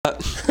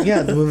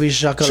Yeah, the movie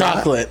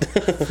Chocolate.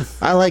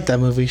 I like that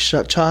movie.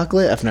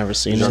 Chocolate. I've never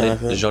seen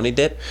it. Johnny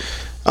Depp.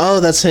 Oh,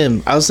 that's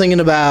him. I was thinking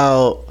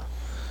about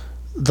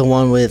the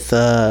one with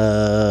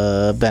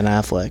Ben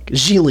Affleck.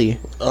 Gigli.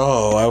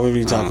 Oh, why would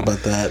we talk about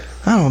that?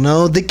 I don't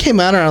know. They came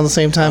out around the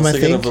same time, I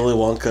Thinking think. of Willy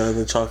Wonka and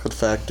the Chocolate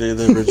Factory,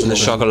 the original. The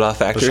Chocolat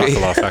Factory. The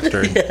Chocolat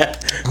Factory. Yeah,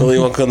 Willy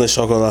Wonka and the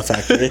Chocolat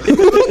Factory.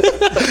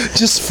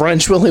 Just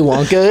French Willy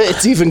Wonka.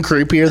 It's even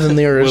creepier than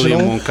the original.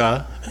 William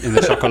Wonka in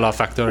the Chocolat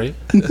Factory.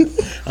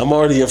 I'm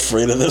already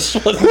afraid of this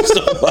one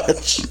so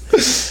much.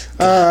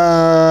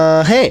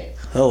 Hey.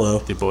 Hello.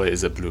 The boy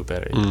is a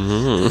blueberry.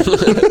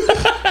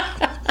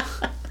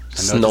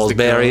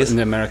 Snowberries. In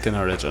the American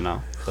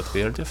original, but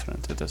we are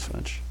different. It is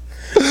French.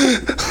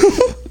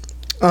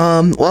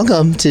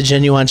 Welcome to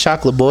Genuine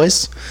Chocolate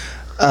Boys.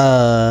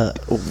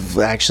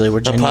 Actually, we're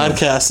A genuine.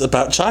 podcast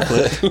about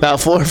chocolate. About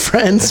 4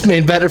 friends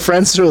made better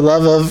friends through a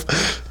love of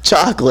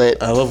chocolate.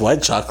 I love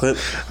white chocolate.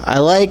 I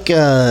like.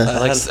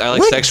 I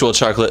like sexual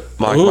chocolate.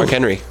 Mark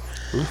Henry.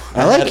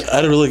 I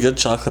had a really good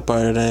chocolate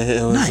bar today.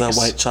 It was Nice.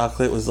 white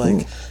chocolate. It was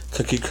like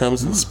cookie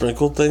crumbs and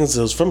sprinkled things.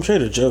 It was from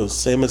Trader Joe's,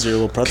 same as your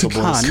little pretzel boys.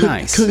 Ah,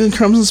 nice. Cooking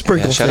crumbs and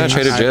sprinkles. Shout out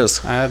Trader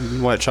Joe's. I had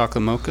white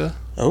chocolate mocha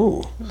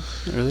Oh,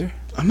 earlier.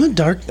 I'm a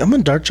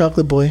dark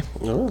chocolate boy.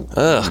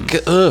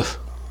 Ugh.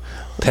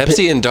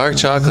 Pepsi and dark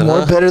chocolate.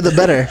 More Huh? better the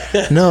better.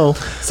 No,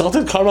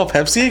 salted caramel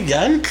Pepsi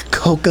again?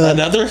 Coca.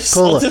 Another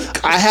Cola. salted.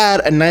 I had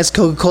a nice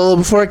Coca-Cola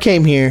before I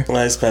came here.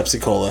 Nice Pepsi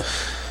Cola.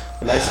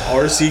 A nice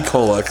RC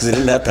Cola because they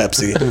didn't have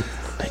Pepsi.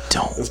 I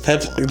don't. Is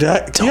Pepsi? Do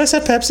you guys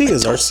have Pepsi?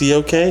 Is RC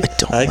okay?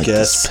 Don't I like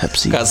guess. this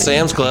Pepsi. Got thing.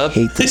 Sam's Club. I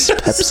hate this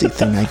Pepsi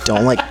thing. I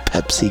don't like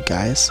Pepsi,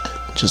 guys.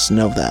 Just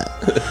know that.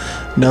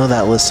 Know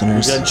that,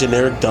 listeners. We got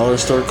generic dollar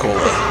store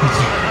cola.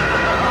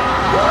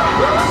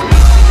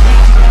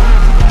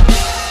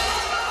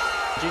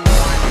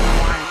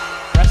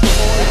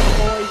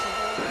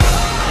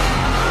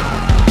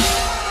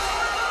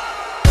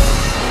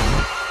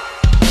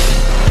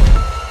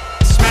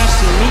 Smash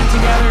some meat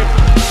together.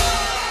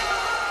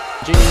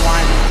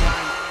 Genuine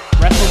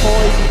Wrestle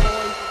Boys.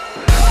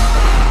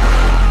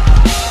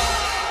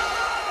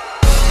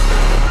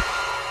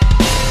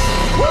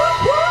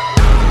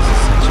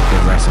 Such a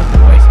good Wrestle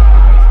Boys.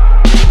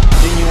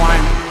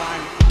 Genuine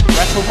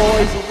Wrestle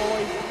Boys.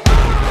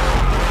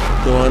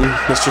 Go on,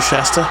 Mr.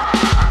 Shasta.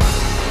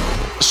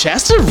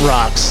 Shasta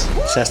rocks.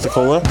 Shasta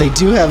Cola. They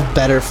do have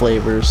better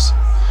flavors.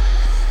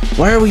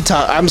 Why are we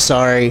talking? I'm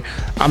sorry.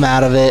 I'm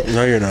out of it.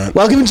 No, you're not.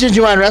 Welcome to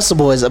Genuine Wrestle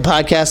Boys, a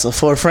podcast of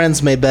 4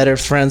 friends made better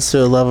friends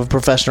through a love of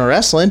professional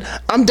wrestling.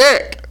 I'm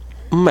Derek.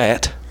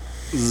 Matt.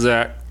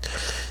 Zach.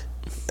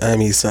 I'm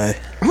Isai.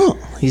 Oh,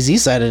 he's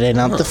Eastside today,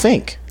 not the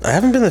Fink. I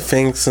haven't been the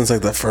Fink since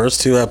like the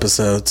first 2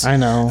 episodes. I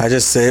know. I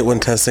just say it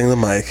when testing the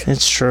mic.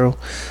 It's true.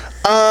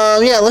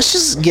 Yeah, let's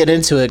just get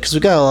into it because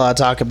we got a lot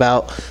to talk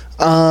about.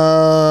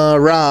 Rah.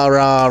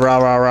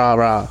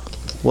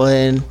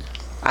 When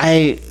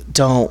I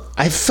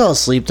fell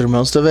asleep through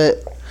most of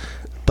it,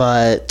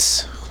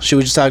 but should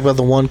we just talk about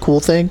the one cool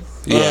thing?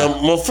 Yeah.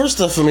 Well, first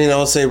off, I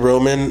would say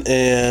Roman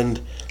and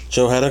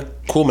Joe had a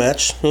cool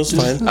match. It was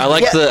fine. I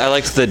liked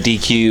the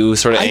DQ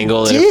sort of I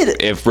angle.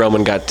 did. If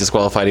Roman got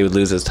disqualified, he would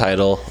lose his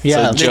title.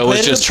 Yeah. So They Joe was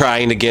played just it-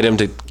 trying to get him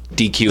to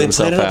DQ They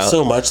himself played it up out.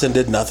 so much and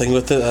did nothing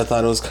with it. I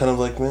thought it was kind of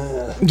like,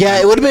 meh. Yeah,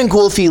 it would have been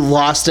cool if he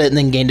lost it and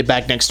then gained it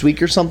back next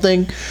week or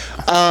something.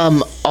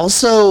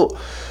 Also,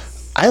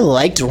 I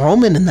liked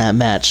Roman in that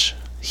match.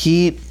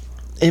 He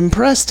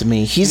impressed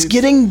me. He's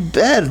getting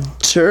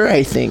better,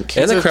 I think.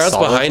 and the He's crowd's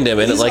solid. behind him,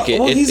 and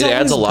He's it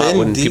adds a always lot been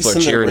when people are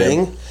decent in cheering the him.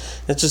 ring.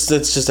 It's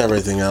just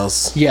everything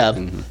else. Yeah.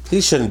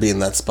 He shouldn't be in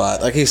that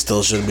spot. Like, he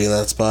still shouldn't be in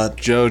that spot.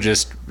 Joe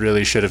just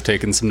really should have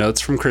taken some notes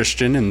from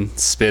Christian and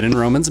spit in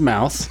Roman's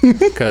mouth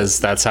because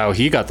that's how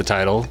he got the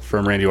title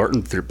from Randy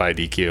Orton by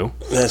DQ.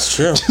 That's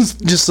true.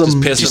 Just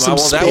some Pissed him some off.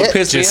 Well, that would spit.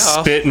 piss me Just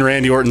off. spit in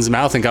Randy Orton's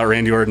mouth and got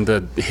Randy Orton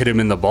to hit him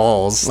in the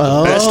balls. The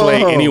Oh. best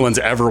way anyone's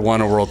ever won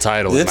a world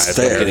title. It's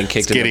in my fair. opinion. Getting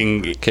kicked It's in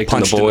getting kicked in the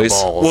punched in the boys.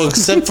 balls. Well,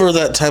 except for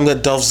that time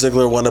that Dolph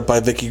Ziggler won it by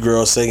Vicky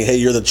Guerrero saying, hey,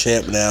 you're the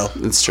champ now.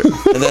 it's true.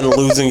 And then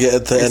losing it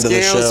at the end of the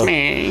Excuse show.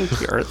 me,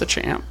 you're the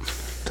champ.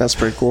 That's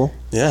pretty cool.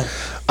 Yeah.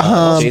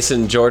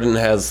 Jason Jordan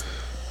has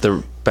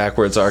the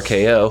backwards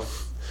RKO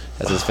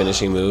as his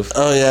finishing move.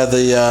 Oh, yeah, the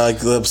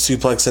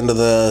suplex into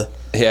the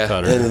Yeah.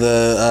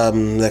 Cutter.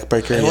 neck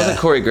breaker. It wasn't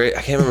Corey Gray.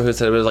 I can't remember who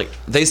said it. But it was like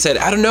they said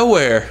out of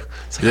nowhere.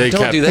 It's like,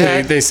 don't do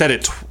that. They said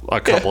it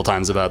a couple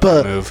times about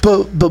that move.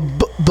 But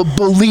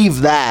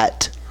believe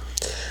that.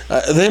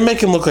 They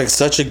make him look like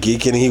such a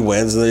geek, and he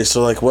wins, and they're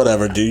still like,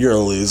 whatever, dude, you're a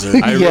loser.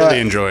 I Yeah. really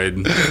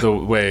enjoyed the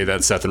way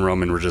that Seth and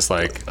Roman were just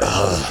like,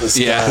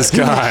 Yeah. this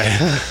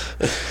guy.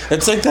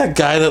 It's like that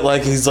guy that,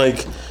 like, he's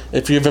like,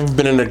 if you've ever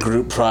been in a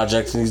group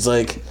project, and he's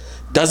like,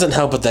 doesn't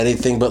help with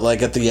anything, but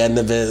like at the end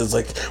of it, it's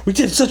like, we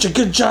did such a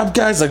good job,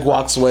 guys. Like,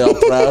 walks away all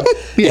proud.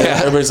 Yeah. And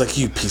everybody's like,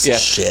 you piece Yeah. of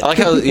shit. I like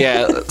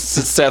how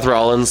Seth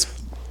Rollins'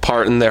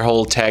 part in their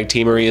whole tag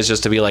teamery is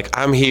just to be like,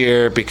 I'm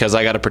here because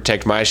I got to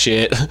protect my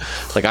shit.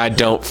 Like, I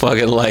don't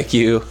fucking like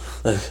you.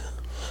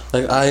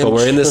 Like I am. But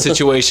we're in this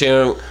situation.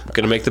 I'm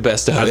gonna make the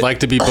best of I'd it. like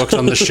to be booked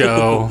on the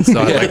show, so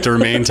I'd like to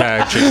remain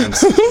tag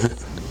champs.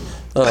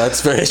 Oh,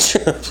 that's very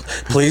true.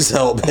 Please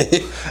help me.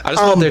 I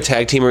just want their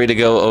tag teamery to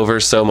go over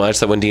so much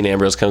that when Dean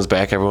Ambrose comes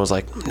back, everyone's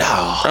like, "No,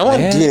 I want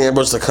man." Dean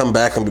Ambrose to come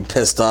back and be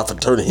pissed off and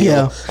turn heel.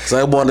 Yeah. Because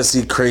I want to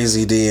see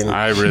crazy Dean.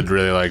 I would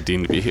really like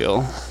Dean to be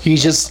heel. He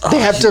just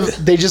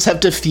they just have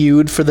to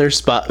feud for their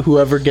spot.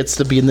 Whoever gets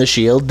to be in the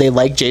Shield,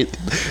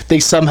 they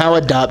somehow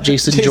adopt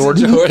Jason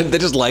Jordan. They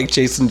just like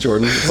Jason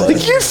Jordan. It's like,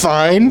 Like, you're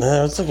fine.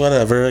 Yeah, it's like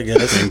whatever, I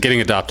guess. And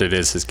getting adopted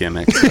is his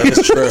gimmick.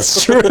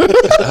 That's true.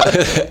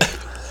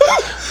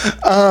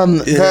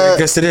 Yeah, I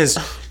guess it is.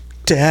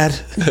 Dad.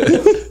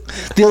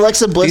 The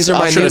Alexa Bliss. These are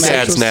my option new match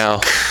dads was- now.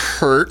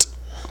 Hurt.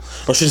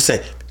 Or should I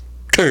say,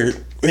 Kurt?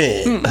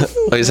 Man.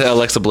 Oh, you said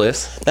Alexa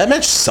Bliss That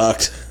match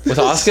sucked. with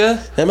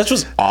Asuka? That match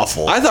was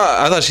awful. I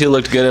thought she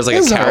looked good as like It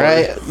a was coward.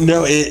 alright.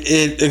 No,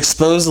 it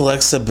exposed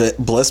Alexa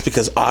Bliss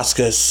because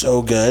Asuka is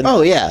so good.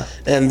 Oh yeah.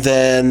 And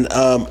then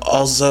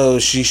also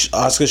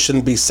Asuka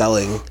shouldn't be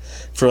selling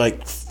for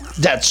like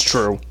That's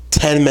true.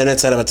 10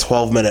 minutes out of a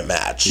 12-minute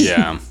match.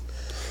 Yeah.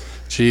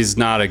 She's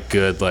not a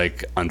good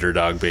like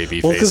underdog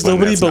baby Well, face. because when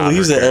nobody that's not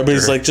believes her it.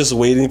 Everybody's character. like just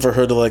waiting for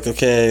her to like,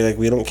 okay, like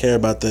we don't care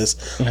about this.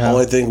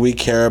 Only thing we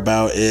care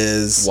about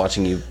is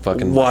Watching you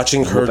fucking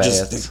watching her whoop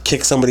ass. just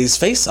kick somebody's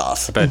face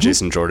off. I bet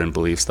Jason Jordan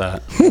believes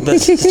that.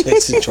 But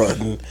Jason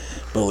Jordan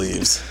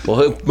believes. Well,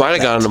 it might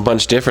have gone a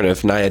bunch different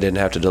if Nia didn't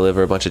have to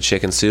deliver a bunch of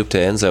chicken soup to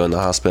Enzo in the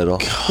hospital.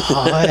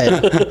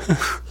 God.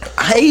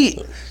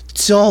 I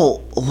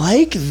don't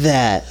like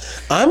that.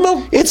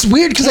 It's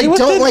weird because I with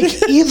don't it.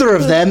 like either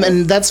of them,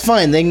 and that's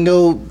fine. They can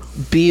go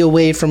be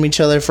away from each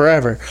other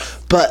forever.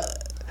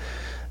 But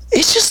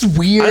it's just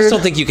weird. I just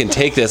don't think you can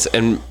take this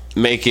and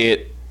make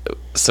it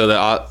so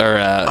that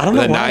don't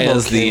know that why I'm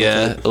Nia's okay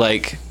the with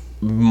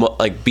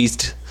like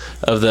beast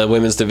of the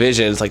women's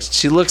division. It's like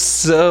she looks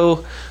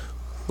so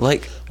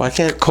like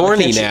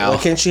corny now. Why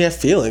can't she have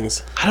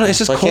feelings? I don't know. It's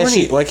just Why can't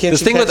corny. she- why can't the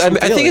she thing catch with some I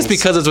think it's feelings?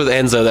 because it's with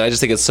Enzo that I just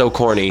think it's so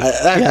corny.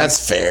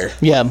 That's fair.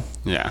 Yeah.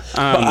 Yeah.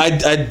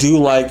 But I do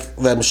like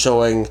them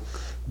showing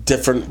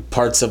different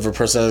parts of her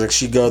personality. Like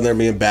she go in there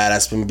being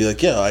badass and be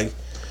like, yo, I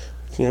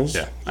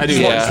Yeah, I do.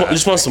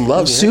 just want some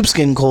love. Soup's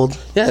getting cold.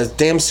 Yeah,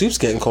 damn soup's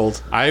getting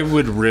cold. I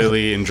would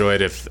really enjoy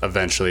it if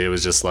eventually it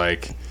was just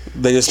like.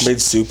 They just made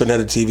soup and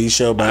had a TV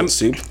show about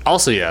soup.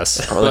 Also, yes.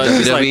 the But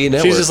it's WWE like,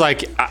 network. she's just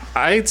like,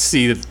 I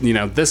see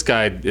that, this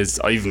guy is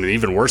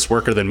even worse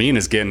worker than me and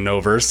is getting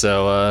over,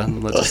 so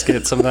let's just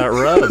get some of that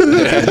rub.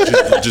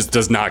 And she just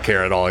does not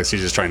care at all.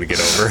 She's just trying to get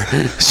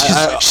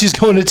over. She's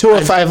going to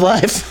 205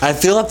 Live. I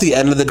feel at the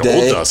end of the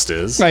day, Goldust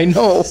is. I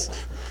know.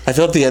 I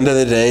feel at the end of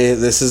the day,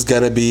 this is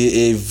gonna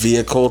be a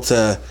vehicle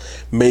to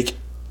make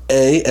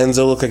A,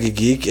 Enzo look like a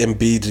geek, and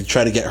B, to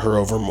try to get her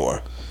over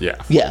more. Yeah.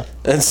 Yeah.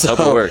 And so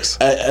Hope it works.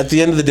 At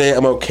the end of the day,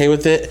 I'm okay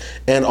with it,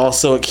 and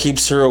also it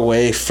keeps her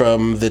away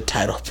from the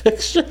title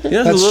picture. You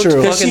know who That's looked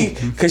true.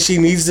 fucking- Because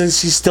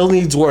she still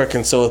needs work,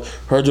 and so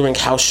her doing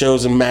house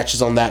shows and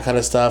matches on that kind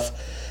of stuff,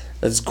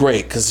 that's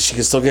great because she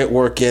can still get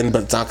work in,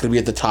 but it's not going to be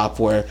at the top.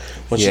 Where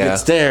when she Yeah.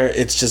 gets there,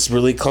 it's just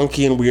really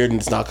clunky and weird, and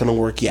it's not going to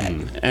work yet.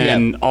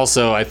 And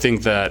also, I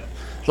think that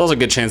there's also a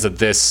good chance that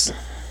this,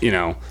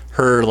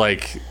 her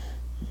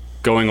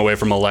going away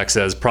from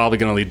Alexa is probably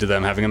going to lead to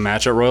them having a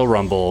match at Royal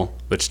Rumble,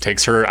 which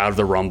takes her out of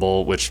the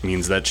Rumble, which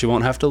means that she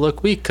won't have to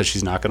look weak because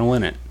she's not going to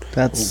win it.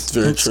 That's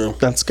very true.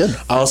 That's good.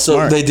 Also,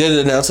 Smart. they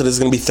did announce that it's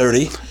going to be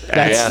 30,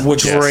 That's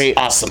which is great.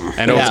 awesome.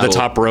 And Yeah. over the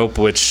top rope,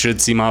 which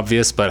should seem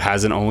obvious, but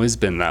hasn't always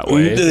been that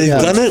way. They've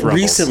Yeah. done it Rumbles.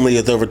 recently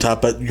with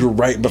Overtop, but you're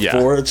right.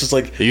 Before it's just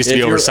like It used to if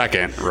be over you're-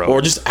 second rope.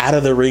 or just out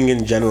of the ring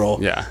in general.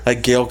 Yeah.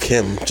 like Gail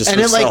Kim, just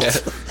And it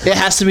herself. it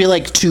has to be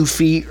 2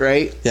 feet,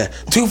 right? yeah,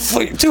 2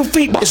 feet, 2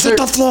 feet, Is hit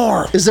there- the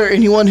floor. Is there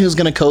anyone who's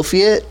gonna Kofi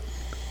it?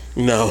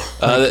 No,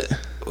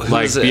 who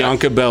is it?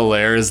 Bianca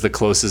Belair is the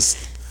closest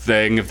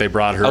thing if they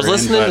brought her I was in.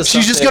 listening to but-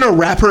 She's just gonna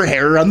wrap her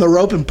hair around the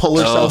rope and pull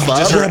herself up.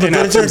 just her Yeah, but in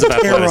then it's terms of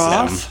gonna tear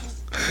athleticism.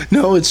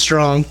 No, it's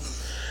strong.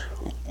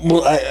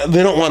 well,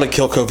 they don't want to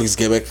kill Kofi's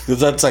gimmick because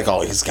that's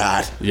all he's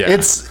got. Yeah.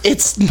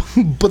 It's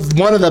but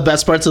one of the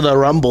best parts of the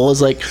Rumble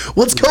is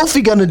what's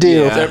Kofi gonna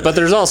do? But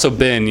there's also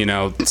been,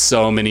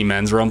 so many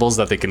men's rumbles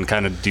that they can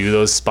kind of do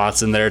those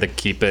spots in there to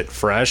keep it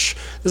fresh.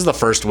 This is the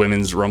first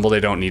women's rumble. They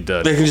don't need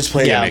to They can just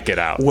play gimmick it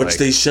out. which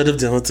they should have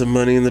done with the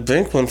Money in the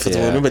Bank one for the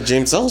Yeah. women, but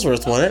James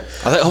Ellsworth won it.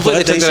 Hopefully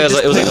they But took that as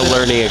should it was just like a play-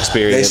 learning They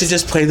experience. should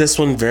just play this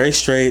one very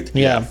straight,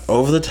 Yeah.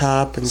 over the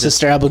top, and just,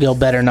 Sister Abigail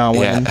better not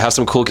win. Yeah, have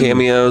some cool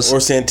cameos. or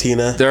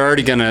Santina. They're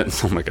already gonna.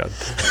 Oh my god.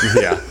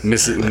 Yeah,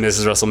 Miss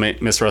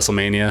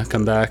WrestleMania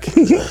come back.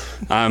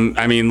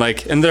 I mean,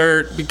 and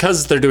they're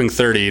because they're doing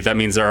 30. That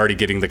means they're already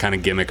getting the kind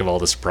of gimmick of all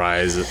the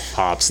surprise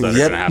pops that Yep.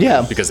 are gonna happen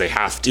Yeah. because they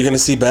have to. You're gonna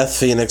see Beth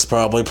Phoenix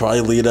probably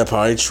Lita,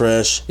 probably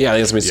Trish. Yeah, I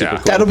think it's gonna be super Yeah.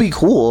 cool. That'll be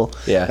cool.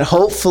 Yeah. And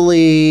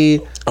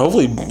hopefully,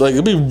 Hopefully,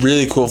 it'd be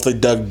really cool if they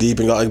dug deep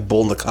and got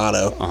Bull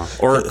Nakano.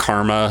 Or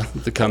Karma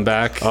to come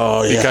back.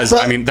 Oh, yeah. Because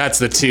But- I mean, that's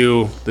the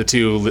two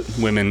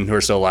women who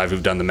are still alive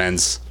who've done the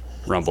men's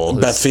Rumble.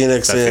 Beth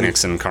Phoenix Beth and-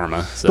 Phoenix and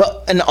Karma. So.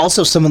 But and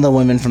also some of the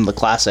women from the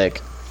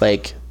classic,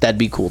 like that'd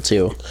be cool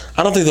too.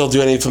 I don't think they'll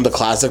do anything from the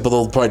classic, but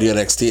they'll probably do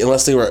NXT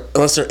unless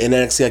they're in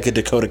NXT like a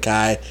Dakota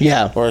Kai.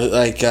 Yeah. Or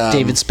like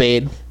David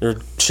Spade. or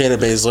Shayna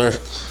Baszler.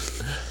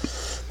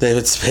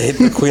 David Spade,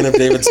 the queen of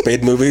David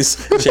Spade movies.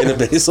 Shayna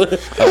Baszler.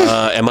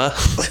 Emma.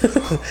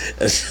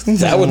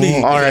 That would be.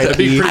 All right, That'd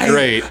be pretty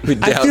great.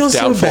 I feel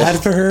so doubtful.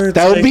 bad for her. It's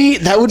That would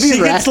like, be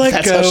she rad. gets let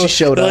That's go, how she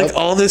showed and, up. Like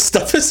all this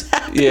stuff is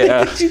happening.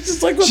 Yeah. She's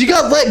just like, what She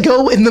got let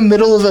go in the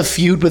middle of a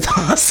feud with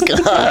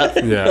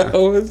Asuka. Yeah.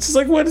 Oh, it's just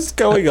like, what is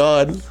going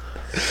on? And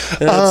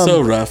it's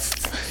so rough.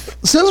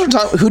 Since we're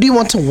talking, who do you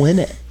want to win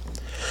it?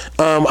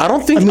 I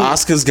don't think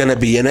Asuka's gonna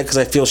be in it because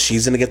I feel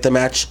she's gonna get the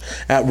match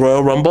at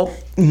Royal Rumble,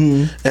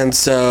 and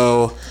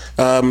so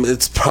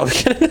it's probably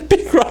gonna end up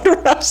being Ronda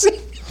Rousey.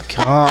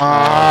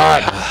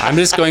 God, I'm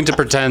just going to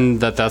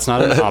pretend that that's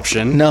not an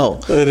option.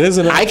 no. It is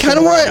an I kind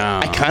of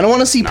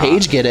want to see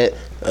Paige get it.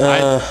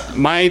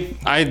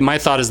 My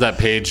thought is that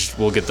Paige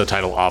will get the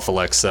title off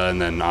Alexa, and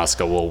then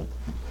Asuka will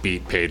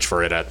beat Paige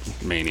for it at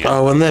Mania.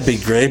 Oh, wouldn't that be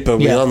great? But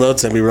we Yeah. all know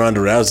it's gonna be Ronda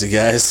Rousey,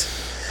 guys.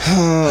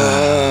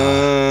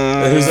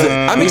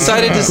 I'm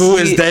excited to see. Who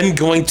is then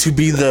going to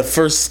be the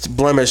first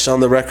blemish on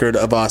the record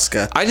of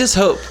Asuka? I just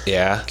hope.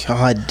 Yeah.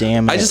 God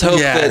damn it! I just hope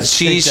Yeah, that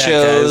she take that,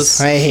 shows.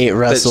 guys. I hate that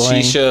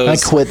wrestling. she shows. I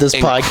quit this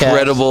podcast.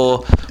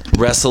 Incredible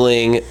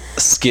wrestling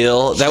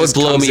skill. That would Just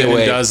blow comes me in and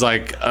away. does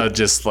like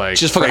just fucking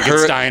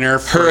Frankensteiner,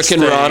 first Hurricane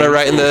thing. Rana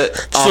right in the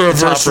Just off a the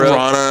reverse top rope.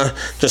 Rana,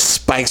 just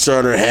spikes her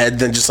on her head,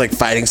 then just like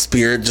fighting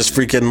spirit, just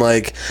freaking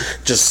like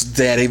just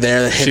standing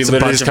there, that She hits a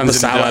literally bunch just of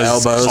comes in and Masawa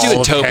does elbows. She's doing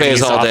all of topes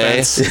Kenny's all day.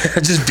 offense.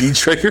 Just V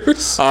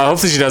triggers.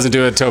 Hopefully she doesn't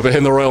do a tope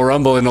in the Royal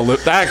Rumble in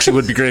that actually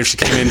would be great if she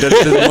came in did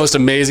the most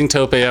amazing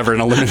tope ever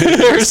and eliminated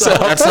herself.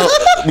 That's how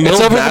Mil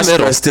over the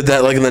middle. Mascaras did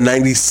that like in the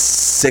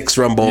 '96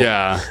 Rumble.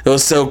 Yeah. it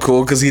was so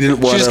cool because he didn't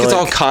want She to. just gets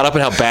all caught up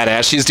in how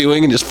badass she's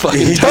doing and just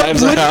fucking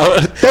times her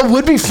out. That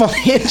would be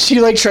funny. And she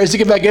like tries to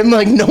get back in.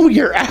 Like, no,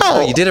 you're out.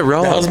 Oh, you did it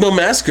wrong. That was Mil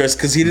Mascaras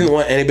because he didn't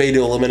want anybody to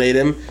eliminate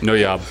him. No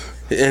job.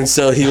 And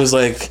so he was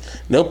like,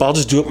 nope, I'll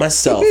just do it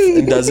myself.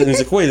 And does it. And he's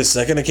like, wait a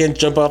second, I can't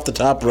jump off the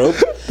top rope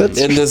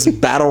in this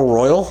battle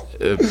royal.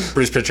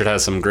 Bruce Pritchard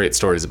has some great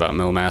stories about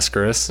Mil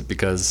Mascaras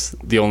because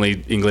the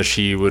only English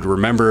he would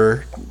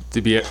remember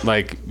to be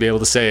able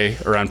to say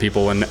around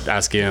people when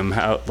asking him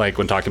how, like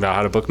when talking about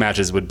how to book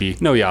matches, would be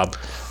no job.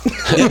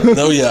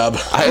 No yob.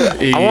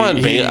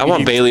 I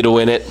want Bailey to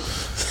win it.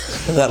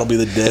 That'll be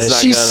the day.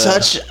 It's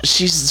not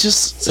She's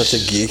just Such a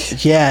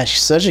geek. Yeah,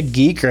 she's such a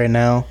geek right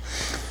now.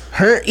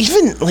 Her,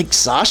 even like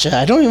Sasha,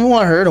 I don't even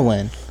want her to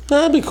win.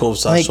 That'd be cool if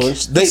Sasha Like,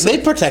 wins. They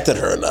protected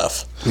her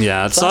enough.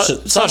 Yeah, Sasha-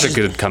 Sasha Sasha's-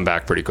 could come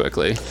back pretty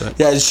quickly. But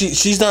Yeah,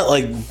 she's not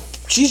like,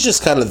 she's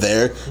just kind of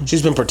there.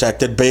 She's been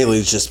protected.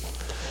 Bailey's just,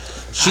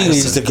 she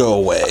needs to go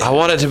away. I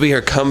want it to be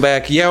her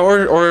comeback. Yeah,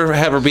 or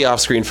have her be off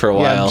screen for a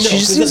while. she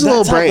just because needs a little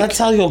that's how- break. That's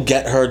how you'll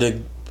get her to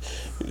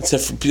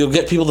you'll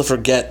get people to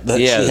forget that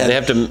Yeah, she had they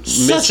have to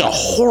such a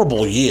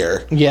horrible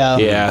year. Yeah.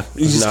 Yeah,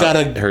 You just not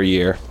gotta- her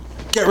year.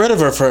 Get rid of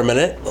her for a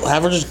minute.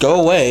 Have her just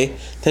go away.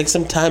 Take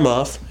some time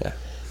off. Yeah.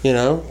 You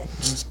know,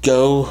 just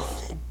go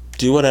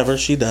do whatever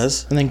she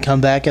does. And then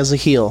come back as a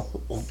heel.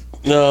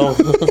 No.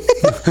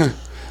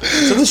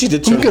 Something she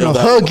did turn I'm gonna heel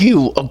that- hug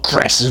you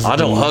aggressively. I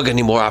don't hug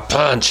anymore. I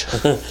punch.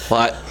 Well,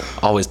 I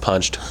always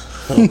punched.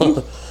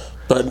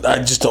 but I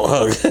just don't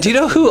hug. Do you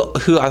know who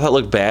I thought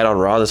looked bad on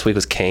Raw this week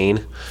was Kane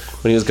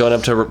when he was going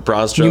up to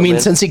Braun Strowman? You mean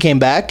since he came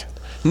back?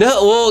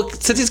 No, well,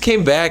 since he's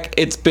came back,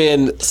 it's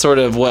been sort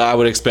of what I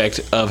would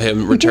expect of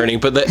him returning.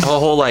 But the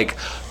whole like,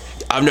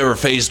 I've never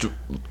faced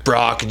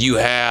Brock, and you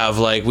have.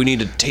 Like, we need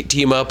to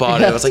team up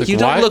on it. I was like, you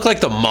why- don't look like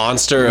the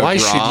monster of why Raw.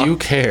 should you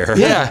care?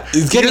 Yeah,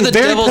 He's getting you're the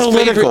very devil's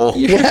political.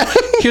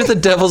 favorite. You're the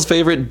devil's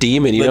favorite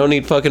demon. You don't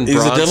need fucking. He's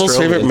the Braun devil's Strowman.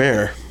 favorite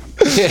mayor.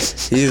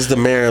 He's the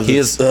mayor of,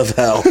 of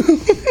hell.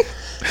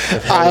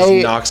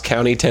 Knox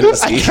County,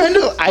 Tennessee.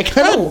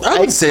 I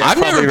would say it's I've never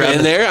probably been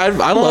around- there. I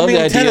Well, love I mean,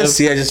 the idea.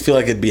 Tennessee, I just feel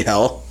like it'd be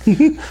hell.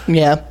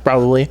 Yeah,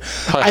 probably.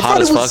 Probably I hot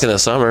thought as it was. fuck in the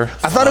summer.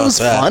 I thought it was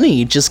that.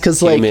 funny just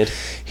because like Humid.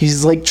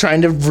 he's like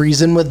trying to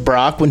reason with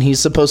Brock when he's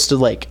supposed to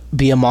like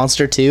be a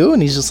monster too,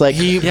 and he's just like,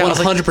 He Yeah, I was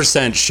like-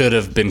 100% should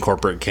have been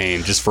corporate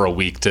Kane just for a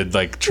week to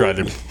like try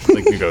to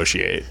like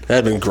negotiate.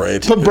 That'd been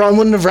great. but Braun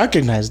wouldn't have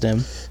recognized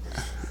him.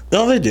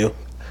 No, they do.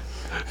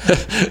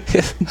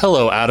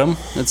 Hello, Adam.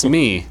 It's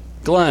me,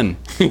 Glenn.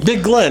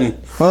 Big Glenn.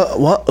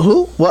 What?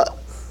 Who? What?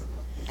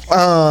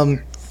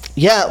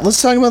 Yeah.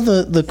 Let's talk about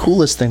the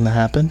coolest thing that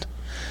happened.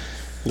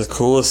 The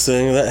coolest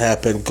thing that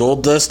happened.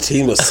 Goldust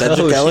team with Cedric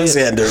Oh, shit.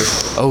 Alexander.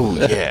 Oh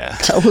yeah.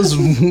 That was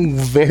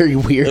very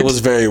weird. It was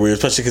very weird,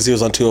 especially because he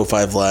was on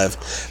 205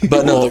 Live.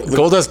 But no, the,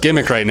 Goldust's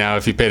gimmick right now,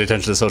 if you paid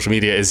attention to social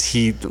media, is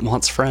he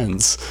wants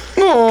friends.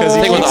 Oh. Because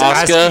Thing with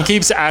Asuka. he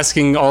keeps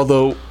asking all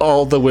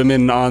the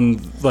women on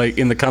like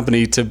in the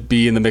company to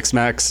be in the mixed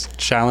match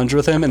challenge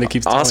with him, and they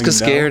keep Oscar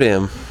scared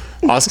him.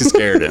 Asuka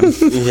scared him.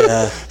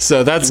 Yeah.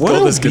 So that's What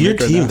Goldust a gimmick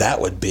weird right team now.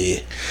 that would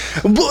be.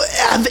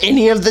 Have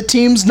any of the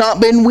teams not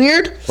been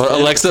weird?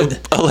 Well, Alexa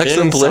Finn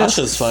and Bliss.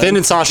 Sasha's fine. Finn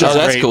and Sasha Oh,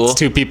 that's great. cool. It's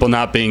two people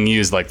not being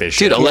used like they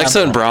should. Dude,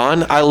 Alexa and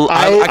Braun. I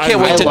can't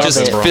wait to love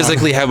just it.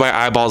 physically have my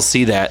eyeballs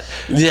see that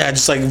Yeah,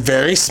 just like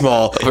very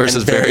small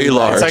versus and very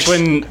large. It's like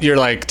when you're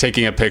like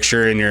taking a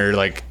picture and you're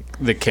like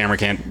the camera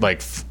can't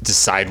like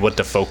decide what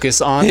to focus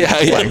on. Yeah,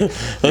 yeah.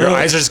 Like, your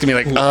eyes are just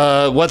gonna be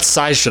like, what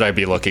size should I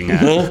be looking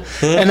at?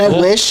 And I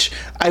wish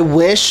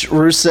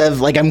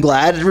Rusev, like, I'm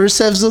glad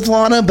Rusev's with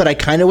Lana, but I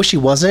kind of wish he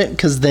wasn't,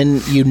 because then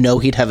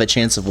he'd have a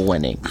chance of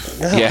winning.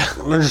 Yeah.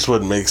 That just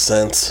wouldn't make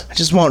sense. I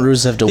just want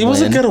Rusev to He win.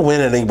 wasn't gonna win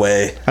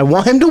anyway. I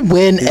want him to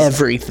win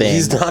everything.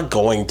 He's not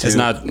going to. It's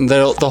not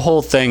the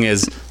whole thing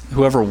is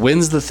whoever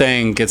wins the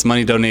thing gets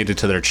money donated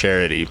to their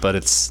charity, but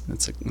it's a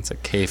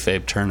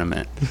kayfabe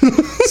tournament,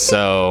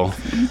 so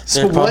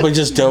They're probably what-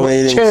 just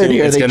donating charity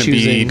to. are it's they gonna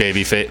choosing? be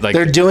babyface. Like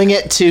They're doing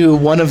it to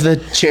one of the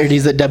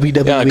charities that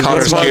WWE Yeah,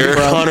 Connor's gets money Cure.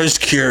 from. Connor's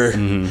Cure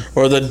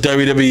or the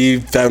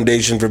WWE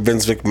Foundation for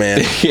Vince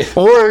McMahon.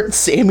 Or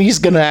Sammy's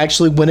gonna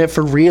actually win it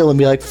for real and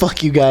be like,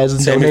 "Fuck you guys,"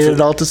 and Sammy donate for-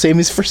 it all to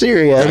Sammy's for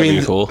Syria. That'd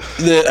be cool.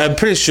 I'm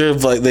pretty sure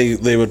like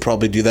they would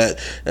probably do that.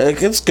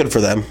 Like, it's good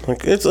for them.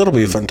 Like, it'll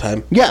be a fun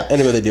time. Yeah.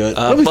 Anyway, they do it.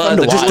 It'll be But fun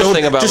to the watch. coolest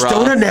thing about just Raw.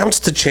 don't announce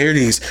the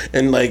charities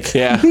and like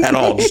Yeah. at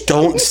all. Just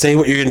don't say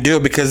what you're gonna do,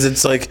 because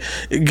it's like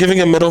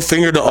giving a middle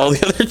finger to all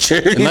the other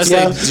charities. unless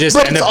Yeah. they just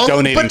But end it's up all-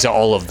 donating but- to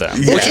all of them.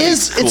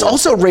 It's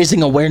also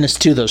raising awareness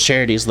to those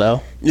charities,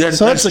 though. Yeah,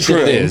 so that's that's a true.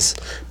 good It thing. is.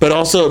 But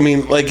also, I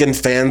mean, like in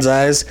fans'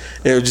 eyes,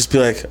 it would just be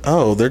like,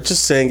 oh, they're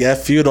just saying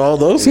 "f you" to all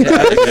those guys.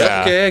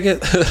 Yeah. Okay, I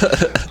get.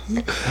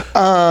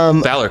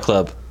 Valor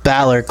Club.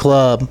 Balor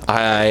Club.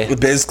 I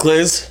Biz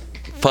Cliz.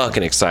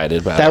 fucking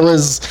excited about That it.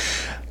 was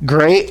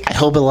great. I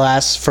hope it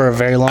lasts for a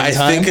very long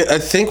time. I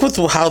think with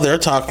how they're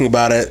talking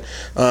about it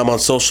on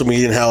social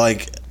media and how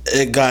like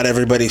it got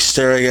everybody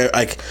stirring,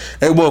 like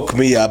it woke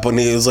me up when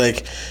he was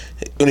like,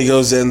 when he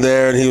goes in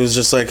there and he was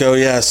just like, oh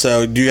yeah,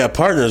 so do you have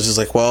partners? He's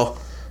like, well,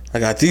 I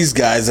got these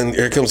guys, and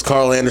here comes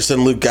Carl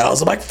Anderson, Luke Gallows.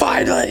 I'm like,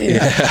 finally.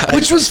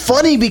 Which was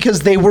funny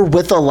because they were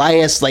with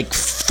Elias like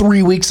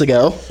 3 weeks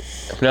ago.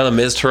 Now the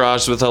Miz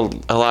Taraj with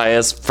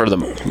Elias for the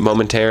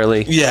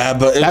momentarily. Yeah,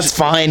 but That's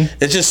fine.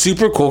 It's just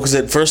super cool because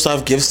it first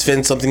off gives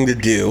Finn something to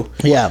do.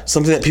 Yeah.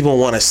 Something that people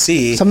want to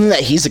see. Something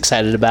that he's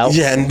excited about.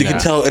 Yeah, and you can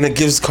tell, and it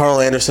gives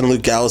Carl Anderson and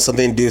Luke Gallows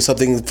something to do,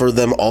 something for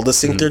them all to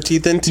sink their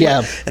teeth into.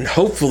 Yeah. And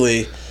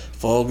hopefully,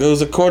 if all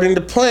goes according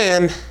to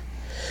plan,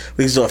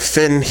 leads to a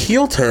Finn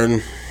heel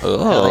turn.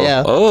 Oh,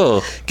 yeah.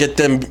 Oh, Get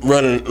them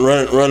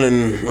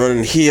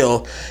running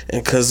heel,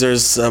 and because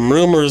there's some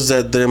rumors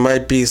that there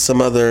might be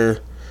some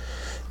other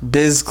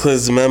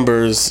BizCliz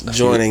members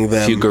joining a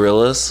them. few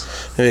gorillas.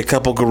 Maybe a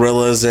couple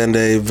gorillas and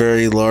a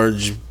very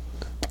large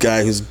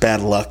guy who's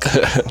bad luck.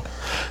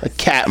 A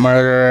cat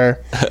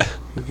murderer.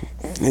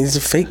 He's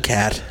a fake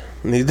cat.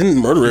 And he didn't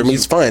murder him.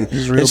 He's fine.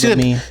 He's real to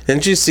me.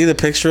 Didn't you see the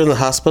picture in the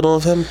hospital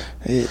of him?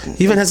 He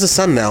even has a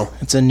son now.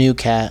 It's a new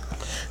cat.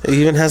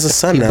 He even has a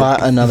son now.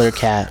 Bought another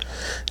cat.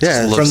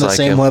 Yeah, Looks From the like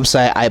same him.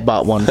 website I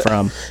bought one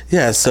from.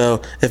 yeah.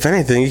 So if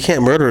anything, you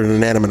can't murder an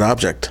inanimate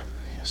object.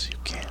 Yes, you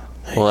can.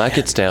 Well, that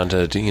gets down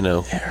to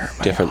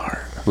different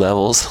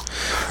levels.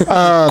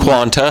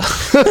 Quanta.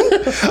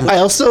 I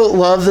also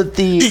love that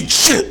Eat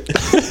shit.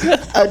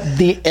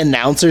 the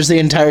announcers the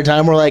entire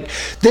time were like,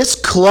 "This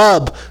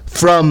club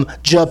from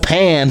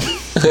Japan."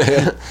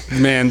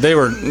 Man, they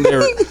were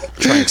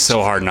trying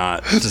so hard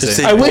not to say.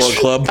 say- I wish Bullet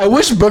Club. I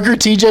wish Booker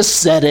T just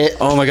said it.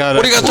 Oh my god!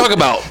 What are you guys talking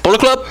about? Bullet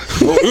Club?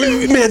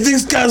 Man,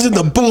 these guys in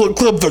the Bullet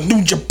Club from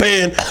New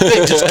Japan,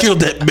 they just killed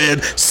that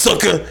man,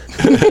 sucker.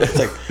 It's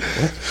like,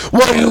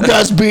 What are you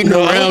guys beating I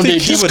don't around think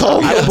it? he Just would-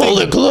 call I me a don't think-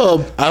 Bullet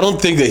Club. I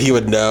don't think that he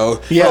would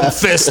know. Yeah.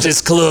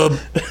 Festus Club.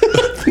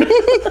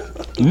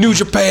 New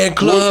Japan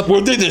Club. Were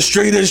they the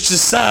Straight Edge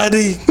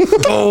Society?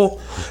 Oh,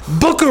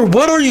 Booker,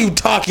 what are you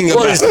talking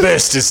What about? is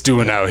Festus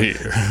doing out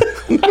here?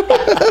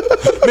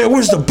 Man,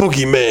 where's the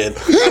boogeyman?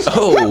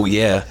 Oh,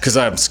 yeah. Because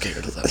I'm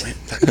scared of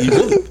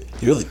that.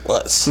 He really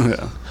was.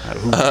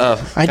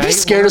 I'd be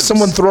scared of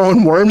someone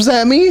throwing worms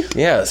at me.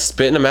 Yeah,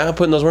 spitting them out,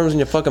 putting those worms in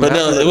your fucking But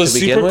mouth. no, it was to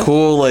begin super with.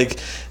 cool. Like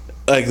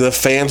the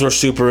fans were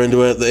super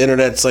into it. The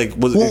internet's like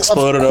was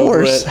exploded of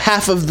over course, it.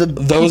 half of the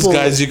Those people,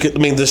 guys, you could. I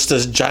mean, there's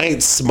this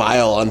giant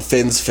smile on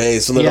Finn's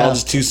face, and they're Yeah. all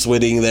just too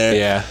sweating there.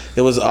 Yeah.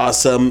 it was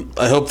awesome.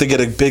 I hope they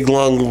get a big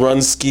long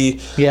run ski.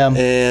 Yeah.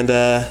 and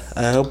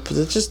I hope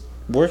it just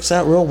works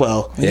out real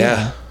well.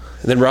 Yeah.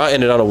 And then Raw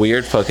ended on a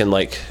weird fucking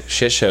like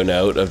shit show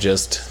note of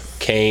just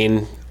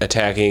Kane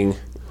attacking.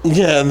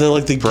 Yeah, and then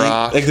like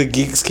Brock. the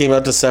geeks came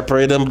out to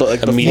separate them, but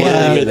like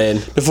Immediately,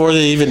 before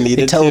they even they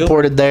needed to.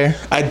 teleported there.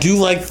 I do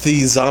like the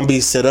zombie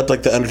sit up,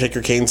 like the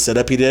Undertaker Kane sit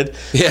up he did.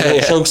 Yeah,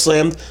 yeah. Choke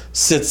slam,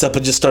 sits up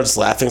and just starts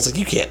laughing. It's like,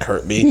 you can't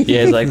hurt me.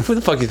 Yeah, it's like, who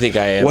the fuck do you think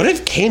I am? What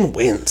if Kane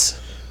wins?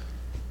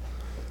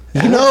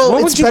 You know,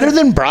 What it's would you- better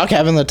than Brock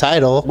having the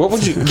title. What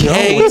would you? No,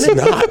 Kane? it's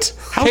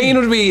not. Kane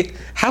would be.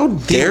 How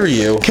dare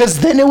you? Because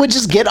then it would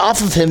just get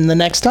off of him the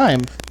next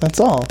time. That's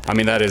all. I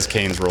mean, that is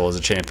Kane's role as a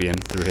champion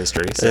through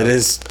history. So. It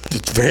is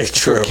very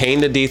true.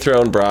 Kane to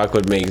dethrone Brock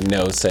would make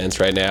no sense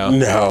right now.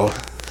 No.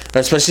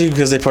 Especially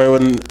because they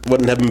probably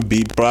wouldn't have him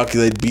beat Brock.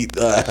 They'd beat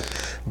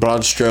Braun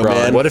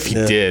Strowman. What if he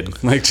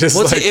did? Like, just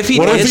What's like, it- if he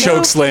what did, if though?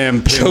 choke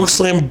slam? choke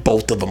slam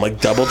both of them,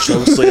 like double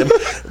choke slam,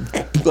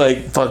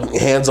 like fucking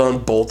hands on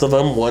both of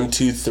them. 1,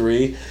 2,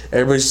 3.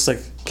 Everybody's just like,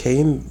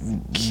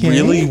 Kane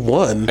really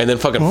won. And then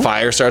fucking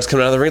fire starts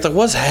coming out of the ring. It's like,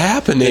 what's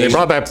happening?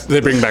 They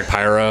bring back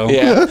Pyro.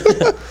 Yeah.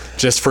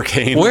 Just for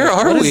Kane. Where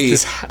are What is we?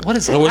 this- What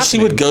is I wish he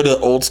happening? would go to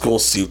old school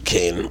suit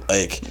Kane,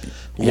 like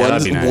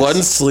that'd be nice.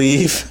 one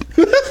sleeve,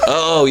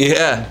 Oh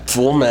yeah.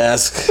 full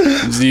mask,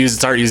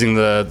 Start using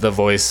the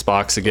voice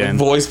box again.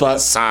 voice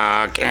box.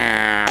 Suck.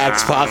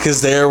 X Pac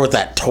is there with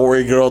that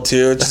Tory girl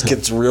too. It just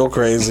gets real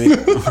crazy.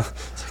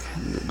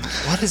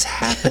 What is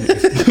happening?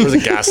 There's a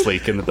gas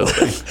leak in the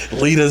building.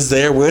 Lita's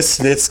there with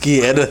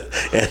Snitsky and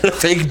a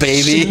fake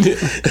baby.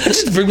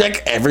 Just bring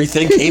back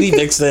everything. Katie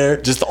Vick's there.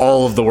 Just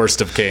all of the worst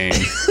of Kane.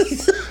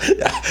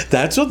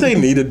 That's what they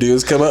need to do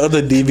is come out with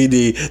a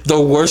DVD, The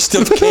Worst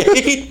of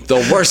Kane.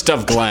 The worst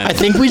of Glenn. I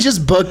think we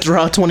just booked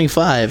Raw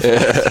 25.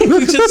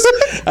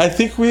 I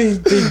think they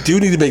do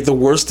need to make The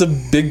Worst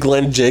of Big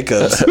Glenn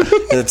Jacobs.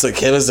 And it's like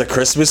him as a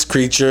Christmas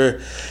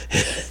creature,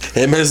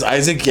 him as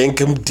Isaac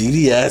Yankem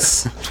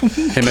DDS,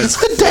 Him as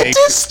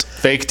Dentist?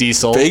 fake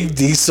Diesel. Big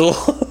Diesel.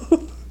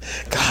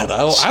 God,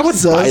 I would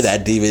Jesus. buy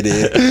that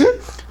DVD.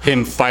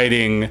 Him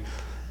fighting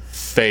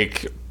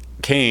fake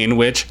Kane,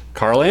 which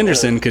Carl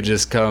Anderson could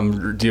just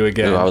come do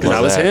again. Ooh, I would 'Cause love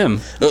that was that.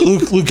 him.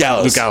 Luke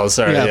Gallows. Luke Gallows,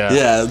 sorry. Yeah. Yeah.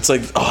 Yeah, it's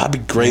like, oh, that'd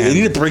be great. They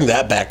need to bring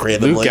that back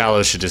randomly. Luke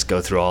Gallows should just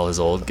go through all his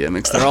old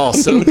gimmicks. They're all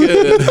so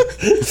good.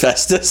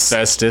 Festus.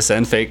 Festus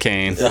and fake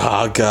Kane.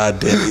 Oh, God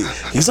damn.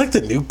 He's like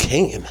the new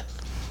Kane.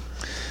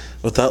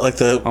 Without like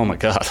the Oh my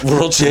god.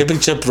 world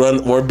championship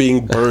run or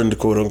being burned,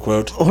 quote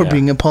unquote. Or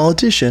being a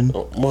politician.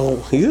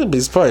 Well,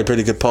 he's probably a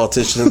pretty good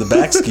politician in the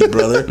backseat,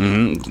 brother.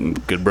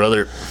 Good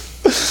brother.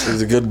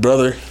 He's a good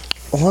brother.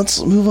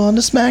 Let's move on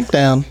to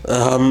SmackDown.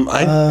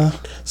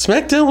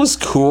 SmackDown was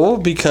cool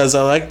because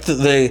I like that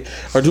they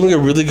are doing a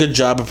really good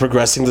job of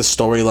progressing the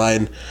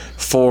storyline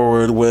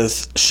forward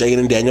with Shane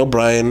and Daniel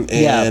Bryan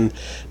and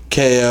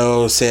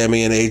KO,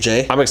 Sammy, and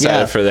AJ. I'm excited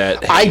Yeah. for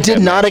that. I did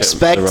not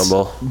expect the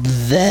Rumble.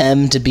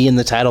 them to be in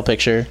the title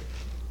picture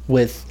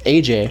with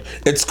AJ.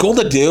 It's cool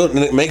to do, and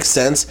it makes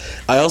sense.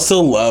 I also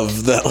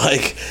love that,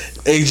 like,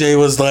 AJ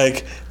was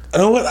like, you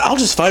know what, I'll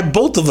just fight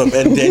both of them.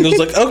 And Daniel's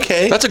like,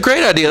 okay. That's a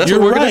great idea. That's You're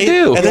what we're right.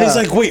 gonna do. And then he's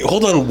like, wait,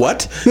 hold on,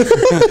 what?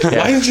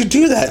 Why did you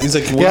do that? He's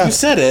like, well, Yeah. you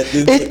said it.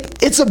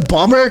 It's a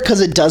bummer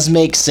because it does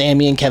make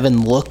Sammy and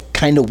Kevin look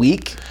kind of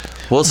weak.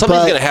 Well,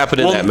 something's but- gonna happen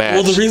in that match.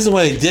 Well, the reason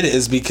why they did it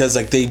is because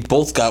like they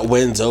both got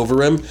wins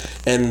over him,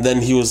 and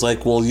then he was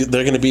like, "Well,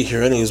 they're going to be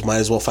here anyways. Might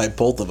as well fight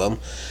both of them."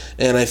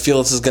 And I feel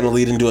this is going to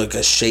lead into like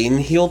a Shane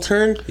heel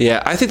turn.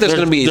 Yeah, I think there's They're-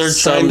 going to be they're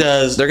some. trying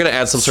to They're going to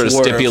add some sort of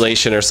swerve.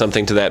 stipulation or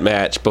something to that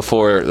match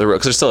before the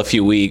because there's still a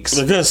few weeks.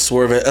 They're going to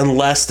swerve it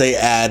unless they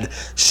add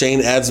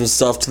Shane adds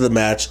himself to the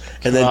match,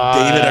 and then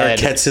David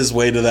Arquette's his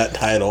way to that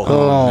title.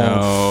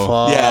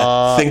 Fuck.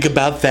 Yeah, think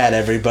about that,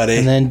 everybody.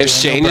 And then If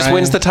Shane just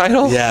wins the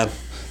title, yeah.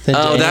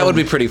 oh, that would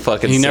be pretty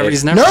fucking. He's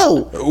sick. never.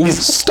 No!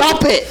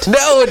 Stop it!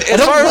 No, as don't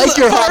far like as,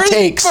 your as far hot as-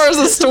 takes. As far as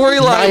the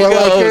storyline Nia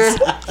goes,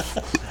 Liker.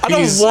 I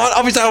don't want.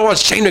 Obviously, I don't want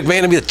Shane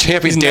McMahon to be the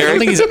champion. I don't Derek.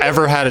 think he's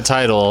ever had a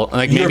title.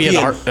 Like maybe he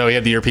had European. he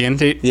had the European.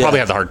 He Yeah. probably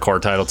had the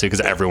hardcore title too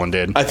because everyone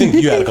did. I think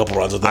you had a couple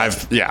runs with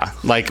that.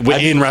 Like in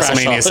beat Crash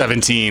WrestleMania Holly.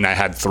 17, I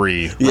had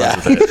 3. runs Yeah,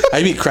 with it.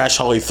 I beat Crash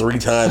Holly 3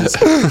 times.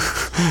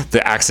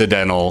 The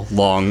accidental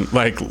long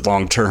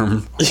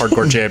term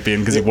hardcore champion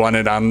because he won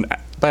it on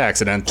by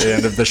accident at the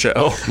end of the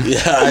show.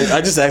 Yeah,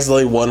 I just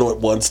accidentally won it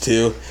once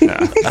too.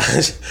 Yeah.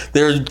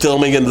 They were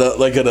filming in the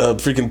in a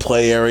freaking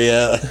play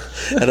area,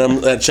 and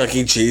I'm at Chuck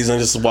E. Cheese, and I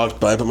just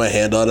walked by, put my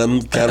hand on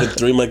him, counted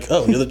 3. I'm like,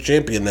 oh, you're the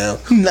champion now.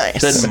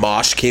 Nice. Then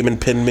Mosh came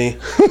and pinned me.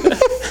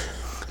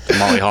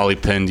 Molly Holly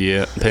pinned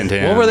him.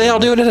 What were they all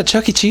doing at a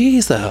Chuck E.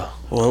 Cheese though?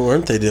 What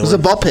weren't they doing? It was a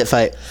ball pit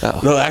fight.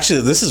 No,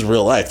 actually, this is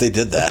real life. They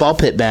did that. Ball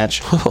pit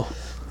match.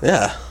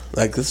 Yeah,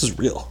 like this is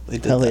real. They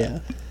did Hell that.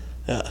 yeah.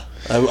 Yeah,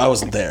 I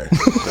wasn't there.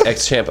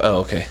 Ex champ. Oh,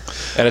 okay.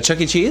 At a Chuck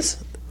E.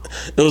 Cheese.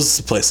 It was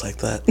a place like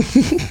that.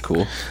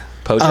 Cool.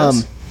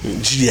 Pochos.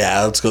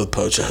 Yeah, let's go with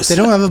Pochos. They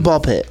don't have a ball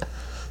pit.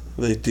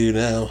 They do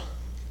now.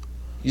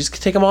 You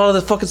just take them all to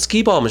the fucking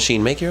skee ball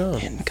machine. Make your own.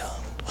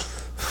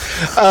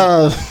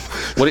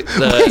 What?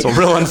 It's a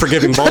real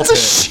unforgiving ball That's a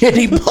pit.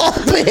 shitty ball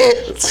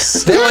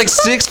pit. They have like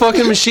 6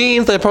 fucking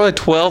machines. They're probably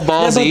 12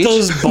 balls But each.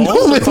 those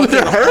balls are fucking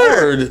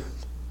hard.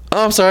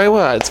 Oh, I'm sorry.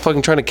 What? It's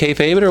fucking trying to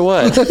kayfabe it or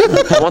what?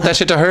 I want that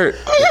shit to hurt.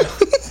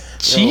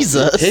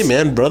 Jesus. Hey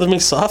man, brother me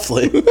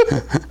softly.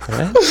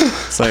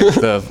 It's like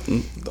the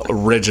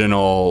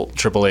original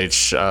Triple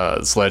H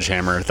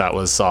sledgehammer that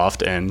was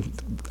soft and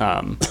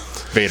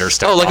Vader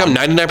stepped Oh, like on.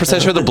 I'm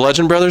 99% sure the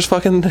Bludgeon Brothers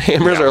fucking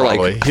hammers Yeah, are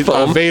probably. like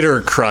foam.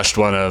 Vader crushed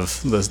one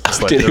of the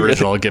Did he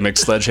original gimmick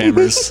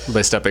sledgehammers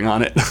by stepping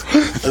on it.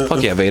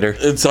 Fuck yeah, Vader.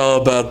 It's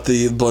all about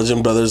the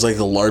Bludgeon Brothers, like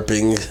the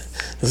LARPing,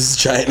 these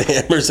giant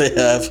hammers they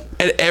have.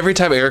 And every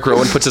time Eric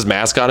Rowan puts his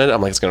mask on it,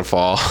 I'm like, it's gonna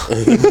fall.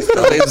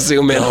 They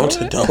zoom in.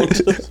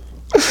 Don't.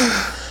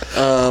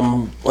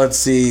 Let's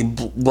see.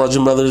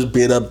 Bludgeon Brothers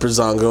beat up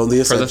Brizongo in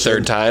the For the Ascension.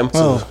 third time.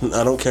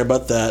 I don't care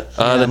about that.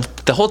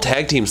 The whole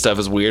tag team stuff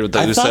is weird with the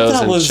I thought Usos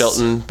that and was-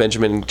 Shelton,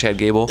 Benjamin, and Chad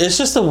Gable. It's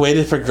just a way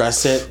to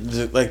progress it,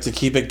 to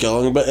keep it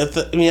going. But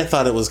I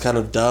thought it was kind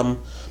of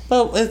dumb.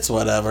 But it's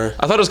whatever.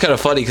 I thought it was kind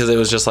of funny because it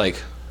was just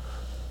like,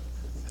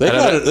 I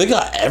don't They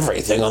got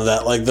everything on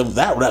that. Like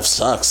that ref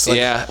sucks. Like,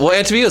 yeah. Well,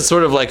 and to me, it's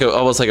sort of like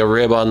almost like a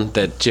rib on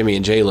that Jimmy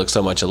and Jay look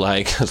so much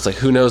alike. It's like,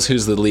 who knows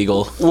who's the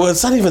legal? Well,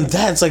 it's not even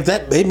that. It's like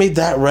that. They made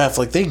that ref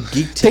like they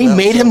geeked. They him out.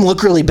 made him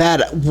look really bad.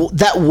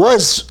 That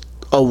was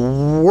a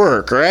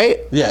work, right?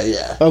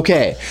 Yeah.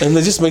 Okay. And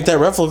they just make that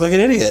ref look like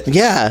an idiot.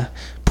 Yeah.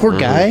 Poor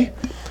guy.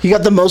 He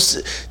got the most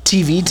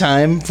TV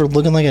time for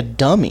looking like a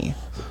dummy.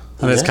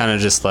 And it's kind of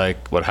just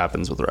like what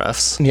happens with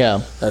refs.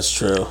 Yeah. That's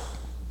true.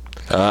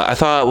 I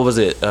thought, what was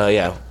it?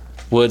 Yeah,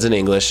 Woods and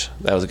English.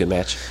 That was a good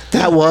match.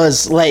 That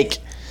was like,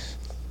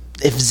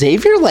 if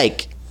Xavier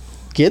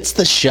gets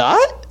the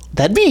shot,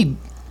 that'd be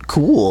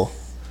cool.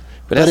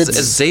 But But that's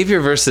it's-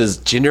 Xavier versus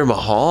Jinder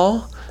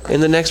Mahal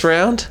in the next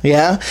round.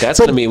 Yeah. That's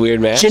But gonna be a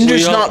weird match.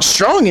 Jinder's We all- not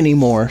strong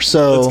anymore,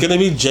 so It's gonna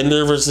be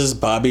Jinder versus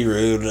Bobby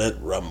Roode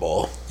at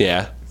Rumble.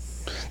 Yeah.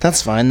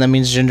 that's fine. That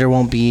means Jinder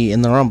won't be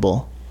in the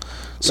Rumble.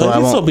 So So I I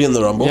can still won't. be in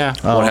the Rumble. Yeah.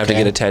 Oh, Won't have to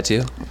okay. get a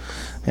tattoo.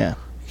 Yeah.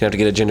 You have to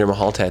get a Jinder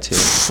Mahal tattoo.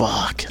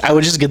 Fuck. I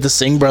would just get the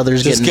Singh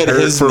brothers Just getting get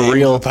hurt his for name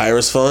real.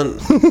 Papyrus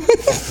font,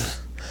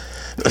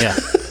 Yeah.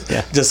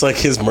 Yeah. just like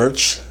his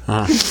merch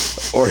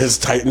or his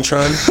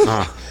Titantron.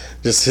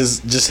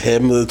 Just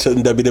him in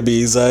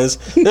WWE's eyes.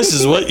 This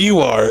is what you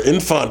are in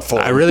font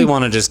form. I really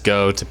want to just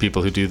go to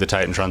people who do the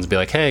Titantrons and be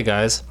like, hey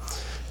guys,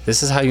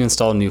 this is how you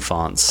install new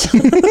fonts.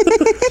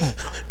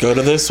 Go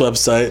to this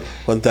website,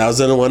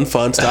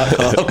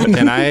 1001fonts.com.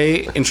 Can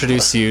I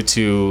introduce you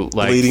to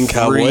Bleeding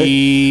Cowboy?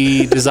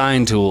 3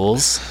 design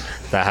tools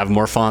that have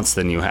more fonts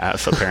than you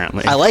have,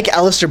 apparently? I like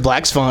Alistair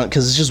Black's font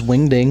because it's just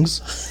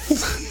wingdings.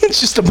 It's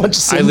just a bunch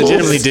of I symbols.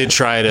 legitimately did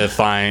try to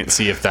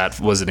see if that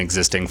was an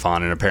existing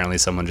font, and apparently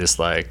someone just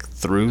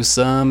threw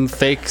some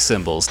fake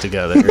symbols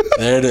together.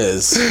 There it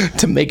is.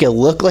 to make it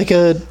look like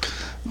a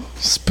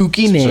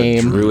spooky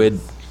name. Druid.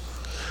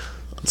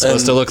 It's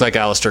supposed to look like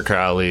Aleister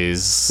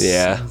Crowley's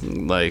Yeah.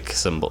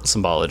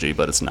 symbology,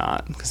 but it's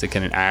not, because they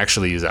can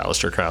actually use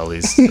Aleister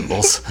Crowley's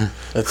symbols.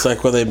 It's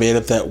like when they made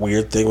up that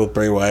weird thing with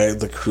Bray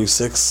Wyatt, the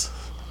crucifix.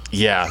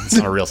 Yeah, it's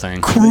not a real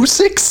thing.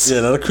 Crucix?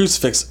 Yeah, not a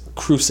crucifix,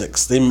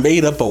 crucifix. They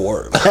made up a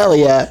word. Hell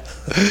yeah.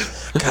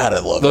 God, I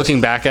love it.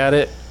 Looking back at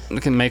it,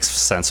 it makes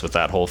sense with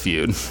that whole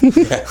feud.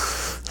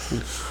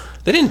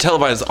 They didn't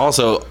televise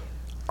also,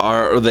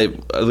 or they,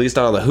 at least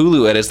not on the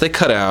Hulu edits, they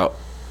cut out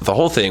the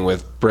whole thing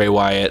with Bray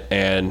Wyatt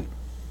and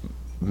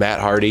Matt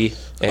Hardy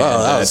and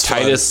that was fun.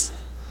 Titus.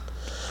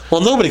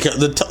 Well, nobody cares.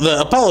 The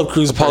Apollo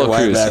Crews Apollo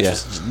Bray Wyatt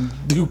Crews,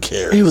 match. yeah. Who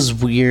cares? It was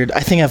weird.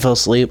 I think I fell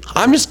asleep.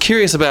 I'm just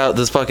curious about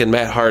this fucking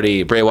Matt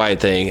Hardy, Bray Wyatt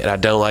thing, and I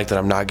don't like that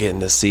I'm not getting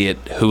to see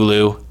it.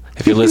 Hulu,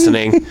 if you're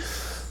listening,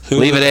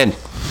 leave it in.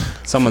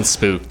 Someone's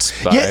spooked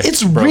by Yeah,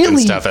 it's broken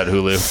really stuff at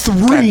Hulu.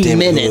 3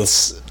 damn it,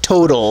 minutes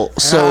total.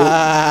 So you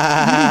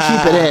can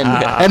keep it in.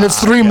 And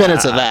it's 3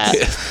 minutes of that.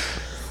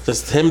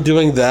 Just him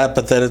doing that,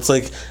 but then it's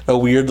like a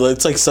weird.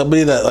 It's like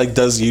somebody that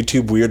does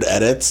YouTube weird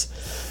edits.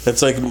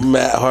 It's like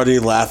Matt Hardy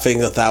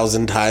laughing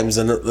 1,000 times,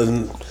 and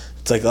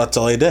it's like that's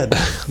all he did.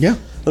 Yeah.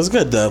 It was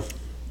good though.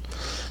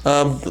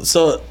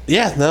 So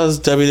yeah, that was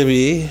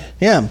WWE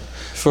Yeah.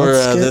 for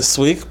Let's get- this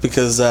week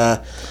because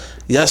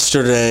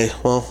yesterday,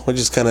 well, we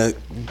just kind of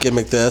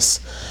gimmick this.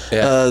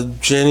 Yeah.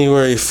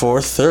 January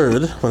 4th,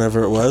 3rd,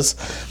 whenever it was.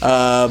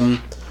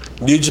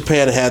 New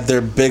Japan had their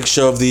big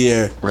show of the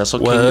year, Wrestle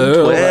Kingdom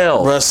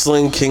 12.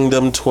 Wrestling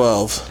Kingdom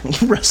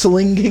 12.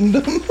 Wrestling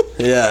Kingdom.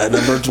 Yeah,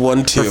 number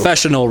 1, 2.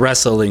 Professional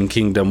Wrestling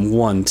Kingdom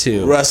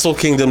 1-2. Wrestle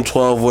Kingdom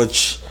 12,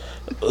 which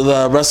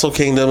the Wrestle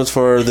Kingdoms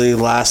for the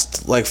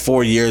last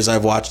 4 years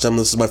I've watched them.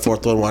 This is my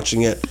 4th one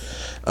watching it.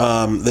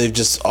 They've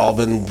just all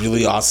been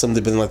really awesome.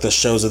 They've been the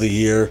shows of the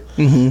year.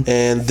 Mm-hmm.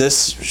 And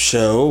this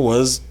show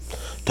was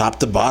top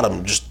to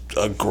bottom, just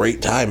a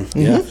great time.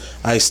 Yeah.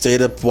 I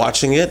stayed up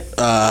watching it.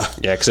 Yeah,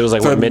 because it was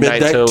like From what,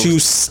 midnight till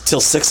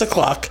till 6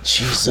 o'clock.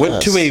 Jesus.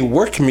 Went to a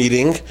work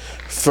meeting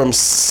from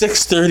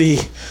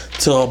 6:30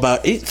 till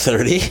about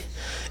 8:30,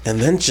 and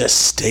then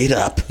just stayed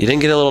up. You didn't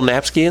get a little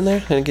napski in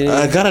there? Didn't get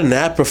I any? got a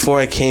nap before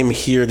I came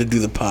here to do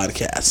the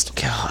podcast.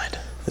 God.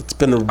 It's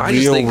been a I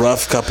just real think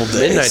rough couple days.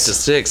 Midnight to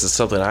 6 is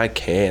something I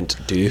can't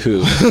do.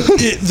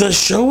 The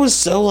show was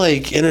so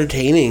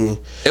entertaining.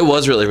 It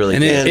was really, really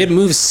And good. it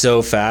moves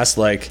so fast.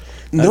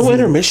 No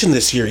intermission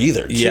this year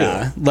either. Too.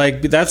 Yeah,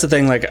 like that's the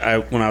thing. Like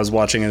when I was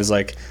watching it, is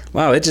like,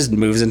 wow, it just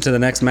moves into the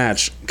next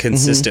match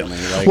consistently.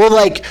 Like, Well,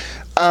 like,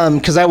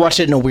 because I watched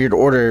it in a weird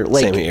order.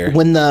 Like, Same here.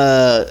 when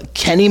the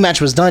Kenny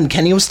match was done,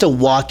 Kenny was still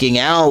walking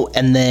out,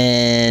 and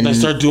then They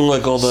start doing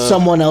like all the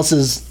someone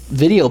else's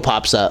video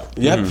pops up.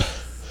 Yep. And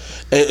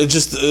it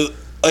just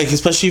like,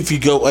 especially if you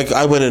go like,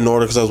 I went in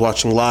order because I was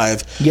watching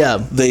live. Yeah.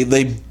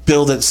 They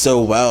build it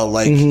so well.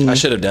 Like, I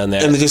should have done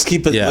that. and they just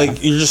keep it Yeah.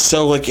 like, you're just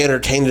so like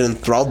entertained and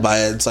enthralled by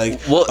it. It's like,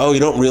 Well- oh, you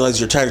don't realize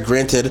you're tired.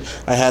 Granted,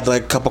 I had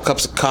like a couple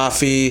cups of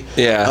coffee.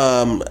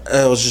 Yeah. And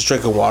I was just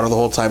drinking water the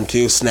whole time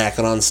too,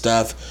 snacking on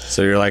stuff.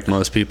 so you're like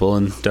most people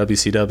in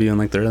WCW in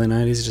like the early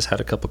 '90s, you just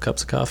had a couple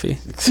cups of coffee.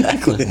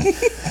 Exactly.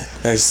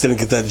 I just didn't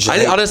get that. I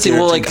giant honestly,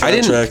 well, like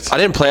guaranteed I contract.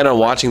 didn't plan on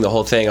watching the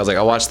whole thing. I was like,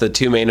 I watched the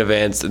 2 main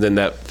events and then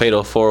that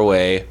fatal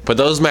 4-way. But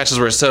those matches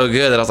were so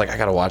good that I was like, I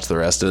gotta watch the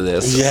rest of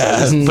this.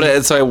 Yeah.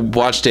 But so I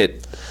watched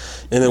it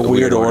in a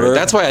weird order.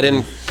 That's why I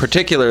didn't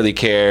particularly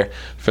care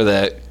for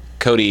the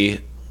Cody.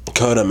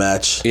 Coda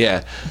match.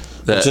 Yeah.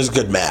 Which is a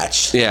good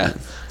match. Yeah.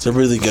 It's a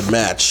really good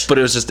match. But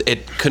it was just,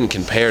 it couldn't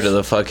compare to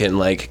the fucking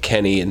like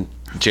Kenny and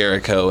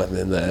Jericho and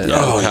then the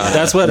Okada.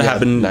 That's what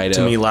happened Naito.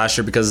 to me last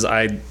year because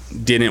I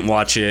didn't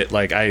watch it.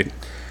 Like I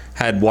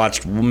had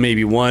watched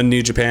maybe one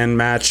New Japan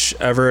match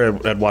ever.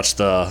 I'd watched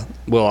the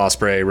Will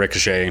Ospreay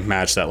Ricochet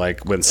match that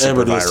like went super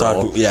Everybody was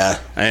viral. talking.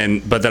 Yeah.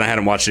 But then I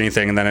hadn't watched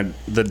anything, and then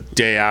the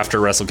day after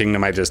Wrestle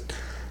Kingdom, I just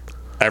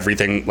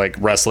everything like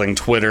wrestling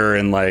Twitter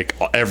and like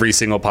every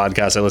single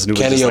podcast I listened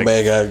to was Kenny just like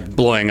Omega.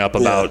 blowing up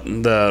about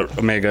the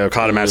Omega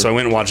Okada match. So I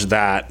went and watched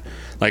that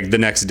like the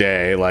next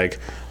day. Like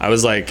I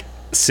was like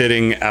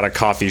sitting at a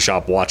coffee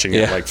shop watching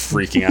it, Yeah. like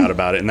freaking out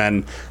about it. And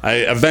then I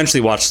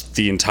eventually watched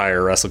the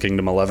entire Wrestle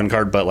Kingdom 11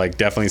 card, but like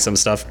definitely some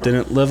stuff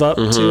didn't live up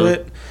to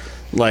it.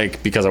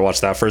 Like because I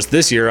watched that first.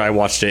 This year I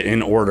watched it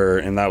in order,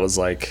 and that was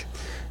like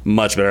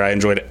much better. I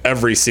enjoyed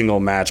every single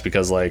match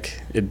because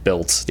like it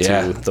built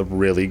Yeah. to the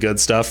really good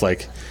stuff.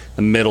 Like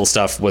the middle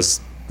stuff was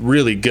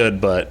really good,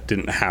 but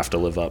didn't have to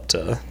live up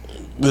to.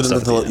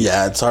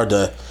 Yeah, it's hard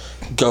to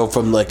go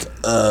from like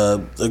a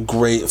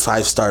great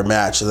 5-star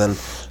match and then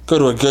go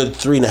to a good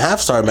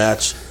 3.5-star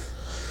match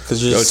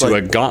because you're Go just to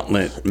like a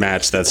gauntlet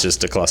match that's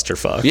just a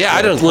clusterfuck. Yeah,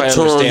 I don't quite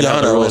Toro understand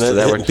how the Yano rules in to it,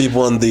 that hitting work.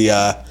 people in the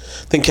I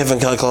think Kevin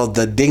Kelly called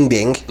it the ding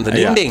ding, The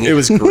ding ding. It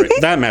was great.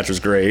 That match was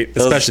great,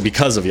 especially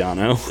because of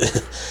Yano.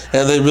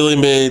 and they really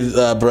made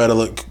Beretta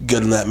look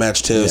good in that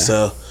match too.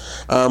 So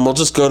we'll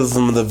just go to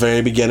from the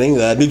very beginning.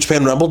 New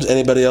Japan Rumble. Did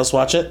anybody else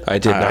watch it? I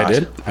did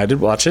not. I did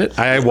watch it.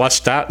 I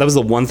watched that. That was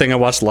the one thing I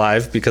watched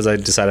live because I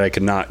decided I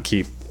could not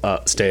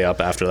stay up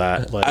after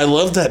that. Like, I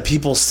love that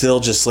people still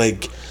just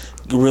like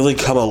really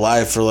come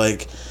alive for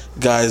like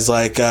guys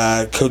like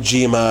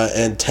Kojima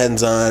and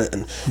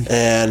Tenzan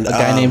and A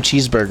guy named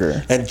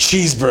Cheeseburger. and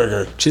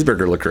Cheeseburger.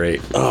 Cheeseburger looked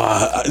great.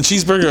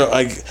 Cheeseburger,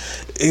 like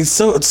it's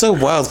so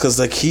wild because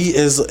like he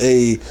is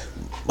a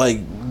like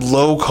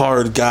low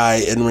card guy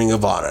in Ring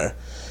of Honor,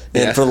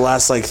 and Yeah. for the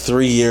last like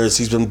 3 years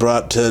he's been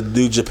brought to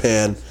New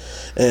Japan,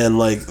 and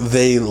like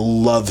they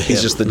love him.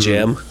 He's just the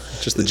gem.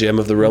 Just the gem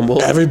of the Rumble.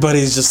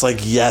 Everybody's just like,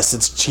 yes,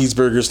 it's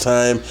Cheeseburger's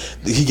time.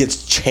 He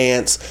gets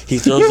chants. He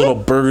throws little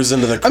burgers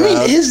into the I crowd.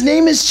 mean, his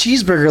name is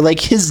Cheeseburger. Like,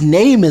 his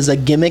name is a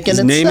gimmick in His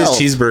itself. name is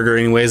Cheeseburger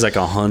and he weighs like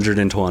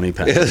 120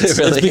 pounds. It's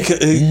Really?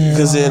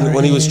 because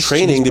when he was Yes,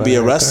 training to be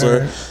a wrestler,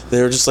 cheeseburger.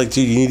 they were just like,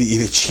 dude, you need to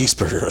eat a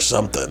cheeseburger or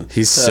something.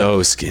 He's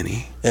so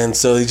skinny. And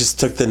so he just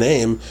took the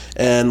name,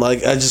 and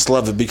like I just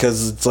love it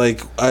because it's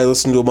like I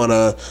listened to him on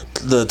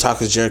the Talk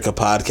with Jericho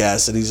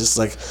podcast, and he's just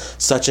like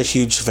such a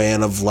huge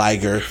fan of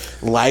Liger.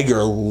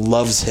 Liger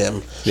loves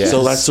him, Yes.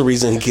 so that's the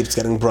reason he keeps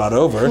getting brought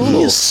over.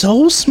 He is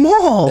so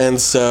small. And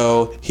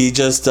so he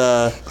just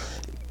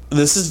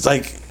this is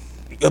like,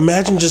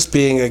 imagine just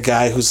being a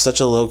guy who's such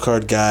a low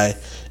card guy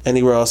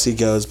anywhere else he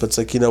goes, but it's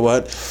like, you know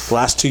what? The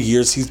last 2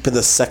 years he's been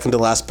the second to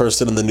last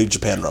person in the New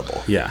Japan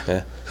Rumble. Yeah.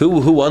 Yeah. Who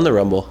won the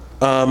Rumble?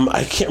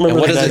 I can't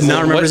remember What the does guy's it name.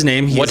 not remember his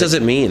name. What does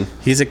it mean?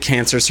 He's a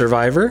cancer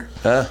survivor.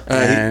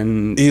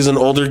 And He's an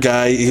older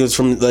guy. He was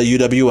from the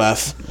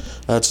UWF.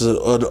 That's an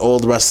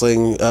old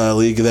wrestling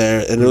league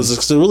there, and it was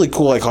just a really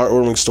cool, like,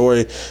 heartwarming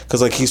story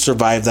because like he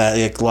survived that,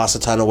 he like, lost a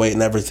ton of weight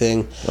and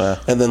everything. Wow.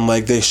 And then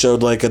like they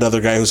showed like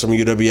another guy who's from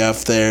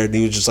UWF there, and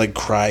he was just like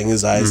crying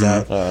his eyes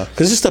out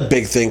because it's just a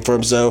big thing for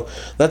him. So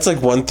that's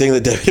like one thing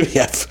that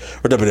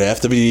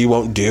WWE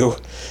won't do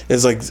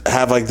is like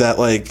have like that,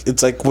 like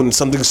it's like when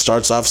something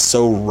starts off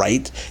so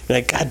right, you're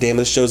like, God damn,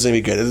 this show's gonna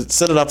be good. It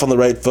set it off on the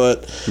right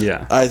foot.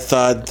 Yeah. I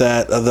thought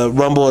that the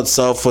Rumble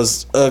itself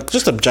was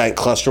just a giant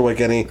cluster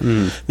like any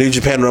New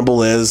Japan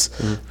Rumble is.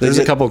 there's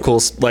a couple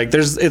cool, like,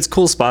 it's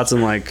cool spots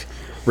and like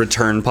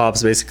return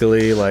pops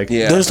basically. Like,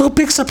 Yeah. There's no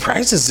big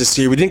surprises this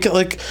year. We didn't get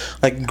like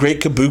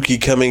Great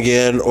Kabuki coming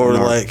in or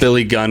like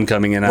Billy Gunn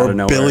coming in out or of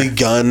nowhere. Billy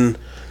Gunn.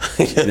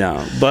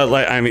 No, but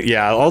like I mean,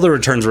 yeah, all the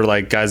returns were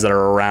like guys that are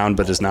around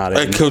but just not in.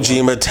 Like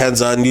Kojima,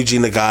 Tenzan, Yuji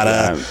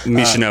Nagata.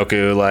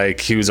 Mishinoku, like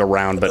he was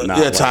around but not.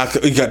 Yeah, like,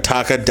 Taka, you got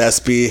Taka,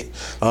 Despy,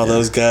 all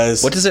those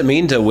guys. What does it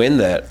mean to win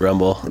that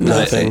Rumble?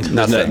 Nothing.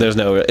 There's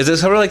no. Is it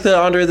sort of like the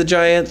Andre the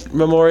Giant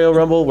Memorial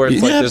Rumble where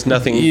it's like there's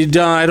nothing? You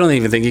don't. I don't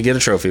even think you get a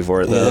trophy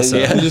for it though. Yeah, so.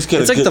 yeah. You just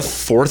get It's a like good- the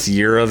 4th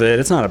year of it.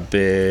 It's not a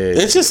big.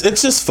 It's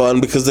just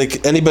fun because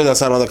anybody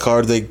that's not on the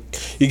card,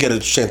 you get a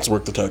chance to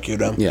work the Tokyo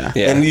Dome. Yeah.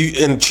 Yeah. And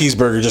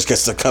Cheeseburger just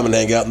gets to come and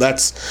hang out, and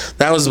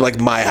that was like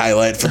my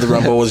highlight for the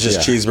Rumble was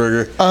just Yeah.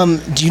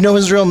 Cheeseburger. Do you know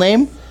his real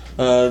name?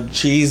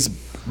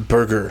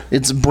 Cheeseburger.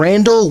 It's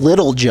Brandel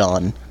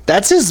Littlejohn.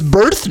 That's his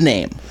birth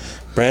name.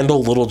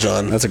 Brandel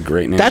Littlejohn. That's a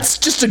great name. That's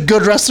just a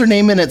good wrestler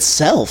name in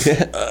itself.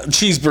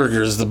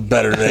 Cheeseburger is the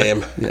better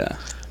name. yeah.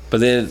 But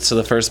then, so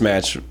the first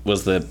match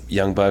was the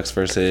Young Bucks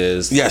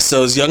versus. Yeah,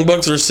 so it's Young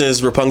Bucks versus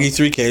Roppongi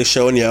 3K,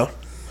 Sho and Yo.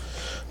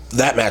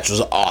 That match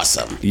was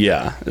awesome.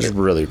 Yeah, it's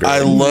really great. I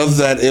love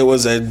that it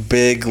was a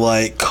big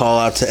like call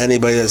out to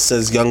anybody that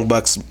says Young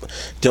Bucks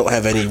don't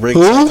have any ring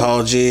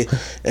psychology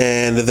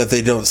and that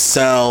they don't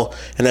sell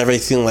and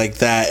everything like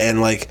that,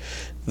 and like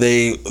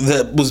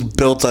that was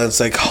built on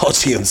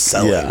psychology and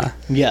selling. Yeah.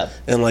 Yeah.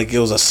 And like it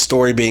was a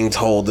story being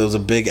told. There was a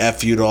big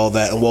FU to all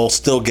that, and while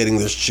still getting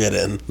this shit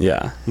in.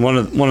 Yeah. One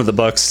of the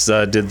Bucks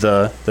did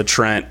the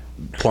Trent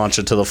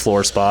plancha to the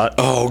floor spot.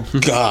 Oh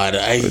God,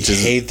 I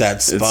hate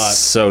that spot. It's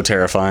so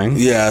terrifying.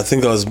 Yeah, I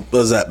think was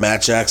that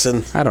Matt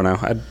Jackson. I don't know.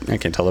 I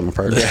can't tell them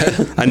apart.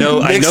 I know.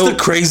 Nick's the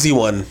crazy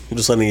one. I'm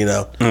just letting you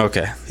know.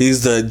 Okay.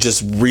 He's the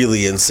just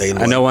really insane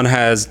one. I know one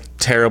has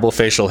terrible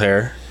facial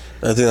hair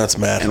I think that's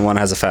Matt. and one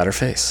has a fatter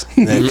face.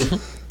 Nick.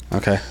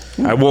 Okay.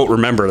 I won't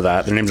remember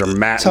that. Their names are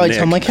Matt That's how I and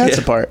tell Nick. my cats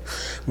apart.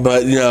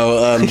 But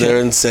they're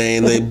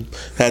insane. They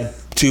had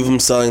two of them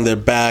selling their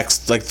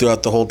backs like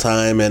throughout the whole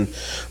time, and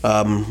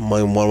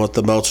one with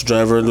the Meltzer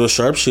driver and the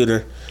sharpshooter.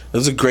 It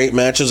was a great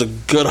match. It was a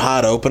good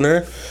hot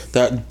opener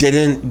that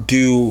didn't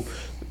do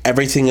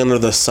everything under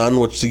the sun,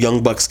 which the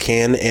Young Bucks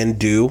can and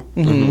do.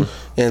 Mm-hmm.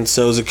 And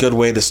so it was a good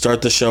way to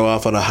start the show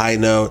off on a high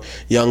note.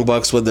 Young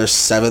Bucks with their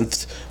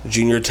 7th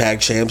junior tag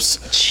champs,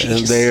 and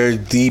Jeez. they're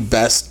the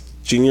best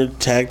junior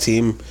tag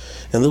team.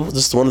 And they're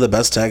just one of the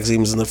best tag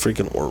teams in the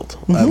freaking world.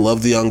 I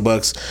love the Young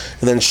Bucks.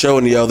 And then Sho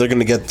and Yo, they're going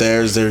to get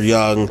theirs. They're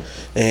young,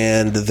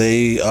 and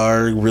they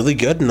are really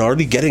good and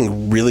already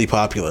getting really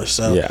popular.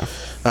 So Yeah.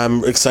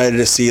 I'm excited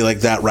to see like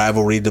that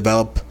rivalry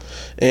develop.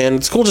 And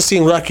it's cool just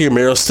seeing Rocky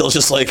Romero still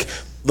just like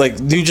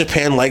New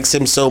Japan likes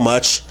him so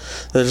much.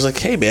 They're just like,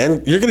 hey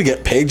man, you're going to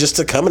get paid just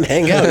to come and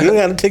hang out. You don't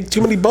got to take too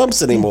many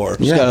bumps anymore.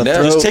 Yeah,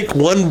 Just take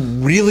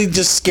one really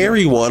just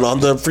scary one on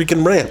the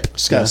freaking ramp.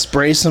 Just gotta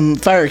spray some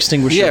fire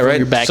extinguisher Yeah, from right.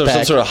 your backpack. So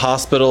some sort of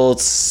hospital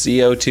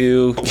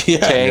CO2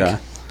 tank. Yeah.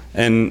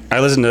 And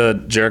I listened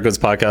to Jericho's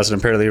podcast, and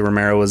apparently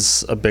Romero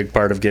was a big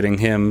part of getting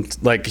him.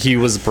 Like, he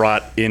was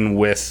brought in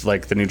with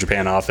like the New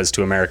Japan office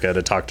to America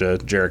to talk to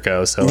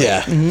Jericho. So like,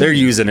 Yeah. they're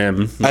using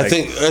him. I like-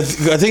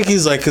 think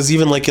he's like, because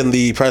even like in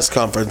the press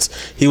conference,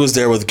 he was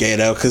there with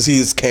Gato because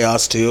he's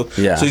Chaos too.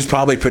 Yeah. So he's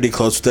probably pretty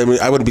close with them.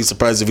 I wouldn't be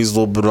surprised if he's a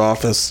little bit of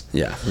office.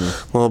 Yeah.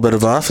 A little bit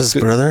of office,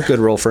 brother. Good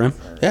role for him.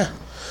 Yeah.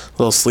 A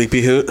little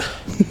sleepy hoot.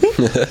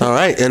 All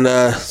right. And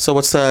so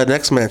what's the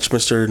next match,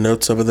 Mr.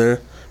 Notes over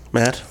there,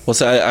 Matt? Well,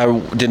 so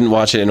I didn't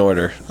watch it in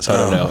order, so I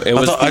don't know. It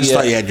was I just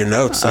thought you had your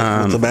notes.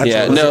 Like, what the match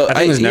yeah, was. no, I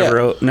think it was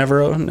yeah.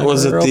 never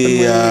Was it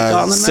the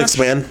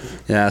 6-man?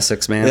 Yeah,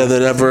 6-man. Yeah, the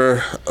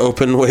never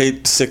open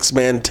weight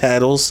 6-man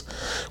titles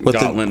with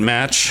gauntlet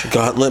match. the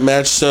gauntlet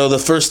match. So the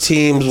first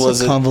teams It's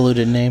was a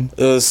convoluted name.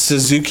 it was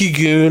Suzuki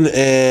Goon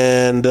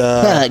and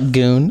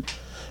Goon.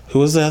 who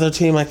was the other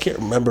team? I can't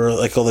remember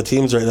like all the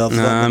teams right now.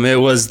 It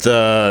was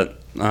the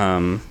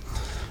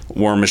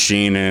War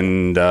Machine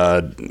and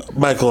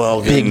Michael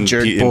Elgin. Big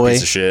jerk and boy.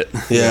 piece of shit.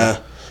 Yeah.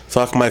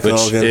 Fuck Michael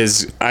Which Elgin.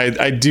 is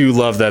I do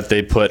love that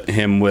they put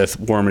him with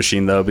War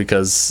Machine though,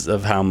 because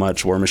of how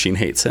much War Machine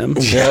hates him.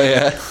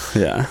 Yeah.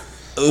 Yeah.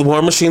 The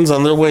War Machine's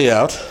on their way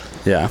out.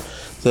 Yeah.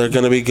 They're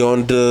going to be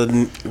going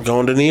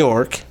to New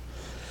York,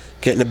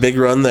 getting a big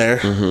run there.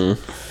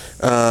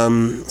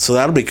 Mm-hmm. So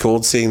that'll be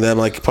cool seeing them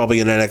like probably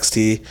in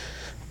NXT,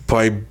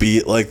 probably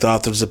beat like the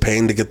Authors of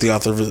Pain to get the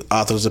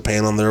Authors of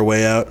Pain on their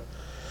way out.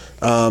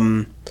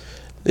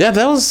 Yeah,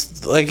 that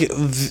was like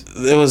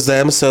it was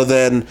them. So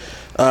then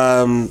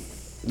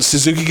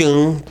Suzuki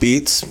Gun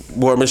beats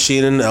War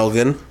Machine and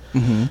Elgin.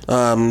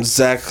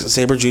 Zack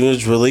Sabre Jr.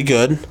 is really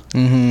good.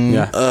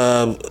 Yeah.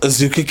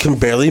 Azuka can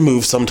barely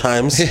move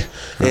sometimes,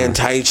 and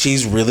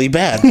Taichi's really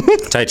bad.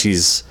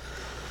 Taichi's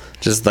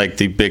just like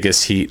the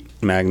biggest heat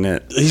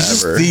magnet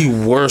He's ever. just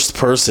the worst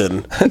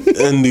person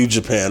in New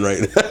Japan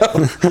right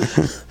now.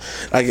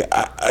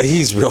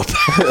 He's real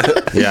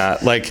bad. Yeah,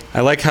 like I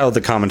like how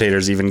the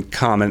commentators even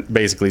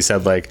basically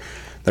said like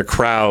the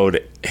crowd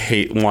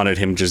wanted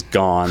him just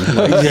gone.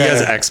 Like, he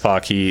has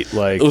X-Pac heat.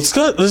 Like Let's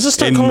just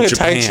start In calling it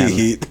Japan. Taichi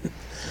Heat.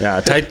 yeah,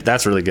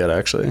 that's really good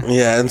actually.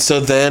 Yeah, and so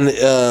then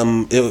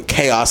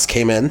Chaos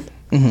came in.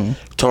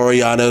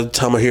 Toriano,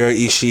 Tomohiro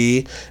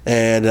Ishii,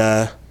 and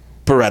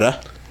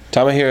Beretta.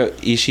 Tomohiro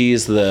Ishii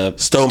is the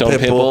Stone Stone Pitbull.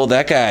 Pitbull.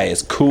 That guy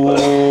is cool.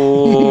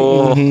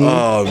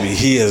 Oh,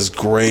 he is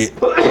great.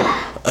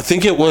 I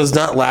think it was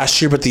not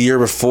last year, but the year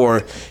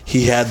before,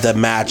 he had the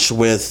match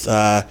with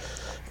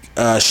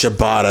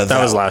Shibata.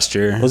 That was last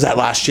year. Was that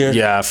last year?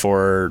 Yeah,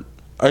 for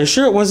Are you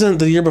sure it wasn't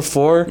the year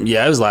before?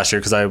 it was last year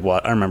because I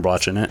remember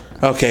watching it.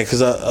 Okay,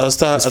 because I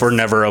thought It's for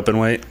never open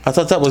weight. I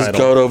thought that was title.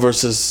 Goto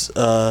versus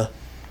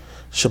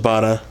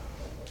Shibata.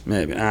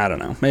 Maybe I don't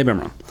know. Maybe I'm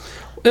wrong.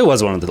 It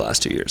was one of the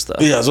last 2 years though.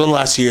 Yeah, it was one of the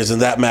last years,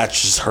 and that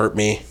match just hurt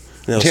me.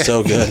 It was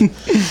so good.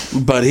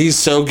 But he's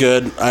so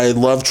good. I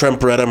love Trent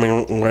Beretta.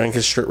 I'm wearing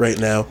his shirt right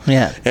now.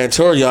 Yeah. And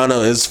Toru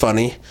Yano is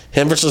funny.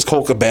 Him versus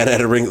Colt Cabana at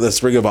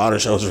this Ring of Honor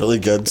show was really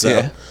good.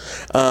 So,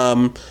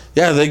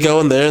 they go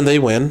in there and they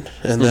win.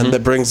 And then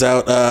that brings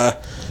out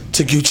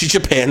Taguchi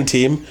Japan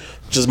team,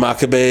 which is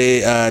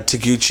Makabe,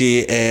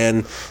 Taguchi,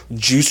 and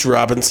Juice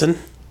Robinson.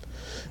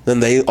 Then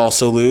they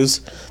also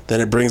lose.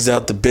 Then it brings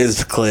out the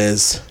Biz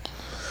Cliz,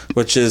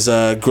 which is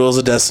Girls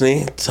of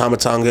Destiny,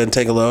 Tamatanga, and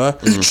Tangaloa.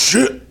 Eat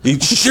shit!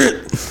 Eat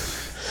shit!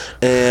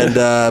 And,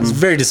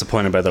 Very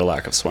disappointed by their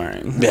lack of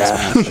swearing.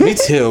 yeah, me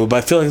too. But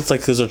I feel like it's like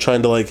because they're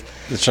trying to, like...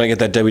 They're trying to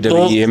get that WWE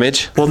Well-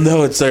 image. Well,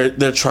 no, it's they're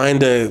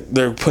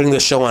putting the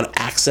show on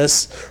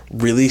Access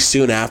really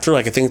soon after.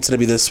 Like, I think it's going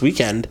to be this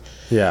weekend.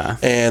 Yeah.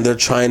 And they're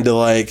trying to,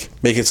 like,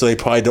 make it so they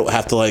probably don't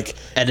have to, like...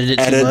 Edit it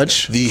too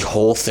much? the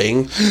whole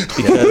thing.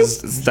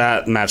 Because...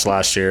 That match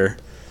last year.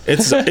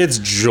 It's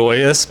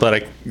joyous, but I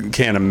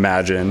can't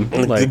imagine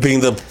like being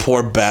the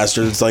poor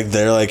bastards, like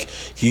they're like,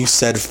 you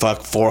said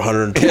fuck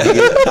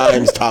 428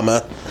 times,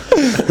 Tama.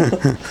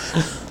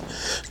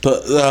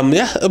 But I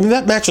mean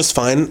that match was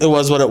fine. It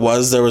was what it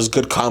was. There was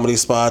good comedy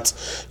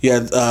spots. You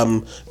had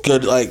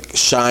good like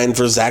shine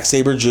for Zack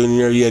Sabre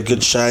Jr. You had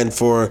good shine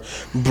for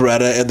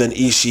Beretta, and then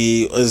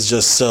Ishii is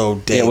just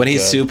so damn Yeah, when he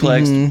good.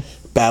 suplexed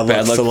Bad luck,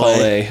 Bad Luck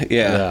fillet. Fale.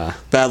 Yeah. yeah.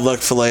 Bad luck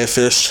fillet of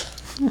fish.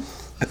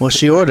 What's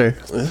she order?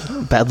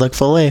 Bad luck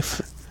fillet.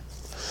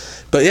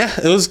 But yeah,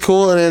 it was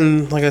cool. And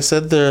then, like I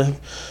said,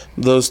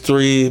 those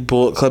 3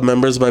 Bullet Club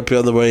members might be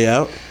on the way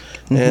out,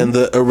 and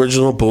the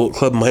original Bullet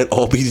Club might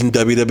all be in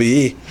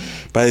WWE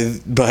by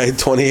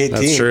 2018.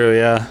 That's true,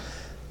 yeah.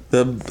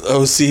 The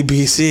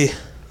OGBC,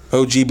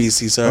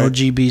 sorry.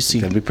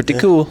 OGBC. That'd be pretty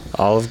cool.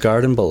 Olive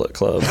Garden Bullet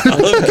Club.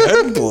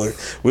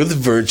 With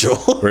Virgil.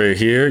 We're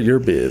here, your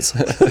biz.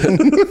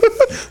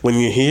 When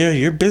you hear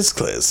your biz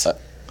class.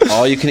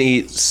 All you can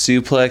eat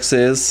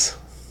suplexes,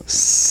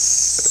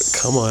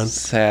 Come on.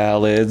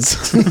 salads,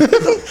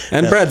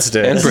 And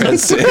breadsticks. and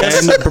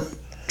breadsticks, And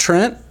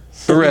Trent?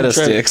 Beretta Trent.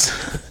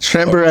 sticks.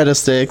 Trent Beretta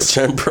sticks.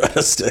 Trent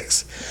Beretta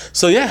sticks.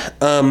 So yeah,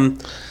 that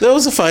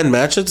was a fine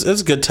match. It's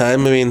a good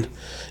time. I mean,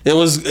 it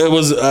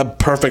was a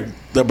perfect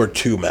number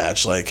 2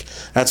 match. Like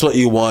that's what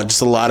you want.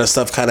 Just a lot of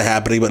stuff kind of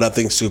happening, but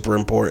nothing super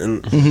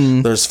important.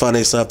 There's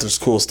funny stuff. There's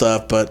cool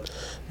stuff, but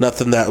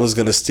nothing that was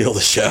going to steal the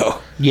show.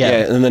 Yeah.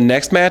 Yeah. And the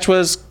next match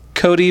was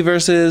Cody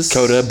versus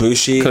Kota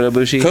Ibushi. Kota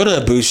Ibushi.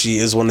 Kota Ibushi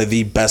is one of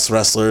the best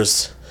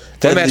wrestlers.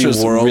 That in match the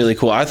was world. really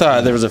cool. I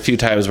thought there was a few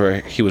times where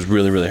he was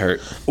really, really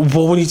hurt.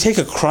 Well, when you take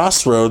a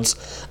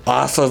crossroads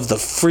off of the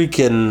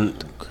freaking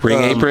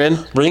Ring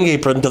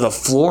apron to the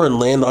floor and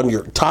land on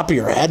your top of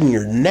your head and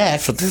your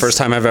neck. First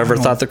time I've ever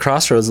thought the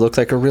Crossroads looked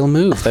like a real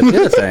move. That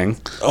did a thing.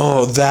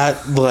 Oh,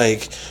 that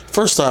like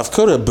first off,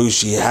 Kota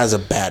Ibushi has a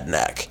bad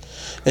neck,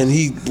 and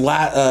he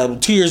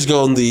 2 years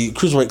ago in the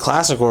Cruiserweight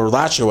Classic or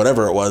last year,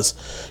 whatever it was,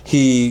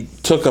 he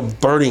took a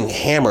burning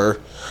hammer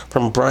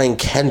from Brian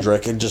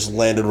Kendrick and just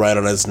landed right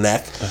on his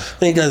neck.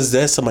 And he does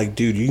this. I'm like,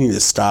 dude, you need to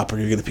stop or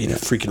you're gonna be in a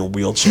freaking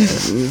wheelchair.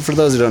 For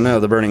those who don't know,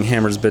 the Burning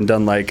Hammer's been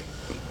done like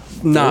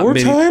not 4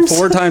 maybe times?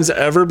 4 times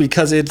ever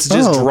because it's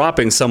just Oh.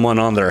 dropping someone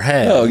on their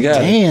head. Oh, yeah.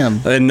 Damn.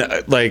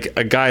 And like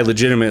a guy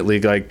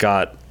legitimately like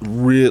got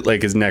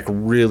like his neck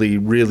really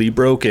really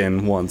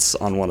broken once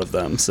on one of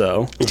them.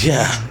 So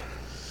Yeah.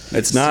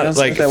 it's not Sounds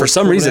like like that for was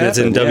some what reason it's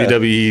in happened, yeah.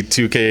 WWE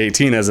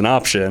 2K18 as an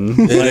option.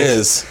 It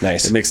is.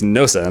 Nice. It makes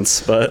no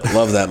sense, but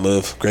Love that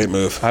move. Great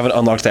move. I haven't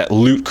unlocked that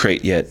loot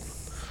crate yet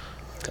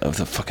of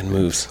the fucking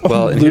moves.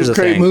 well, and here's the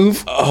Great thing.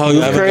 move. Oh,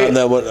 you haven't Great. gotten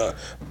that one.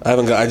 I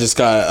haven't got. I just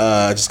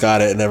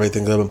got it and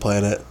everything. 'Cause I've been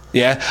playing it.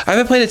 Yeah, I've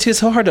been playing it too. It's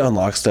so hard to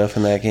unlock stuff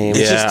in that game.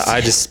 Yeah, just-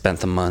 I just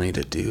spent the money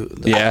to do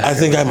that. Yeah. I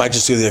think I might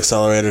just do the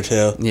accelerator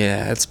too.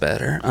 Yeah, it's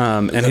better.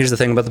 And here's the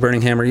thing about the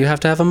Burning Hammer: you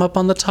have to have him up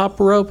on the top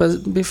rope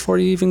before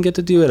you even get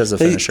to do it as a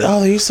finisher.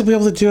 They used to be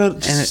able to do it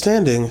just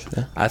standing.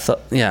 I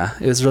thought, yeah,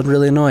 it was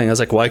really annoying. I was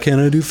like, why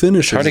can't I do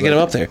finishers? Hard to get him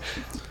up there.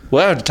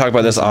 We'll have to talk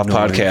about this off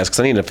podcast because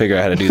I need to figure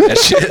out how to do that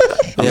shit.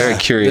 I'm very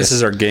curious. This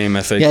is our game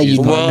FAQ. Yeah, you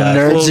nerds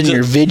well, in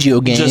your video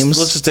games.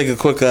 Let's just take a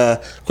quick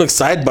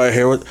sidebar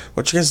here.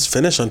 What's your guys'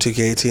 finish on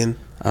 2K18?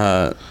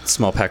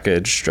 Small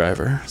package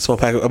driver. Small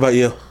pack. How about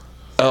you?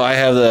 Oh, I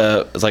have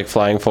it's like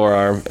flying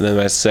forearm, and then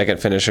my second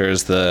finisher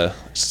is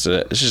it's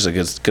just a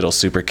good old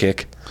super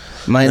kick.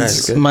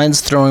 Mine's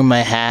throwing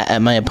my hat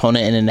at my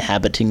opponent and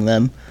inhabiting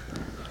them.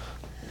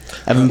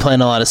 I've been playing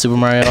a lot of Super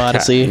Mario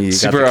Odyssey. You got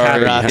Super the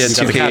Mario cappy- you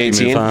got the cappy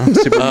 2K18. move, huh?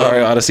 Super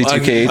Mario Odyssey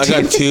 2K18.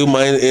 I got 2.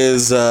 Mine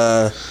is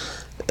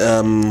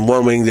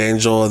One Winged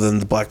Angel, and then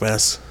the Black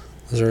Mass.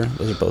 Those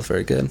are both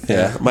very good.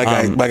 Yeah. My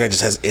guy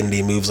just has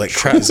indie moves like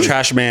crazy.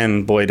 Trash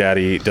Man Boy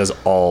Daddy does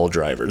all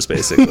drivers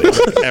basically.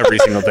 Every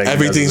single thing. he does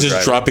Everything's is a just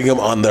driver. dropping them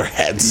on their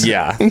heads.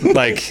 Yeah,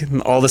 like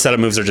all the setup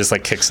moves are just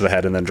like kicks to the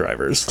head and then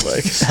drivers.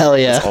 Like Hell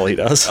yeah. that's all he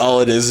does. All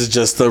it is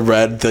just the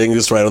red thing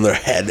just right on their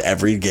head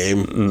every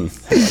game.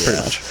 Pretty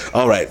much.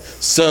 All right,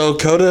 so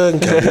Kota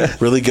and Cody,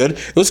 really good.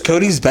 It was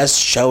Cody's best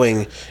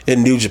showing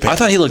in New Japan. I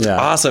thought he looked Yeah.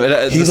 awesome.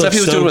 The He stuff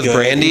he was looked so doing with good.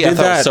 Brandy, He I did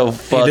thought was so He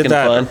fucking did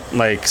that fun.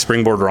 like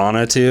Springboard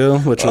Rana too,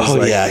 which was Oh,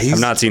 like yeah, he's- I've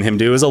not seen him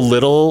do. It was a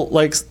little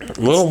like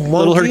Little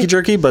little wonky? herky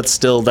jerky, but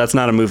still that's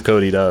not a move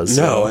Cody does.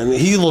 No, so. and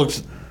he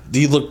looked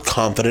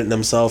confident in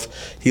himself.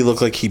 He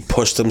looked like he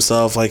pushed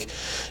himself. Like,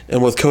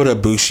 and with Kota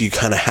Ibushi, you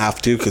kind of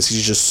have to because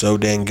he's just so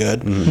dang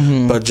good.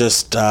 But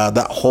just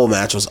that whole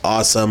match was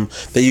awesome.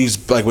 They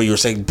used like what you were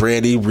saying,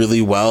 Brandy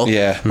really well.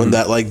 Yeah. When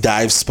that like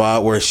dive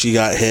spot where she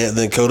got hit, and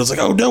then Kota's like,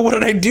 "Oh no, what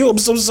did I do? I'm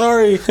so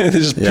sorry." He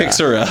just picks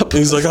her up.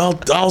 He's like,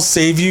 "I'll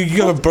save you.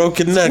 You have a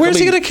broken neck. Where's Let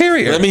he me- gonna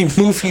carry her?" Let me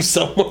move you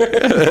somewhere."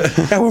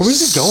 Yeah, where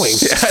was he going?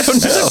 I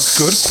don't know. That's a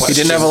good question. He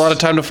didn't have a lot of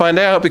time to find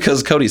out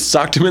because Cody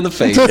socked him in the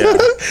face.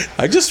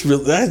 I just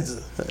really.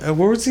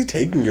 Where was he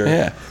taking her?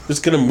 Yeah.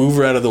 Just gonna move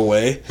her out of the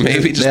way.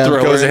 Maybe just Yeah,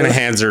 throw Goes her in in. and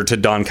hands her to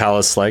Don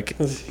Callis like,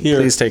 Here.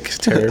 please take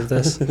care of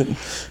this.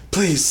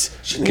 Please.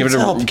 She Give needs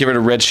help. it a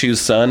Red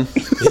Shoes son.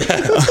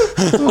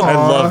 I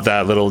love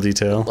that little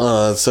detail.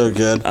 Oh, that's so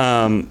good.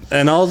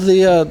 And all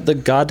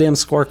the goddamn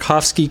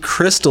Swarovski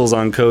crystals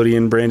on Cody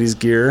and Brandy's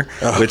gear,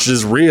 which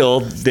is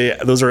real.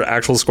 Those are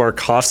actual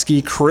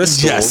Swarovski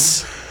crystals.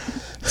 Yes.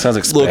 Sounds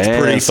Looked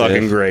expensive. pretty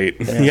fucking great.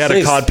 He had a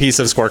Please. cod piece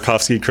of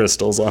Swarovski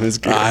crystals on his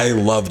gear. I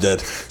loved it.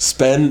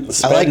 Spend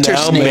liked her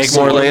now, snake make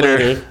more more later.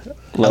 later.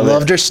 I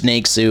loved her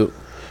snake suit.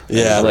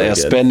 Yeah. Yeah,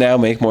 spend now,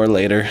 make more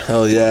later.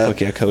 Hell yeah.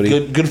 Fuck yeah,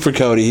 Cody. Good for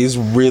Cody. He's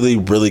really,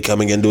 really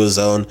coming into his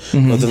own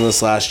within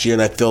this last year,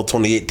 and I feel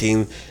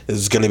 2018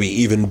 is going to be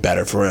even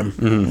better for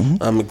him.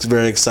 I'm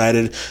very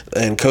excited.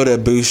 And Kota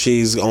Ibushi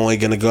is only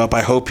going to go up.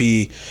 I hope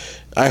he's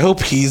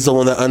the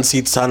one that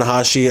unseats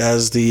Tanahashi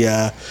as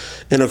the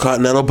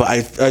Intercontinental, but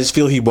I just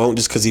feel he won't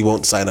just because he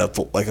won't sign up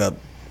for like a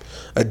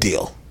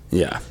deal.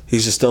 Yeah.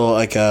 He's just still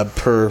like a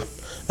per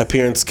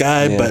appearance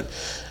guy, Yeah. but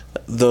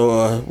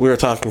though we were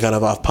talking kind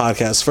of off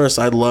podcast first,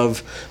 I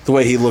love the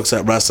way he looks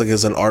at wrestling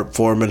as an art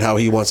form and how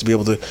he wants to be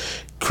able to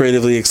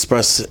creatively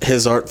express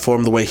his art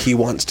form the way he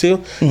wants to.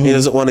 He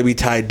doesn't want to be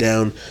tied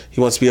down.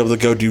 He wants to be able to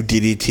go do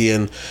DDT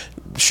and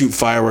shoot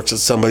fireworks at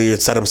somebody and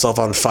set himself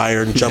on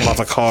fire and jump off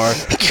a car.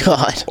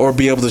 God. Or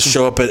be able to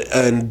show up at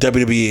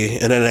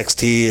WWE and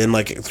NXT and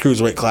like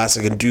Cruiserweight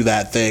Classic and do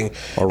that thing.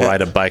 Or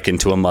ride a bike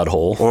into a mud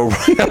hole. Or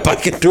ride a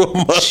bike into a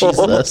mud hole.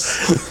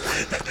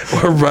 Jesus.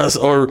 or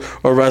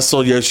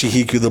wrestle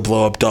Yoshihiko the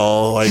blow up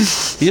doll. Like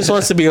he just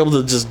wants to be able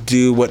to just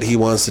do what he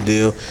wants to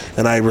do,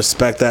 and I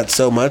respect that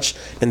so much.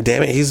 And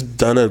damn it, he's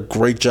done a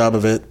great job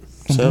of it.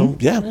 So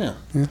yeah.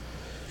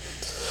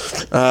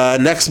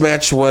 Next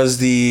match was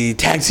the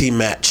tag team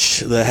match,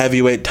 the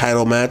heavyweight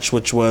title match,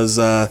 which was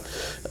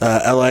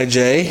Lij,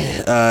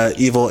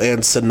 Evil,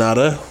 and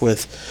Sonata,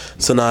 with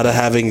Sonata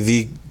having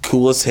the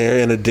coolest hair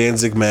and a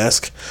Danzig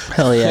mask.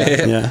 Hell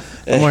yeah. Yeah.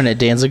 I'm wearing a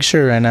Danzig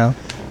shirt right now.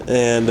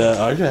 And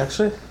are you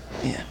actually?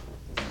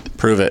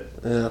 Prove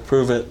it.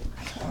 Prove it.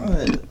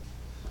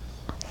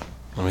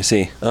 Let me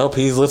see. Oh,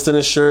 he's lifting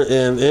his shirt,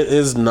 and it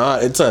is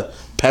not. It's a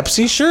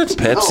Pepsi shirt.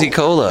 Pepsi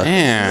Cola.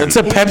 Man. It's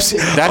a Pepsi.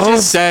 That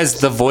just says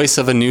the voice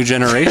of a new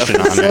generation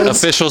on it.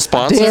 Official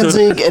sponsor.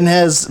 Danzig and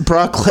has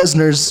Brock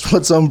Lesnar's,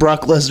 what's on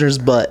Brock Lesnar's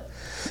butt.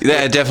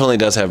 Yeah, it definitely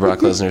does have Brock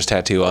Lesnar's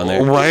tattoo on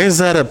there. Why is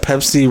that a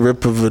Pepsi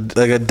rip of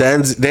like a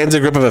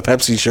Danzig rip of a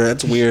Pepsi shirt?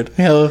 That's weird.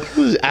 You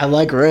know, I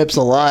like rips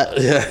a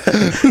lot. Yeah,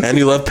 and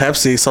you love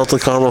Pepsi,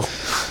 salted caramel.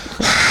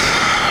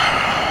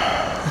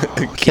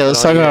 Okay,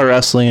 let's talk about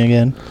wrestling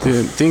again.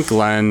 Dude, I think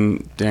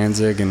Glenn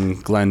Danzig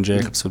and Glenn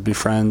Jacobs would be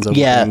friends. Of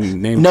Yeah. being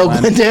named No,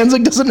 Glenn. Glenn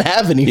Danzig doesn't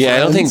have any Yeah, I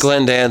don't think friends.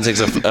 Glenn Danzig's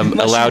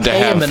allowed to pay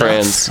him have enough.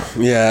 friends.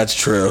 Yeah, that's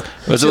true.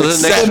 Was it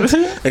the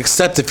next?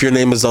 Except if your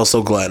name is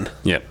also Glenn.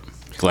 Yep.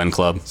 Glenn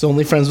Club. He's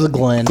only friends with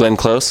Glenn. Glenn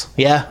Close?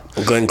 Yeah.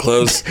 Glenn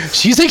Close.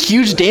 She's a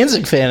huge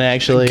Danzig fan,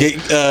 actually.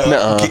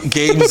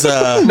 Gabe's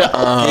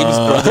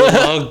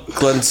brother-in-law,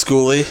 Glenn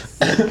Schooley.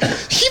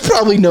 He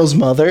probably knows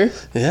Mother.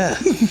 Yeah.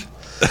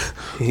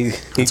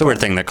 It's a weird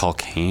thing they call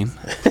Kane.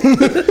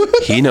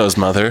 He knows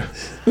Mother.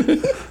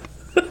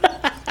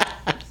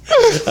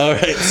 All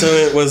right, so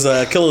it was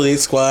Killer Elite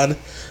Squad,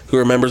 who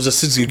remembers the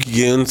Suzuki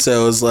Goon.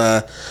 So it was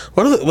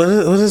what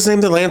is his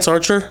name? The Lance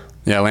Archer.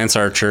 Yeah, Lance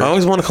Archer. I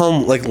always want to call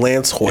him like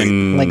Lance Hoyt.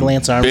 and Like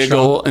Lance Armstrong. Big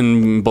Ol'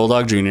 and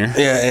Bulldog Jr.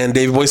 Yeah, and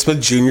Davey Boy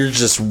Smith Jr.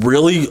 just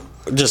really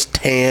just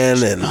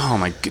tan and Oh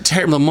my god,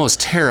 the most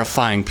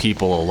terrifying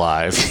people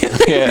alive.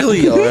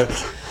 really are.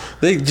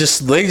 They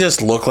just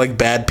look like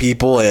bad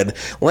people. And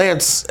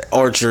Lance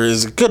Archer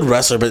is a good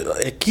wrestler, but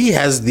like, he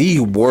has the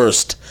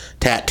worst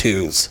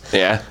tattoos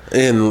Yeah.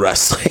 in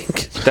wrestling.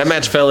 That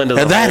match fell into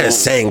the And that whole- is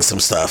saying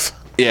some stuff.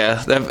 Yeah,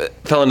 that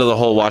fell into the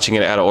whole watching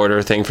it out of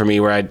order thing for me.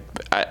 Where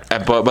by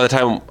the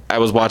time I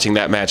was watching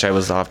that match, I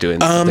was off doing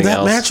something That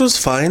else. match was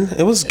fine.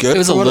 It was good. It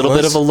was for a what little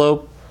bit was. of a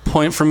low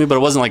point for me, but it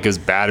wasn't like it was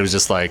bad. It was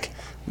just like,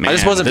 man, I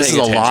just wasn't this is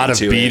paying a lot of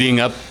attention to it. beating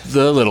up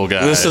the little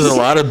guys. This is a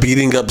lot of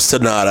beating up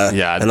Sonata.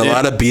 Yeah, and a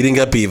lot of beating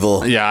up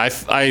Evil. Yeah,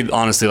 I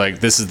honestly, like,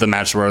 this is the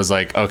match where I was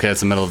like, okay, it's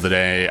the middle of the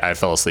day. I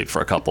fell asleep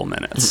for a couple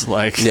minutes.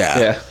 Like,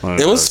 Yeah. one of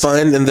It was those.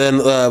 fine. And then,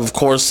 of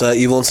course,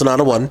 Evil and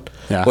Sonata won,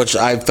 Yeah. which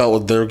I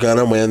felt they're going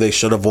to win. They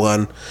should have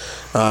won.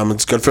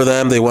 It's good for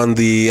them. They won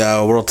the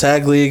World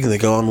Tag League, and they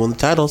go on and win the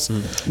titles.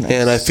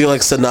 And I feel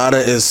like Sonata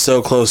is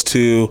so close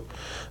to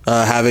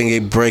having a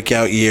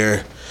breakout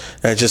year.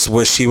 I just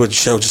wish he would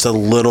show just a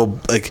little,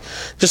 like,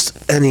 just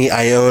any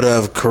iota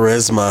of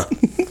charisma.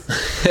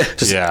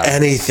 Just Yeah.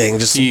 anything.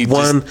 Just He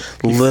one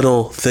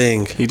little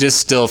thing. He just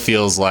still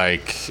feels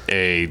like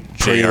a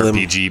Prelim.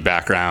 JRPG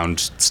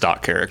background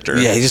stock character.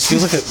 Yeah, he just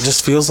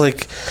feels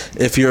like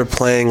if you're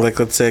playing, like,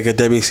 let's say, like a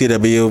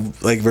WCW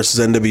like versus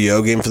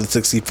NWO game for the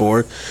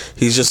 64,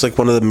 he's just like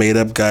one of the made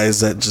up guys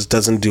that just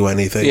doesn't do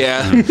anything.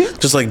 Yeah.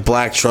 Just like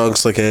black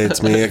trunks, like, hey,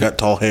 it's me, I got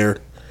tall hair.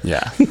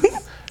 Yeah.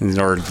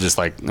 Or just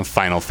like a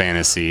Final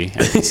Fantasy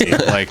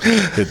NPC, like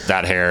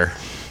that hair.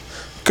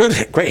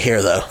 Great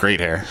hair though. Great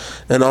hair.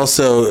 And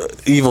also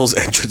Evil's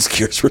entrance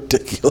gear is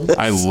ridiculous.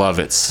 I love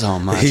it so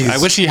much. He's-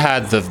 I wish he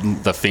had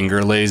the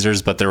finger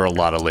lasers, but there were a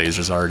lot of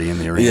lasers already in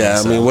the arena. Yeah,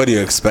 I so- mean, what do you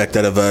expect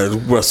out of a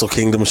Wrestle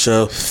Kingdom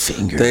show?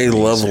 They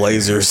love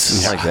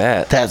lasers. Like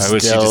that. That's I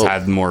wish dope. he just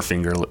had more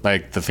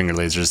the finger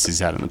lasers he's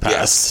had in the past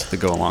Yes. to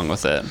go along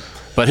with it.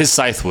 But his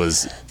scythe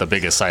was the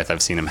biggest scythe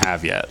I've seen him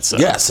have yet. So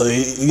Yeah, so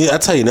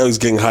that's how you know he's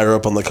getting higher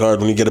up on the card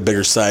when you get a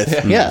bigger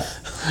scythe. Yeah.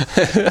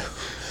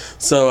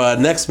 So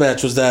next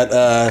match was that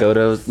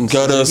Goto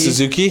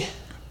Suzuki.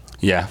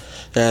 yeah.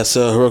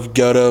 So Hiroki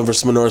Goto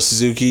versus Minoru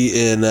Suzuki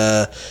in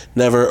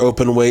never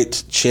open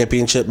weight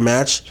championship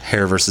match.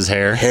 Hair versus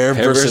hair. Hair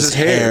versus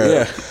hair.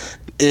 yeah.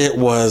 It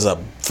was a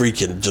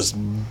freaking just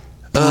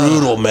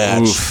brutal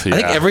match. Oof, yeah. I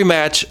think every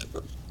match,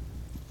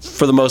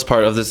 for the most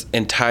part of this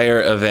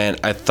entire event,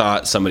 I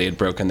thought somebody had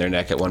broken their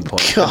neck at one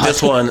point. But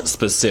this one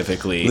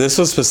specifically. This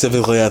was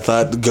specifically, I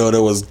thought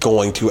Goto was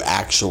going to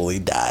actually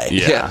die.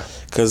 Yeah.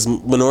 Because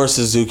Minoru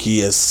Suzuki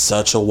is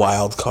such a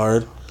wild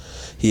card.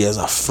 He is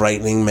a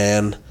frightening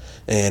man.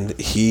 And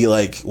he,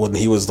 like, when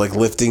he was, like,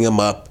 lifting him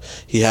up,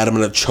 he had him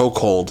in a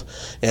chokehold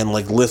and,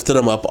 like, lifted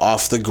him up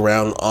off the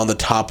ground on the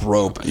top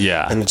rope.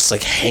 Yeah. And just,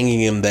 like, hanging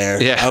him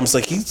there. Yeah. I was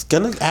like, he's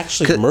going to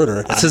actually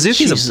murder him.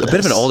 Suzuki's a bit of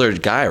an Jesus. older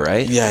guy,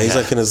 right? Yeah, he's,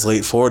 like, in his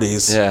late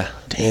 40s. Yeah.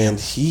 And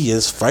he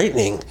is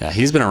frightening. Yeah,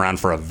 he's been around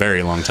for a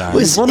very long time.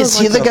 Was- One of, Is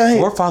he like, the guy-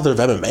 forefather of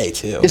MMA,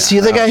 too. Is he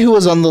the guy who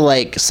was on the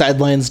like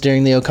sidelines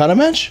during the Okada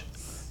match?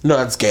 No,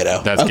 that's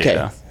Gato. That's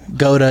Okay.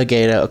 Gato.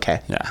 Gato.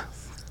 Okay. Yeah.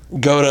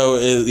 Goto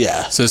is,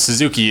 yeah. So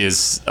Suzuki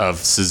is of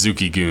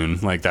Suzuki Gun,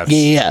 like that's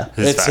Yeah.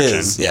 his It's faction.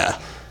 his, yeah.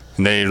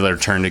 And they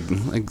returned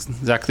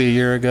exactly a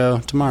year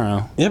ago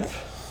tomorrow Yep.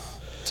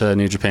 to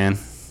New Japan.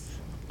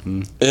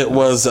 It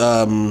was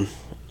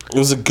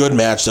a good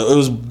match though. It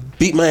was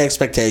beat my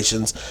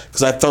expectations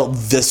because I felt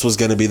this was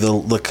going to be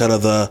the kind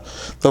of the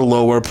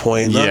lower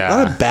point. Yeah.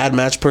 Not a bad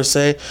match per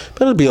se,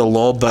 but it'd be a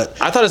lull. But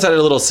I thought it sounded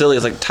a little silly.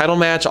 It's like title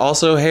match,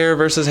 also hair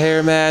versus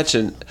hair match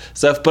and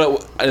stuff.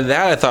 But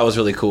that I thought was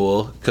really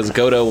cool because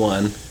Goto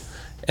won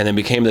and then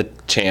became the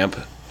champ,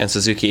 and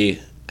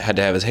Suzuki had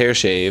to have his hair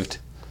shaved.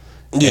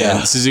 yeah,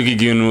 And Suzuki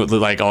Gun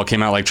like all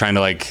came out like trying to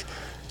like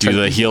do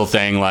the heel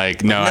thing,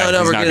 like no, No, he's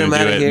we're not getting going to him do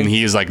outta it, here. and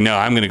he was like, no,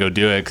 I'm going to go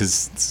do it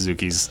because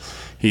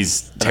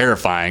he's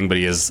terrifying, but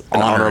he is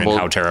honor in honorable-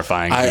 how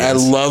terrifying he I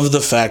is. love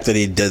the fact that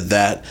he did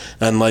that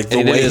and like the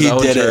And he did way his he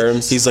own did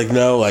terms. it. He's like,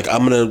 no, like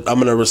I'm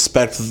gonna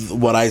respect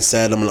what I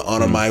said. I'm gonna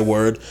honor my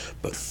word.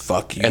 But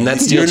fuck you. And that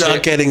steel you're chair-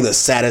 not getting the And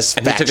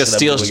satisfaction. he took a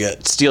steel that we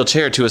get. steel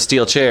chair to a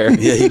steel chair.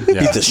 Yeah, he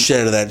beat the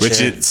shit out of that Which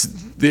chair. it's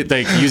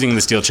like using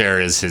the steel chair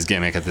is his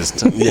gimmick at this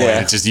time.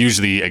 Yeah. It's just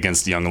usually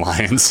against young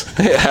lions.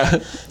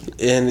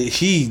 And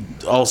he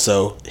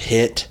also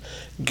hit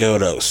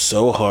Goto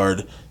so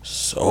hard,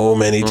 so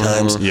many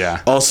times.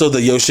 Yeah. Also, the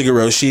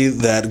Yoshigoroshi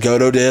that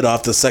Goto did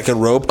off the second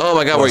rope. Oh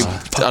my god, where he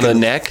was on the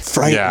neck?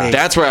 frightening. Yeah.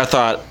 That's where I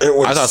thought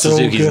was so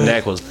Suzuki's good.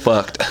 neck was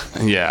fucked.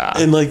 Yeah.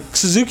 And like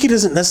Suzuki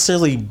doesn't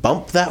necessarily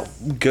bump that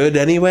good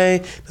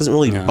anyway. Doesn't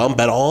really bump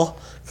at all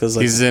because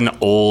like, He's an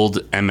old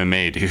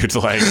MMA dude.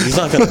 Like he's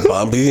not gonna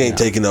bump. He ain't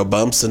taking no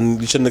bumps,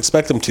 and you shouldn't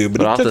expect him to. But,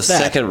 But he off took the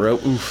that. second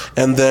rope, oof.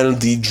 And then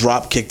the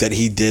drop kick that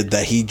he did,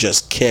 that he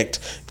just kicked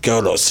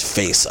Goto's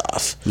face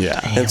off. Yeah.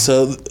 And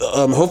so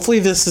hopefully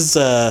this is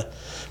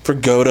for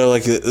Goto,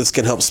 like this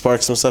can help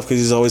spark some stuff because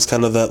he's always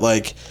kind of that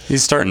like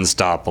he's starting to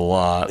stop a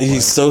lot.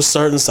 he's so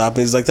start and stop.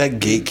 And he's like that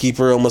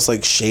gatekeeper, almost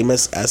like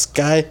Sheamus-esque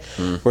guy,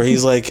 where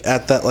he's like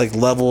at that like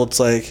level. It's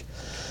like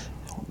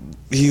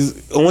he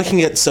only can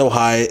get so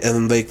high,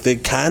 and they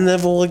kind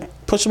of will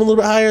like push him a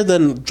little bit higher,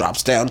 then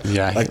drops down.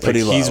 Yeah, like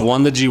pretty low. He's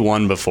won the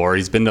G1 before.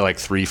 He's been to like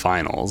 3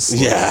 finals.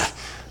 Yeah.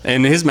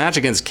 And his match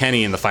against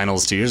Kenny in the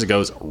finals 2 years ago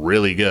was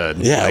really good.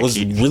 Yeah, Like, it was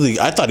really.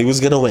 I thought he was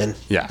gonna win.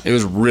 Yeah, it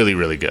was really,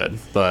 really good.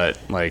 But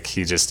like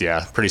he just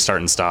pretty start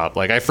and stop.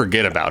 Like I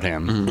forget about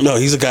him. No,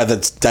 he's a guy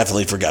that's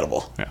definitely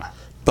forgettable. Yeah.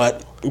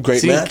 But great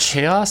Is he in match.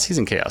 Chaos? He's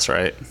in Chaos,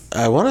 right?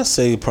 I want to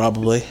say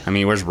probably. I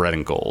mean, where's Red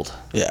and Gold?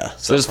 Yeah.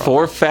 So there's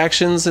 4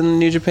 factions in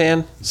New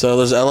Japan. So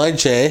there's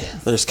Lij,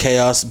 there's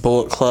Chaos,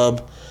 Bullet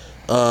Club,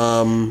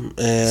 and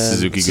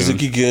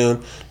Suzuki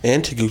Gun,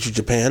 and Taguchi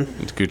Japan.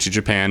 Gucci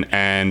Japan,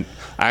 and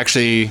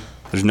actually,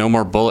 there's no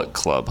more Bullet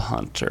Club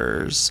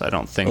hunters. I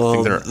don't think. I Well,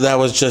 think they're. that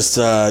was just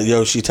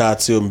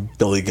Yoshitatsu and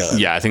Billy Gunn.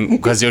 Yeah, I think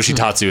because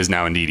Yoshitatsu is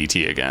now in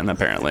DDT again.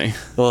 Apparently,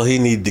 Well, he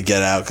needed to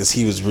get out because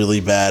he was really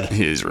bad.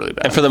 he is really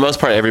bad. And for the most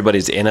part,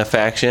 everybody's in a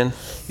faction.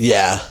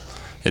 Yeah.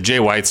 Yeah, Jay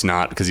White's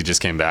not because he just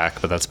came back,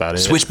 but that's about it.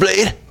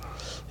 Switchblade.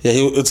 Yeah,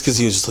 it's because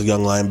he was just a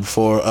young lion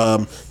before.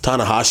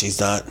 Tanahashi's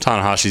not.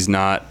 Tanahashi's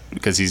not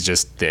because he's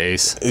just the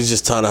ace. He's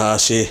just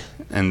Tanahashi.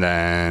 And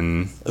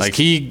then like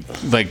he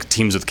like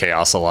teams with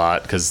Chaos a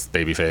lot because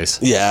babyface.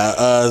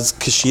 Yeah. Is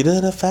Kushida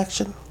in a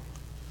faction?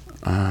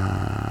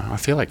 I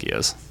feel like he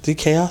is. Is he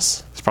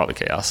Chaos? It's probably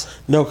Chaos.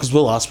 No, because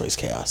Will Ospreay's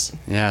Chaos.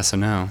 Yeah, so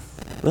no.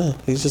 No,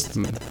 he's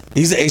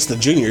the ace of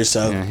the junior,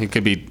 so Yeah, he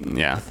could be.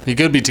 Yeah, he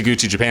could be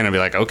Taguchi Japan and be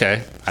like,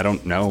 okay, I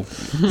don't know.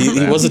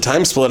 he was a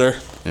time splitter.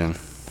 Yeah.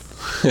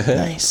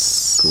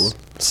 Nice. Cool.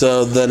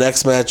 So the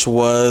next match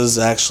was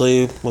it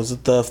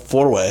the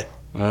 4-way?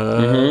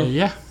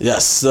 Yeah.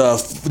 Yes,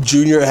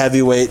 junior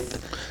heavyweight.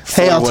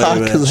 Hey, I'll 4-way talk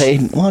match. because I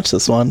watch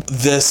this one.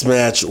 This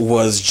match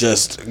was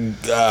just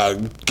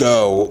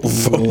go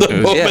from the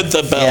moment Yeah.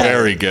 the bell. Yeah.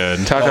 Very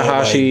good.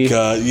 Takahashi, Oh my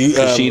God.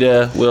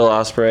 Kushida, Will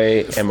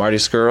Ospreay, and Marty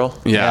Skrull.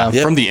 Yeah,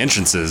 Yep. from the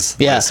entrances.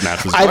 Yeah, This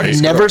match was I've great.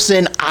 never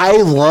seen. I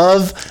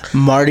love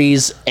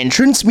Marty's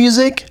entrance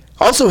music.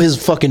 Also,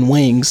 his fucking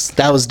wings.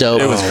 That was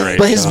dope. It was great.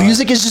 But his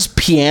music is just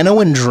piano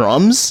and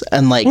drums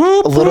and like a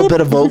little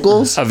bit of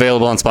vocals.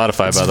 Available on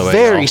Spotify, by the way.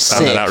 very y'all. Found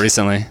sick. it out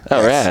recently.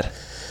 Oh, rad.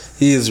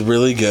 He is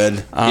really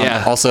good.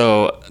 Yeah.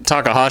 Also,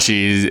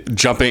 Takahashi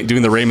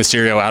doing the Rey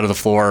Mysterio out of the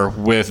floor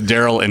with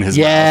Daryl in his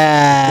mouth.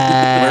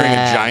 Yeah. Wearing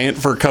a giant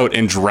fur coat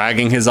and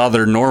dragging his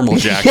other normal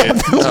jacket.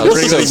 Oh,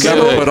 Ring so he's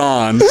never good. put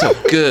on.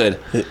 Good.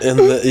 And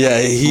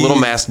he Little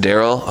masked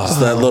Daryl. Oh,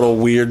 that little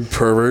weird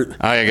pervert.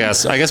 I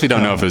guess we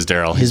don't know if it was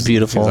Daryl. He's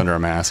beautiful. He's under a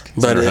mask.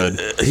 He's But under a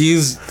hood.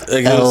 he's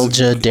like, it was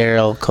Elja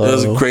Daryl it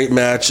was a Cole. great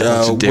match.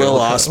 Will Daryl.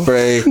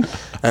 Ospreay.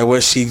 I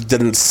wish he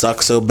didn't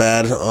suck so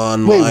bad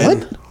online. Wait,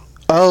 what?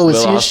 Oh, is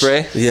Will he?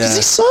 Ospreay? Yeah, Does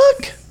he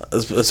suck?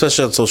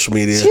 especially on social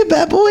media. Is he a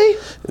bad boy? It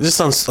just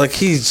sounds like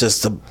he's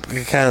just a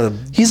kind of.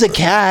 He's a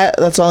cat.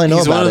 That's all I know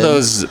He's about one of him.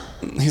 those.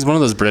 He's one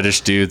of those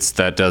British dudes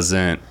that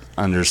doesn't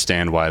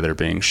understand why they're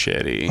being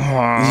shitty.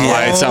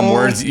 Why some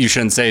words you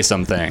shouldn't say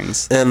some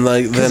things. And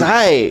like then,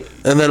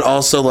 and then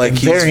also like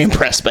he's very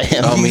impressed by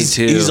him. Oh, me he's-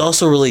 too. He's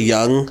also really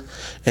young,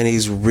 and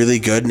he's really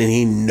good, and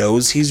he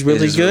knows he's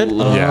really His good.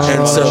 little Yeah. chip And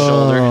on so, his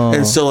shoulder.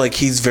 and so, like,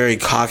 he's very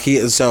cocky.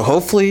 And so,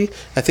 hopefully,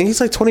 I think he's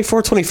like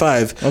 24,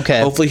 25.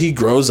 Okay. Hopefully, he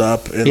grows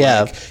up and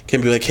Yeah. like,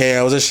 can be like, hey,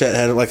 I was a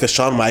shithead, like a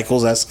Shawn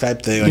Michaels esque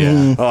type thing. Like,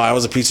 Yeah. oh, I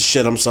was a piece of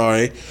shit. I'm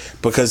sorry.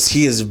 Because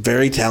he is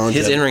very talented.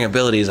 His in-ring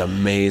ability is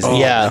amazing.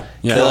 Yeah.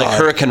 The like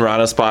Hurricane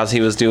Rana spots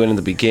he was doing in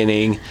the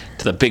beginning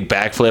to the big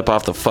backflip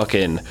off the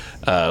fucking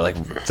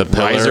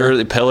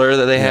the pillar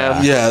that they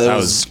have. Yeah, That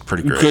was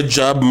pretty great. Good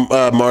job,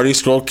 Marty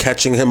Scroll,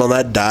 catching him on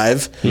that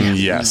dive.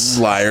 Yes.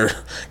 Liar.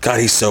 God,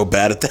 he's so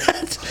bad at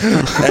that.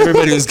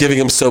 Everybody was giving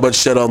him so much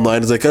shit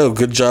online. It's like, oh,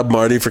 good job,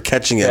 Marty, for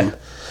catching him.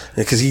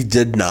 Because he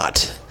did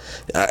not.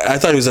 I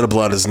thought he was going to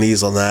blow out his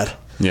knees on that.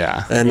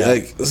 Yeah. And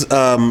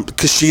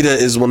Kushida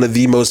is one of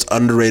the most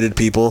underrated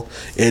people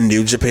in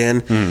New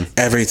Japan.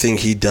 Everything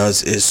he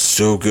does is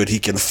so good. He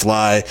can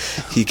fly,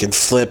 he can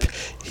flip,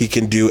 he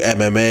can do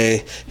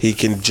MMA, he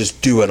can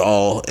just do it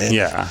all. And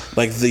Yeah.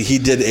 like he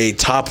did a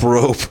top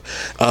rope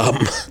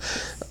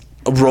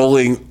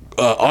rolling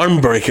arm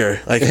breaker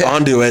like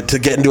onto it to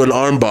get into an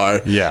arm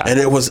bar. Yeah. And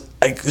it was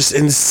like just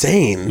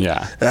insane.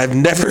 Yeah. And I've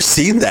never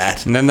seen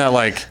that. And then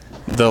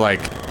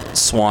the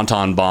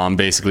swanton bomb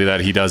basically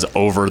that he does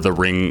over the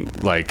ring,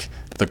 like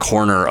the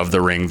corner of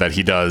the ring that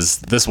he does.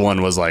 This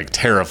one was like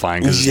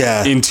terrifying because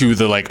Yeah. into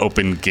the like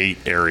open gate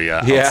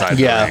area Yeah. outside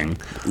Yeah. the ring.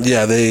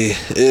 Yeah,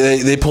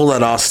 they pulled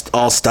out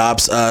all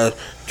stops.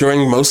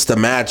 During most of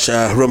the match,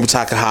 Hiromu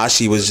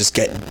Takahashi was just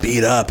getting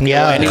beat up.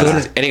 Yeah. And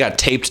he got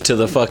taped to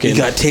the fucking. He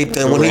got taped,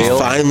 and when he rail.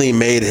 finally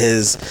made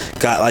his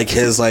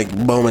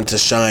moment to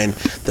shine,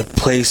 the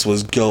place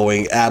was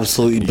going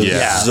absolutely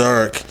Yeah.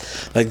 berserk.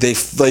 Like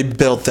they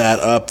built that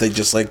up. They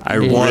just like I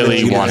wanted really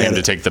you want hit him to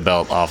it. take the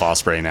belt off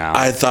Ospreay now.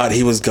 I thought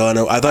he was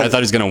gonna. I thought he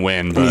was gonna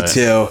win, me but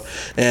too.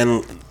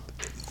 And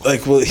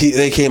like, well,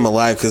 they came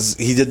alive because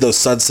he did those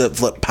sunset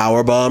flip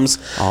power bombs.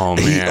 Oh,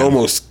 He man.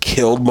 almost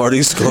killed Marty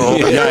Scurll.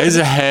 yeah, his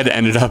head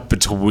ended up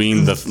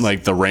between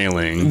the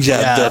railing.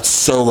 Yeah, that's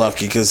so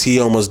lucky because he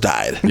almost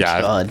died. Yeah,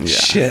 God. yeah.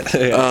 Shit.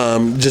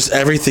 Just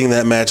everything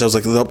that match, I was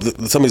like,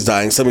 somebody's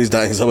dying, somebody's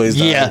dying, somebody's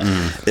dying.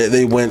 Yeah.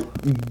 They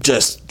went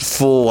just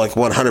full, like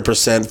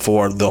 100%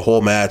 for the whole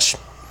match.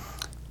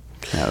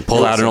 Yeah,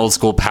 pulled out an old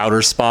school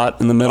powder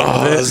spot in the middle Oh,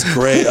 of that it. was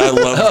great. I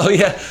love. Oh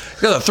yeah,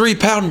 got a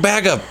 3-pound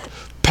bag of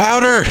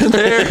powder in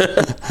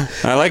there.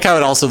 I like how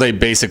it also they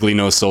basically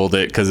no sold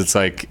it because it's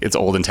like it's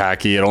old and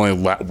tacky. It only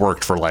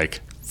worked for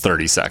like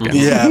 30 seconds.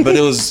 Yeah, but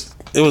it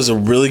was a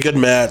really good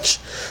match.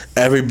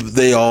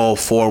 They all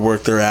four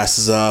worked their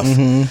asses off,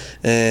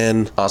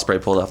 and Osprey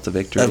pulled off the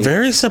victory. a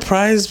very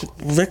surprised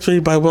victory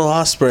by Will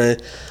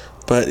Ospreay.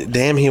 But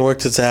damn, he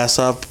worked his ass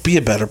off. Be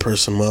a better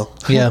person, Will.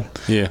 Yeah.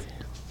 Yeah.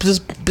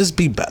 Just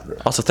be better.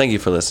 Also, thank you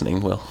for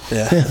listening, Will.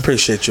 Yeah,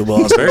 appreciate you, Will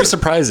Ospreay. Very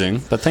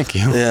surprising, but thank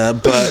you. Yeah,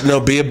 but no,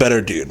 be a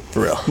better dude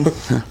for real.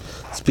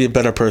 Just be a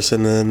better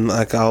person, and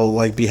like I'll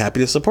like be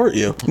happy to support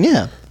you.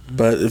 Yeah.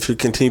 But if you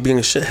continue being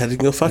a shithead, you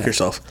can go fuck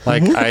yourself.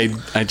 Like I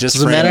just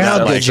Doesn't framed matter how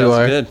that, good like, you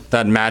are. Good.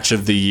 that match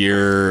of the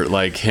year,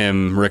 like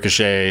him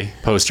Ricochet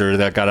poster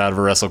that got out of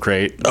a Wrestle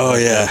Crate. Oh,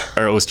 yeah.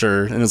 or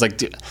Oster, and it was like,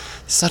 dude,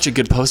 such a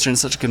good poster and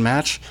such a good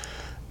match.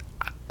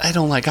 I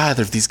don't like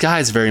either of these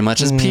guys very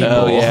much as people.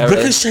 Oh, yeah.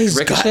 Ricochet's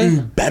Ricochet?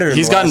 gotten better.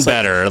 He's the gotten last,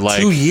 better,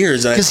 like- 2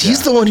 years. Because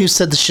he's the one who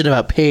said the shit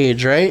about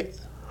Paige, right?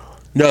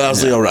 No, that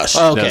was Leo Rush.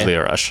 Oh, That was okay.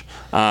 Leo Rush.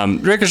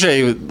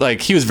 Ricochet, like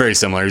he was very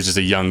similar. He was just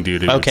a young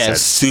dude who Okay. said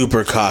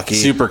Super cocky.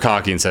 super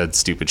cocky and said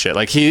stupid shit.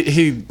 Like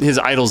his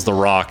idol's The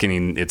Rock,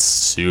 and it's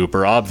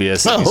super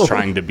obvious that Oh. he's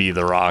trying to be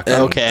The Rock.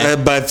 Okay.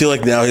 But I feel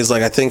like now he's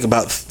like I think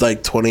about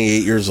like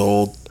 28 years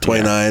old,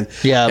 29.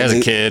 Yeah. He has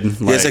a kid.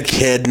 He has a like-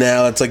 kid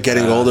now. It's like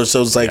getting older,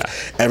 so it's like yeah.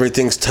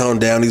 everything's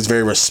toned down. He's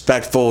very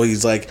respectful.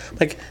 He's like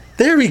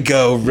there we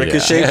go,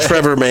 Ricochet, Yeah.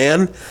 Trevor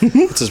Mann.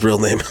 What's his real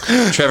name?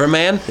 Trevor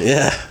Man.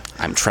 Yeah.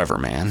 I'm Trevor,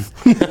 man.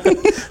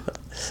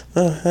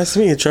 Nice to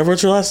meet you, Trevor.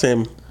 What's your last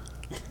name?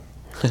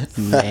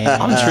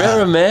 I'm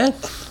Trevor Man.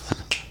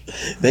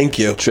 Thank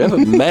you. Trevor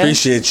Man.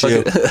 Appreciate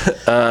you.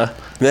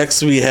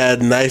 Next, we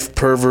had Knife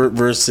Pervert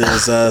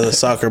versus the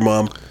Soccer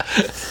Mom.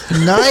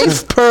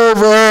 Knife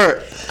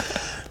pervert.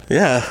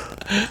 Yeah.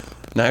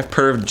 Knife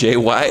Perv Jay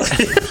White.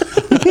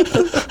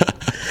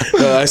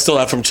 I stole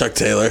that from Chuck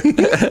Taylor.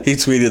 He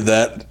tweeted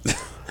that.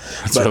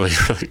 That's really,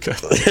 really good.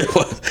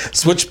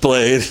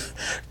 Switchblade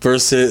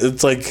versus,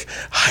 it's like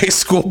high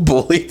school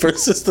bully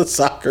versus the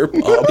soccer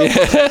mom.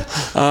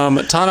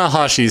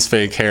 Tanahashi's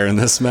fake hair in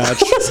this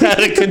match Out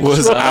of control.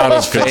 was out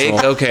of Fake.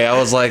 control. Okay, I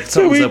was like, Can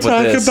something's we up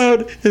talk with this.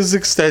 about his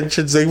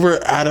extensions? They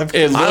were out of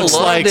It I looks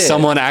loved like it.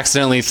 someone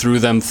accidentally threw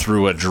them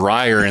through a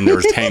dryer and they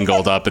were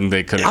tangled up and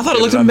they couldn't. I thought it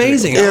get looked undone.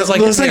 amazing. I was like,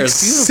 it this was hair like is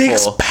 6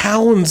 beautiful.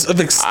 pounds of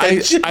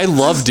extension. I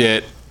loved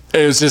it.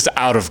 It was just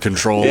out of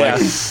control. Yeah.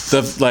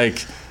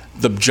 Like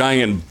the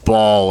giant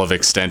ball of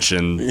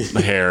extension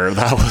hair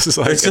that was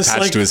like It's just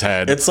attached like- to his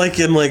head. It's like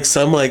in like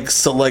some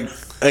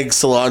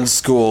salon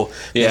school.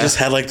 They Yeah. just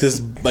had like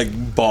this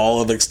like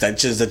ball of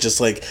extensions that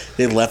just like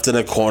they left in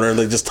a corner and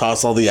they just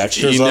toss all the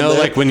extras you on know, there.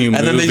 like when you and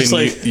move then they and just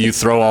like you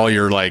throw all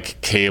your like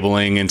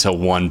cabling into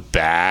one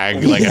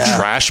bag, like a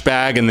trash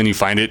bag, and then you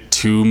find it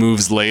 2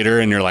 moves later,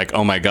 and you're like,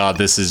 oh my god,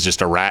 this is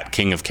just a rat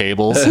king of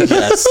cables.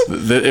 yes.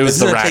 It was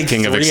Doesn't the it rat take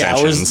king of 3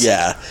 extensions. hours?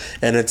 Yeah,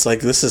 and it's like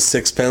this is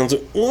 6 pounds.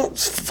 Well,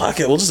 fuck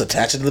it, we'll just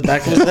attach it to the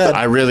back of his head.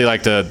 I really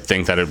like to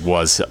think that it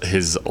was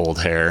his old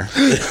hair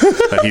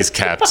that he's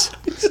kept.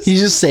 He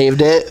just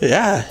saved it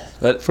Yeah,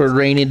 But for a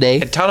rainy day.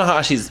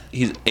 Tanahashi's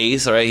he's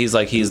ace, right?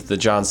 He's the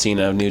John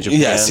Cena of New Japan.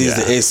 yes, he's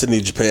the ace of New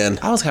Japan.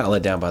 I was kind of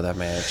let down by that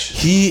match.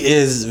 He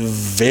is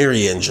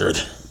very injured.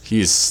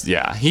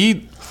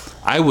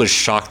 I was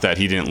shocked that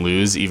he didn't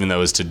lose, even though it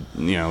was to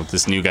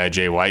this new guy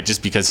Jay White,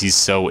 just because he's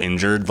so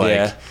injured. Like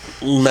Yeah.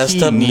 Messed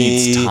he up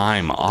needs knee.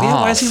 time off. Yeah,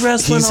 why is he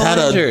wrestling He's all had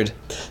injured?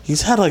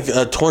 He's had like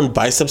a torn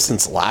bicep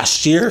since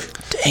last year.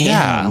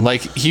 Yeah,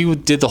 like he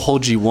did the whole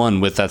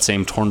G1 with that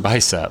same torn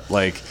bicep.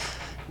 Like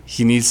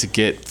he needs to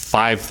get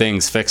 5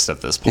 things fixed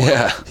at this point.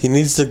 Yeah. He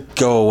needs to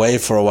go away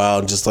for a while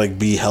and just like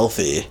be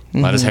healthy.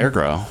 Let his hair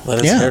grow. Let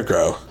his Yeah. hair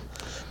grow.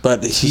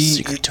 But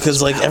he,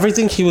 because like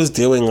everything he was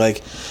doing,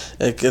 like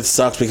it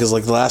sucks because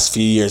like the last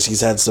few years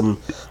he's had some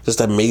just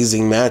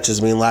amazing matches.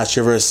 I mean, last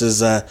year versus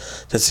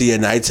Tetsuya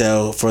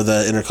Naito for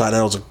the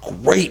Intercontinental was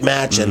a great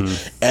match, and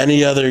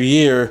any other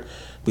year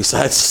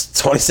besides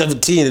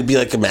 2017, it'd be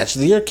like a match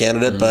of the year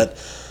candidate. But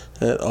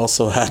it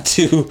also had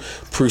to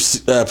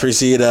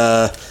precede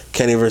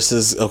Kenny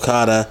versus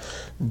Okada.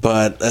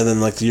 And then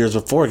like the years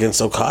before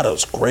against Okada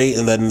was great,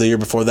 and then the year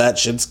before that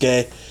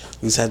Shinsuke.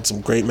 He's had some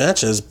great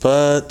matches,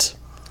 but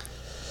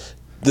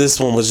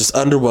this one was just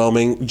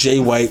underwhelming. Jay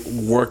White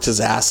worked his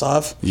ass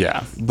off.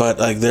 Yeah. But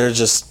like they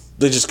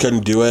just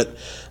couldn't do it.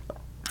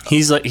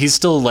 He's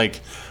still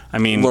like, I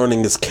mean,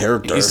 Learning his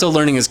character. he's still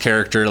learning his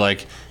character.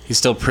 Like he's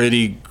still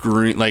pretty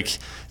green. Like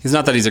he's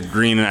not that he's a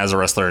green as a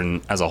wrestler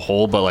and as a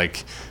whole, but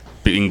like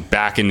being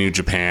back in New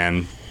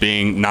Japan,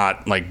 being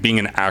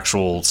an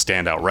actual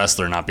standout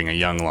wrestler, not being a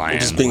young lion.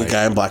 just being like, a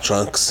guy in black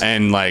trunks.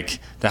 and like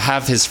to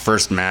have his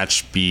first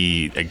match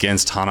be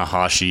against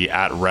Tanahashi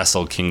at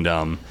Wrestle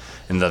Kingdom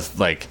in the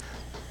like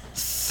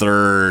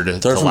third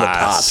to from the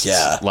last, top,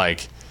 yeah.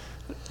 like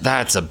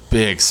that's a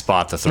big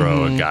spot to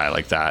throw a guy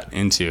like that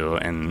into.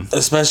 And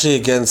Especially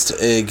against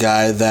a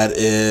guy that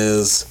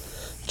is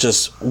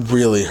just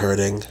really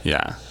hurting.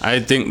 Yeah, I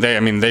think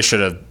they should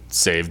have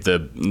saved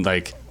the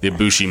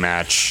Ibushi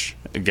match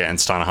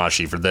against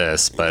Tanahashi for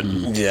this, but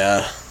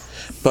Yeah,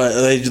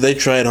 but they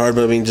tried hard.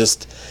 But I mean,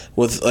 just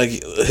with like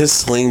his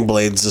sling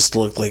blades just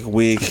looked like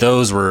weak.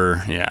 those were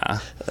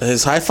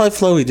His high fly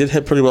flow he did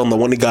hit pretty well, and the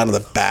one he got in the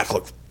back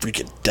looked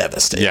freaking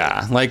devastating.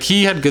 Yeah, like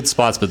he had good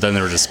spots, but then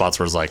there were just spots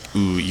where it's like,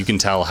 ooh, you can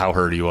tell how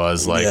hurt he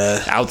was. Like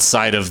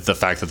outside of the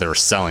fact that they were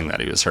selling that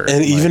he was hurt, And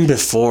like, even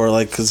before,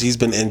 like, because he's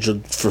been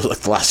injured for like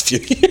the last few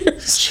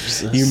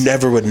years, you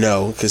never would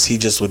know because he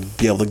just would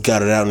be able to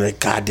gut it out, and like,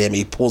 goddamn,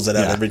 he pulls it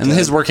out every time. and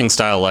his working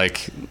style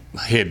like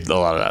hid a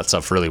lot of that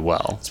stuff really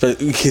well.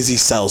 Because he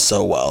sells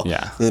so well.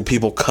 Yeah. And then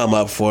people come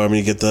up for him, and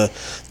you get the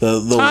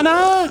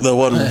Tana! the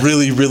one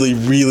really, really,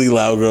 really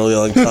loud girl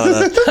yelling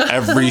Tana.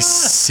 Every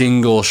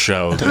single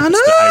show,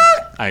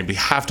 I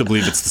have to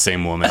believe it's the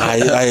same woman.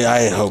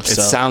 I hope It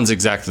so. sounds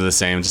exactly the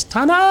same. Just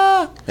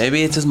Tana.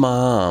 Maybe it's his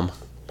mom.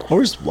 Or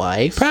his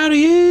wife. Proud of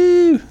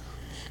you.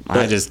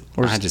 I just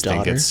Where's think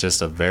daughter? it's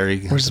just a very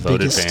Where's his devoted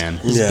biggest fan.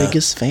 His Yeah.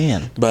 biggest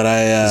fan. But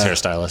His I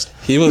hairstylist.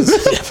 he was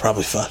yeah,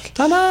 probably fuck.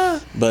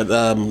 Tana. But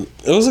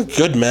it was a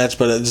good match,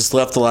 but it just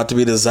left a lot to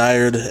be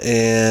desired,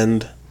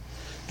 and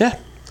yeah.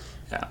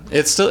 Yeah,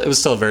 it was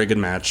still a very good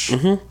match.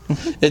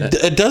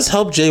 It does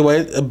help Jay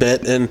White a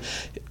bit, and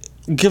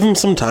give him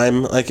some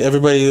time. Like,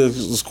 everybody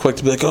was quick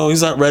to be like, "Oh,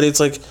 he's not ready." It's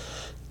like,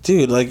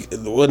 dude, like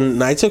when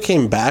Naito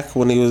came back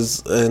when he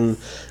was in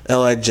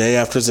LIJ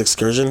after his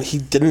excursion, he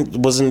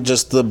wasn't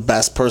just the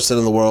best person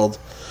in the world.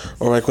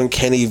 Or like when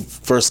Kenny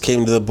first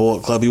came to the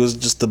Bullet Club, he was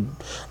just the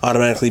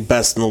automatically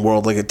best in the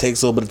world. Like, it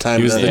takes a little bit of time.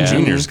 He was to, the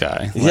juniors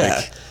guy.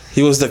 yeah,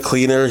 he was the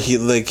cleaner. He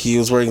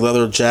was wearing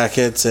leather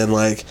jackets and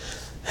like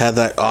had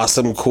that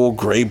awesome cool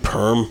gray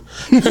perm.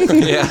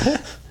 Yeah.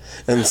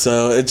 And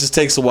so it just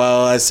takes a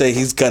while. I say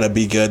he's gonna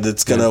be good.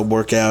 It's gonna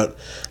work out.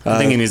 I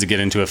think he needs to get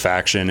into a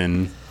faction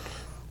and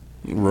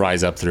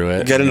rise up through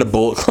it. Get into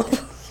Bullet Club.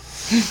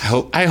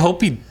 I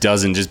hope he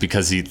doesn't, just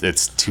because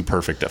it's too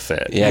perfect a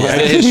fit. Yeah,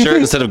 'cause his shirt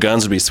instead of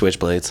guns would be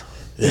switchblades.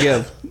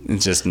 Yeah.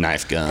 It's just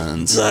knife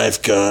guns.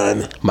 Knife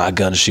gun. My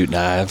guns shoot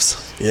knives.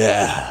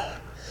 Yeah.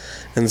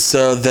 And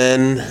so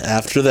then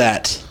after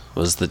that,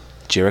 Was the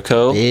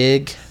Jericho?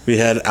 Big. we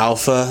had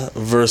Alpha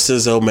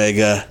versus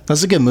Omega.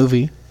 That's a good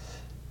movie.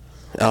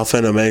 Alpha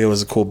and Omega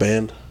was a cool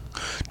band.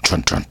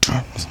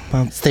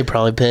 Well, they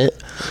probably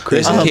pit.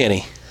 Chris and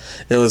Kenny.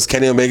 It was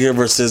Kenny Omega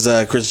versus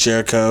Chris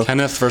Jericho.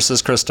 Kenneth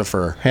versus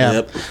Christopher. Yeah.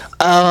 Yep.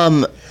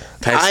 Um,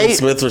 Tyson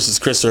Smith versus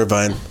Chris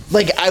Irvine.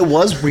 like I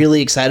was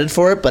really excited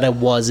for it, but I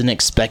wasn't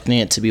expecting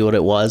it to be what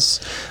it was.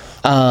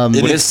 When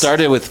it is-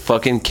 started with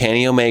fucking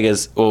Kenny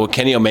Omega's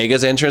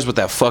entrance with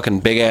that fucking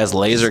big ass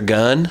laser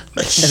gun.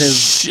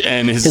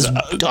 And his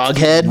Dog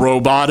head.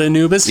 robot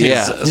Anubis. His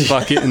Yeah.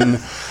 fucking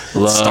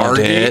Stargate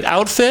it.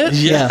 outfit.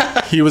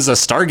 Yeah. He was a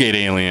Stargate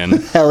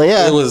alien. Hell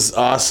yeah. It was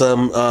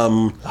awesome.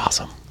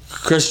 Awesome.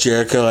 Chris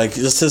Jericho, like,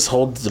 just his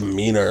whole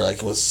demeanor,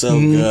 like, was so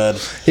good.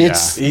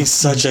 It's He's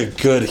such a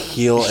good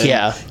heel. And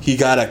Yeah. he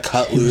got a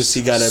cut loose.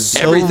 He got a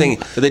Everything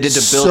that they did to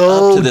build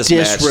so up to this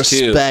match too.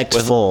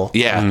 disrespectful.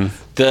 Yeah.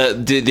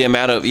 The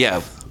amount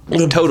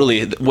of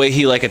totally the way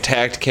he like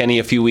attacked Kenny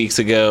a few weeks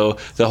ago,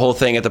 the whole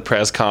thing at the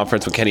press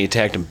conference when Kenny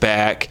attacked him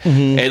back,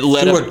 it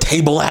led threw him. a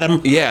table at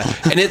him. Yeah,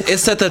 and it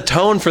set the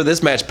tone for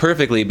this match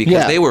perfectly because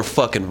Yeah. they were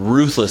fucking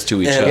ruthless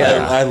to each And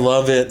other. I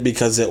love it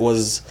because it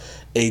was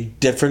a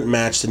different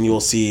match than you will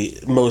see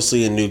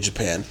mostly in New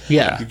Japan.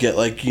 Yeah. You get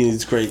like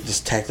these great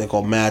just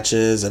technical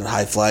matches and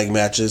high flying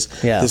matches.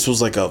 Yeah. This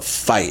was like a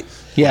fight.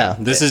 yeah.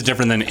 This is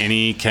different than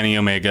any Kenny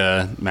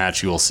Omega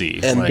match you will see.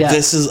 And Yeah.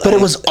 this is but it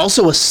was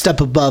also a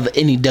step above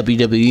any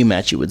WWE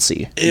match you would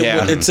see.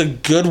 It's a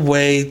good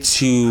way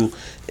to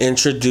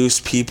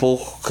introduce people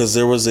because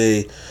there was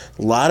a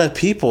lot of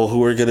people who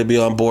were going to be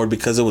on board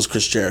because it was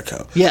Chris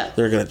Jericho. Yeah.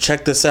 They're going to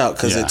check this out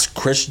because Yeah. it's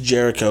Chris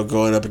Jericho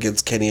going up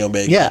against Kenny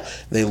Omega. Yeah.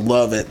 They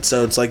love it.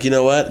 So it's like, you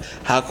know what?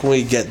 How can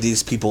we get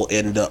these people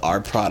into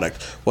our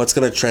product? What's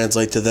going to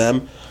translate to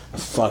them?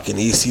 Fucking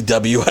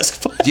ECW-esque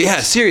fight. Yeah,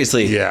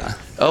 seriously. Yeah.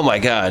 Oh my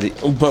god.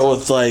 But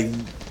with like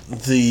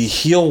the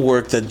heel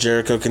work that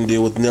Jericho can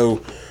do with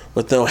no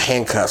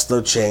handcuffs,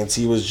 no chains.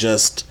 He was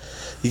just,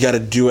 you got to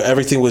do it.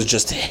 Everything was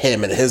just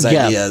him and his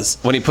Yeah. ideas.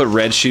 When he put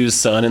Red Shoes'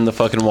 son in the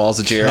fucking walls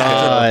of Jericho.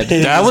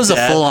 That was a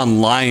Dad. full-on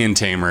lion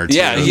tamer. Too.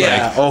 Yeah,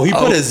 yeah. Oh, he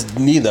put his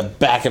knee in the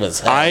back of his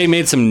head. I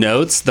made some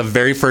notes. The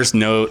very first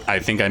note I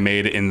think I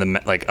made in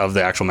of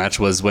the actual match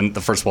was when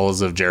the first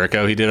walls of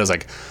Jericho he did. I was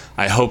like,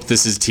 I hope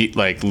this is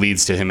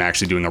leads to him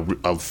actually doing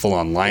a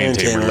full-on lion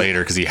tamer tamer. later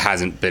because he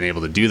hasn't been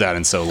able to do that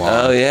in so long.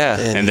 Oh yeah.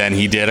 And then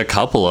he did a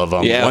couple of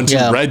them. Yeah. One to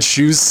Yeah. Red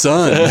Shoes'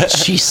 son.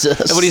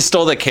 Jesus. When he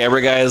stole the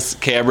camera guy's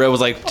camera, was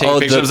like taking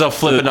pictures of himself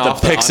flipping the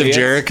off pics of audience.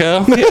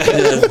 Jericho.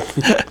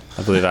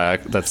 I believe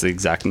that's the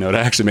exact note I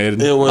actually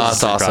made. It was That's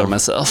Proud of awesome.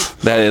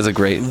 myself. That is a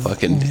great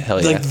fucking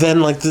hell yeah. like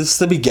then like this is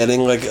the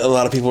beginning. Like a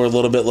lot of people are a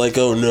little bit like,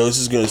 oh no, this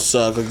is gonna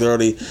suck. Like they're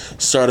already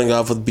starting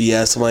off with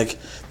BS. I'm like,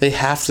 they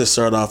have to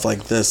start off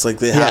like this. Like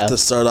they have Yeah. to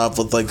start off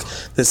with like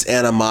this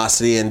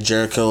animosity and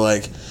Jericho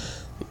like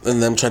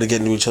and them trying to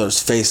get into each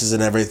other's faces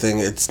and everything.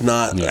 It's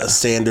not a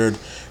standard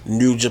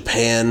New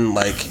Japan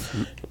like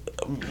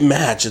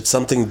match. It's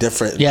something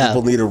different. Yeah.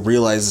 People need to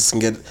realize this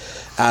and get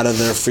out of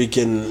their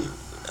freaking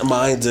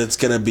minds. It's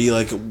gonna be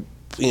like,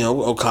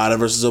 Okada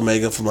versus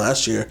Omega from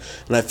last year,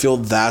 and I feel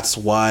that's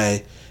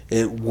why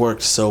it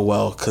worked so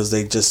well, because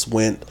they just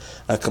went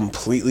a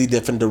completely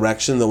different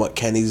direction than what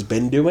Kenny's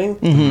been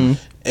doing.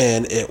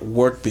 And it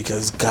worked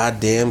because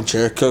goddamn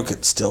Jericho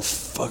could still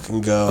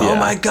fucking go. Oh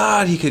my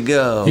God, he could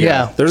go.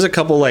 Yeah. There's a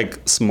couple like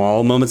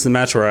small moments in the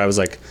match where I was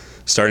like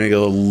starting to get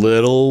a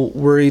little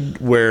worried,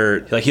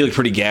 where Like he looked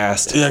pretty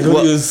gassed. Yeah, he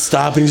was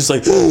stopping, just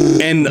like,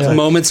 and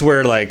moments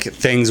where like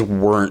things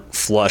weren't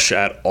flush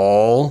at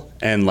all,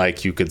 and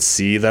like you could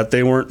see that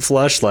they weren't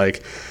flush.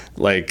 Like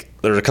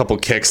there's a couple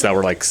kicks that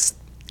were like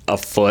a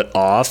foot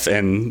off,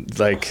 and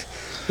like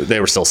they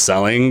were still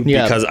selling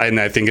because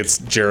I think it's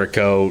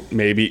Jericho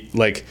maybe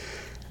like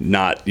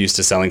not used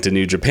to selling to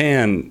New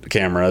Japan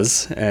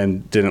cameras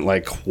and didn't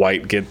like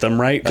quite get them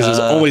right, because it was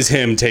always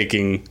him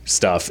taking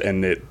stuff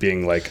and it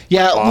being like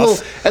off. Well,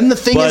 and the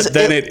thing But is,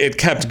 then it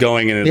kept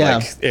going, and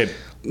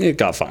it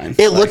got fine.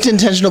 it looked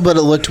intentional, but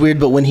it looked weird.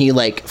 But when he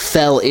like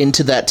fell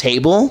into that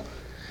table,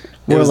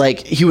 where like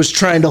he was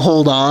trying to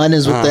hold on,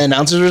 is what the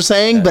announcers were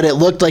saying, but it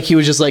looked like he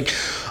was just like,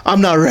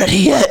 "I'm not ready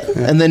yet,"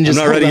 and then just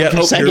I'm not ready held yet.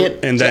 on for a Oh,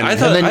 second, and then I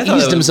thought, then I thought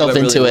eased it himself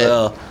went into it.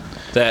 well.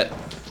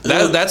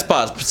 That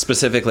spot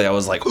specifically, I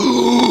was like, it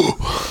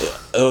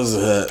was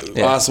an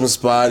awesome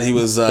spot. He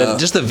was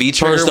just the V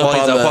trigger perched while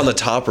he's up on the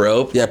top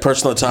rope. Yeah,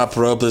 perched on the top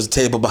rope. There's a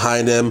table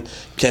behind him.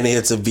 Kenny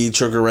hits a V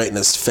trigger right in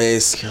his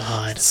face.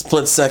 God.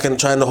 Split second,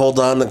 trying to hold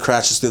on, and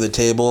crashes through the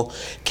table.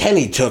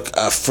 Kenny took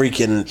a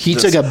freaking. He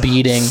took a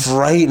beating.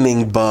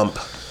 Frightening bump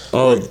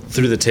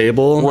through the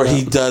table where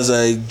he does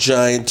a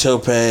giant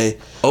tope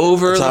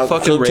Over the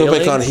fucking railing?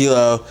 Tope con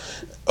hilo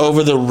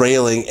over the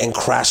railing and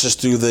crashes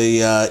through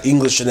the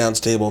English announce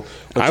table.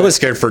 I was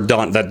scared for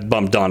that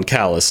bump Don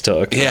Callis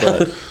took. Yeah.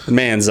 But the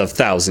man's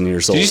 1,000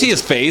 years old. Did you see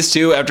his face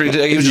too after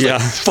he was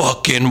just like,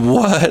 fucking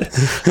what?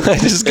 I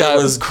just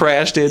got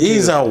crashed into.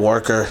 He's a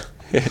worker.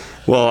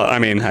 Well, I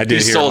mean, I did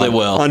You hear sold on, it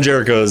well. on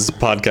Jericho's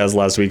podcast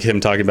last week,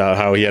 him talking about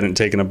how he hadn't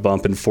taken a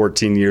bump in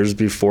 14 years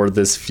before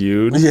this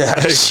feud. Yeah.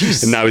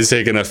 And now he's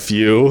taking a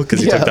few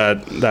because he took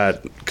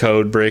that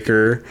code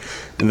breaker.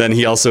 And then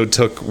he also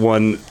took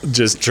one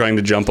just trying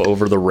to jump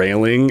over the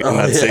railing in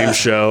that same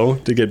show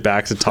to get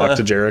back to talk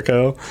to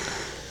Jericho.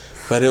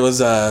 But it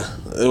was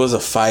a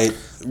fight.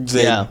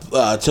 They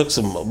took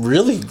some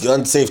really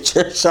unsafe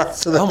chair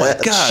shots to the Oh my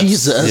head. God.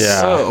 Jesus.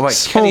 Yeah. Oh, like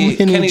So Kenny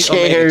many Omega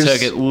chairs.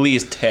 took at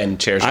least 10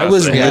 chair shots. I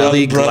was to the head.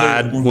 really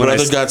glad when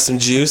brother got some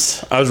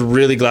juice. I was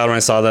really glad when I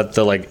saw that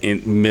the like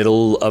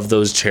middle of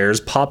those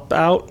chairs pop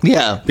out.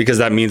 Yeah. Because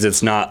that means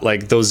it's not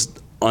like those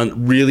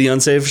really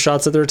unsafe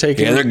shots that they're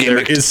taking. Yeah, they're there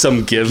gimmicked. is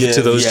some give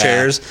to those Yeah.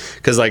 chairs,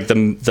 because like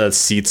the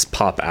seats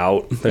pop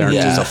out. They aren't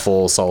just a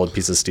full solid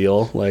piece of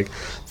steel. Like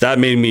that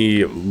made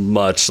me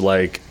much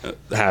like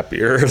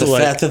happier. The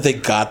like, fact that they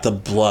got the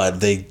blood,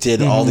 they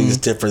did all these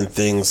different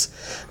things.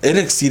 It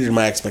exceeded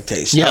my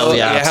expectations. Yeah, Oh,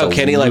 yeah, yeah, how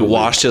Kenny like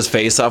washed his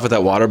face off with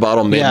that water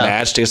bottle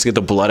mid-match just to get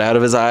the blood out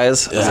of his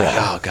eyes. I was like,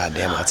 oh god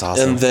damn, that's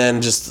awesome. And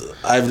then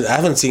I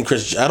haven't seen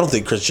Chris. I don't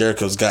think Chris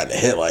Jericho's gotten a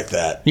hit like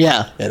that.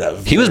 Yeah.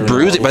 He was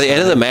bruising by the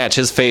end of the match.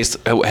 His face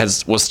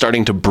was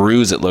starting to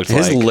bruise. It looked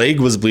his like. leg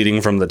was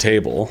bleeding from the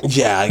table.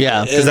 Yeah,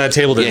 Yeah. Because that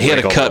table didn't Yeah, he had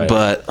a break all cut the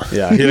way. butt.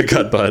 Yeah, he had a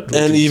cut butt.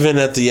 And even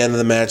at the end of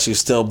the match, he was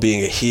still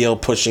being a heel,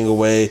 pushing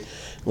away,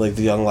 like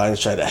the Young Lions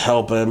tried to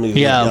help him. He was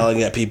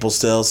yelling at people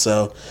still.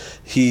 So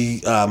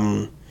he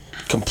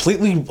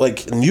completely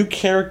like new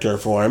character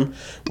for him,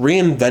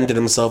 reinvented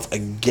himself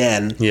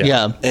again.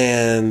 Yeah.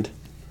 And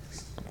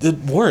it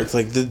worked.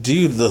 Like the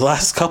dude, the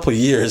last couple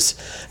years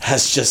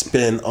has just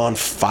been on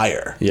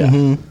fire.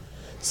 Yeah.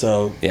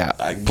 So Yeah,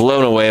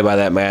 blown away by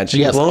that match.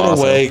 Yeah. It was blown awesome.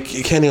 away.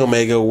 Kenny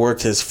Omega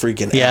worked his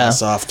freaking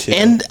ass off too.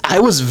 And I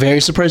was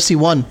very surprised he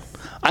won.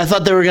 I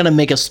thought they were going to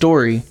make a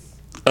story.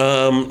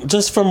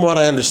 Just from what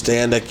I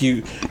understand, like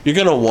you're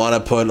gonna want to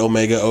put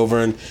Omega over,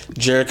 and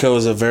Jericho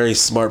is a very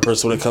smart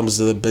person when it comes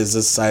to the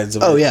business sides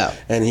of it. Oh, yeah.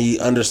 And he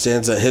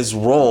understands that his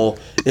role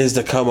is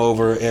to come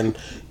over, and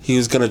he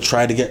was gonna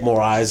try to get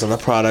more eyes on the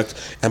product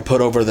and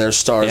put over their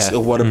stars. Yeah.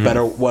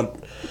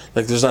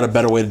 There's not a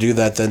better way to do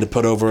that than to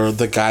put over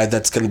the guy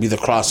that's gonna be the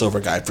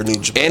crossover guy for New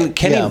Japan.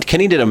 And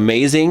Kenny did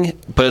amazing,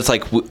 but it's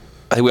like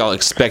I think we all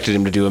expected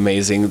him to do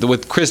amazing.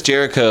 With Chris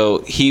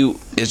Jericho, he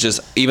is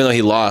just, even though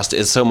he lost,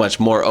 is so much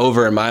more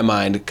over in my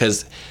mind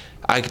because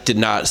I did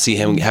not see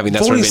him having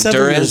that sort of 47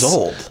 endurance. years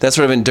old. That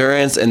sort of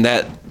endurance and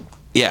that,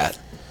 yeah.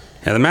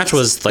 Yeah, the match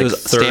was like It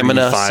was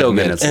stamina, 35 so good.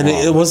 minutes And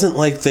long. it wasn't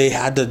like they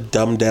had to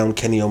dumb down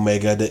Kenny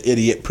Omega to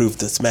idiot-proof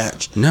this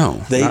match.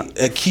 No, they not-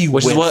 he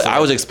Which is went what for I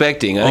it. was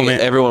expecting. I think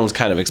man. everyone was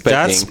kind of that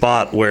expecting.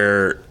 spot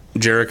where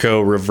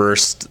Jericho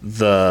reversed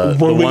the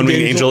One-winged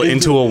one-winged angel angel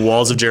into a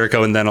Walls of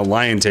Jericho and then a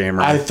Lion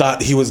Tamer. I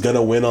thought he was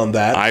gonna win on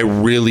that. I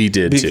really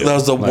did too. That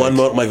was the one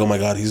moment. I'm like, oh my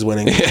god, he's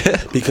winning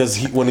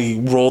because when he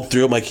rolled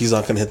through, I'm like, he's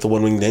not gonna hit the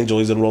one-winged angel.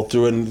 He's gonna roll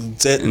through it, and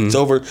it's it. It's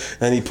over.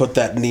 And he put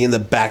that knee in the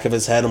back of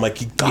his head. I'm like,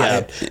 he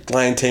got it.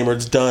 Lion Tamer,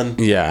 it's done.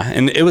 Yeah,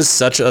 and it was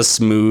such a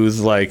smooth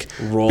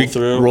Roll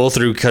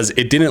through because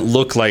it didn't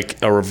look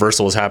like a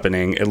reversal was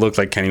happening. It looked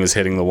like Kenny was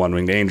hitting the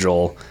one-winged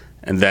angel,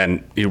 and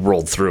then he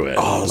rolled through it.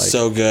 Oh,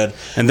 so good.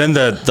 And then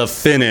the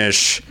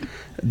finish,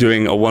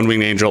 doing a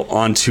one-winged angel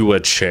onto a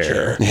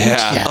chair.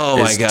 Yeah. Oh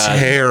my is god.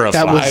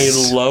 terrifying. That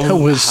was- I love that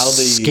was how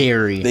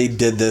scary. they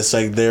did this.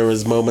 Like there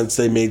was moments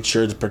they made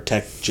sure to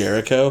protect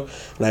Jericho,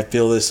 and I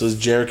feel this was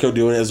Jericho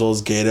doing it as well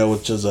as Gato,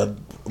 which is a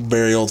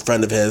very old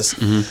friend of his.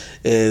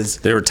 Is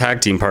They were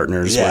tag team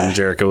partners Yeah. when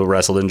Jericho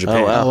wrestled in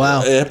Japan. Oh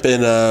wow. Yep,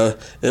 and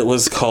it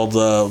was called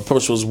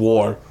approach was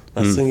War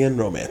Wrestling and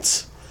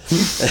Romance,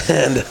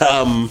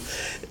 and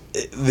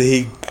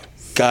he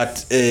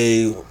got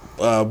a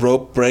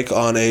rope break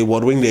on a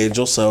one-winged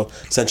angel, so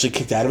essentially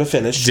kicked out of a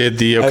finish. Did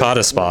the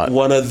Okada spot.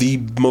 One of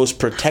the most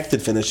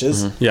protected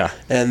finishes. Yeah.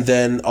 And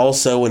then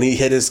also when he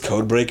hit his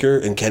code breaker,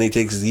 and Kenny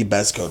takes the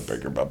best code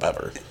breaker bump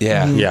ever.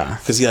 Yeah. Yeah.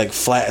 Because he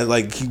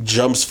he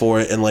jumps for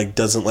it and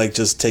doesn't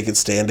just take it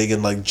standing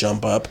and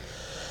jump up.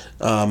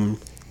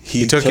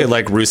 He Took it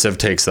like Rusev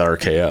takes the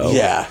RKO.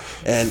 yeah,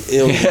 and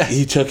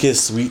he took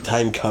his sweet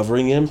time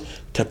covering him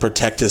to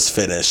protect his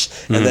finish,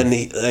 and then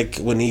he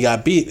when he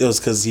got beat, it was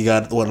because he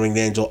got the one-winged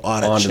angel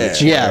on a Onto the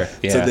chair. chair.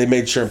 Yeah. So they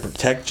made sure to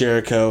protect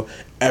Jericho.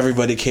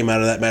 Everybody came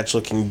out of that match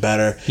looking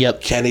better.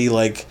 Yep. Kenny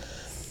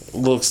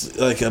looks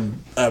like a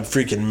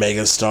freaking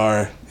mega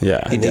star.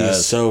 Yeah. And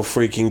he's so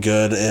freaking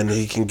good, and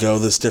he can go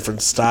this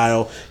different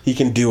style. He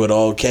can do it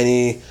all.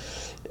 Kenny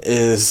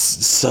is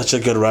such a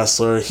good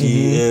wrestler.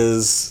 He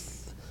is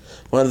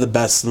one of the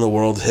best in the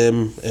world.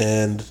 Him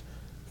and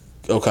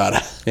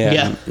Okada.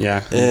 Yeah.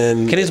 Yeah.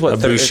 And Kenny's what,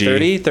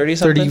 Ibushi. 30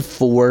 something?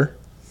 34.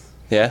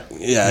 Yeah.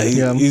 yeah,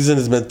 Yeah. he's in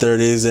his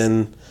mid-30s,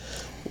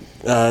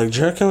 and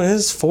Jericho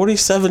is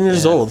 47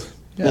 years old.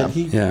 Yeah. And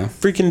he Yeah.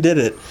 freaking did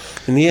it.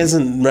 And he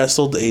hasn't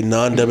wrestled a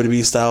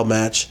non-WWE style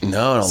match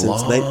No, in a since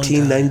long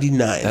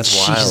 1999. That's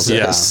wild. Jesus.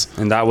 Yes.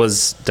 And that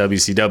was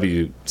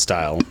WCW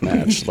style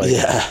match.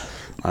 Yeah.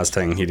 Last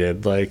thing he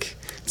did.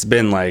 It's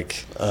been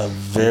A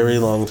very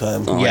long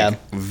time. Yeah.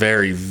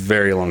 very,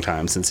 very long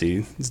time since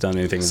he's done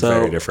anything So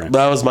very different.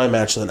 that was my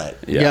match of the night.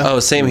 Yeah. Oh,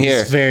 same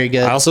here. It's very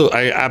good.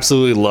 I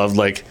absolutely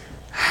loved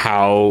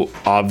how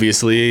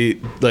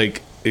obviously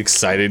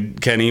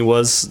excited Kenny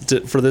was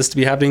for this to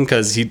be happening,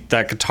 because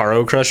that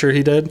Guitarro Crusher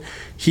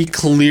he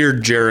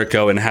cleared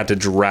Jericho and had to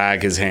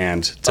drag his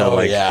hand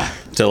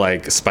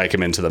to spike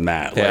him into the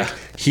mat. Yeah.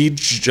 He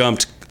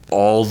jumped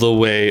all the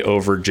way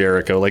over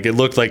Jericho. It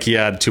looked like he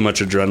had too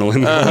much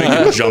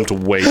adrenaline. He jumped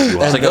way too high. I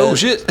was like, oh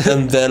shit.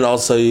 And then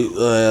also,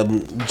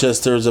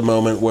 there was a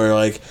moment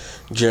where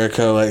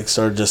Jericho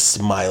started just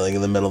smiling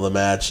in the middle of the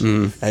match,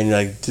 and you're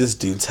like, this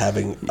dude's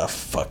having a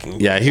fucking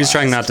Yeah, he was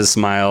trying blast. not to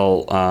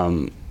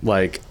smile.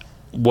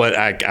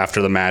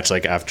 After the match,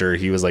 after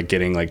he was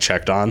getting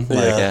checked on,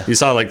 Yeah. you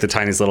saw the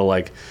tiniest little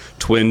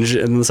twinge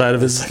in the side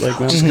of his mouth.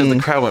 Just because the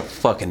crowd went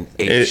fucking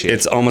ape shit.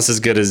 It's almost as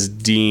good as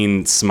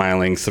Dean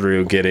smiling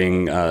through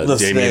getting Damien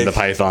snake. the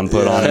Python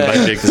put on by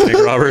Jake the Snake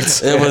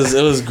Roberts. It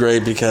was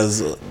great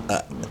because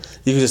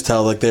you could just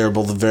tell they were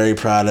both very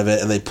proud of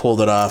it, and they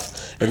pulled it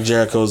off. And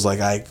Jericho's like,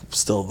 I'm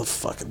still the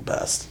fucking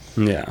best,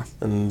 Yeah,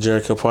 and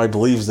Jericho probably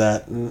believes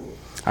that. And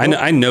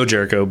I know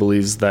Jericho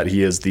believes that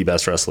he is the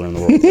best wrestler in the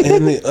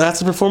world.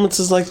 after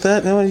performances like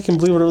that, now you can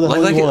believe whatever the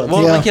hell you want.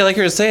 like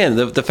you were saying,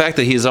 the fact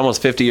that he's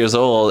almost 50 years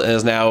old and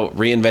has now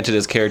reinvented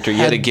his character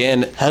yet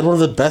again. Had one of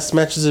the best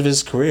matches of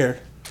his career.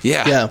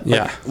 Yeah. yeah.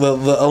 Yeah,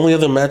 The only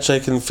other match I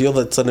can feel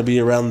that's going to be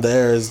around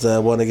there is the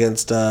one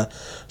against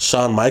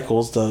Shawn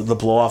Michaels, the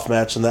blow-off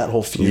match in that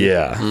whole feud.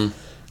 yeah.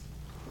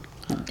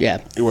 Yeah.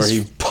 Where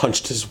he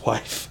punched his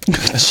wife.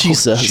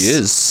 Jesus.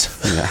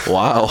 Jizz.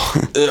 Wow.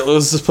 It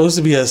was supposed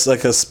to be a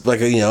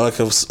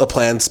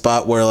planned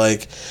spot where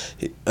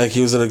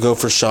he was gonna go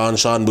for Shawn.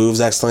 Shawn moves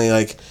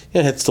accidentally,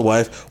 hits the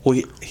wife. Well,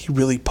 he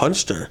really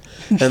punched her,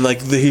 and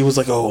he was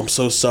like, "Oh, I'm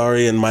so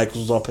sorry," and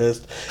Michael was all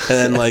pissed,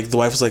 and then the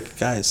wife was like,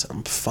 "Guys,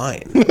 I'm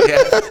fine,"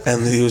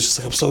 and he was just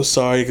like, "I'm so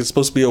sorry. It's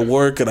supposed to be at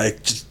work," and I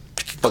just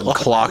Fucking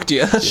clocked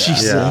you.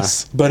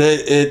 Jesus. But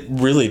it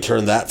really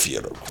turned that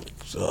feud.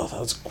 Oh, that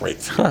was a great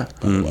feud,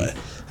 by the way.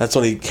 That's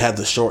when he had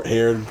the short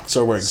hair and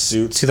started wearing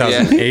suits.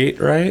 2008,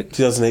 right?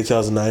 2008,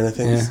 2009, I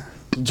think.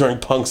 During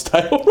Punk's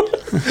title.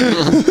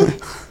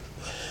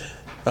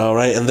 All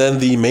right, and then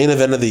the main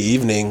event of the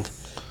evening,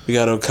 we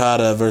got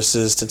Okada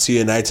versus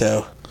Tetsuya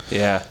Naito.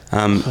 Yeah.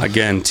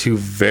 Again, two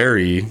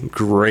very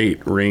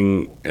great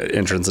ring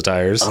entrance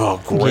attires.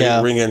 Oh, great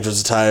Yeah. ring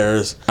entrance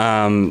attires.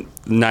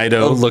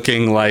 Naito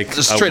looking like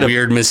straight a up-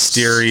 weird,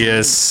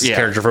 mysterious Yeah.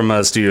 character from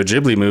a Studio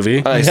Ghibli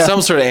movie.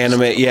 Some sort of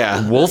anime.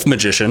 Yeah. Wolf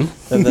magician.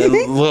 And then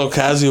little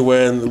Kazuya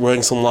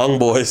wearing some long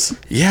boys.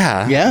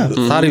 Yeah. Yeah.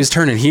 Thought he was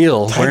turning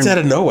heel. Tights out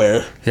of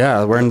nowhere.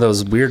 Wearing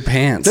those weird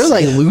pants. They're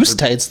like loose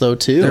tights though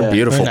too. They're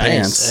beautiful They're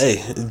pants.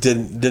 Hey,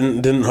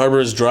 didn't harbor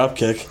his drop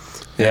kick.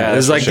 Yeah, it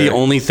was for like sure. the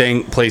only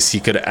place he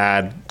could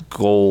add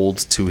gold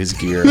to his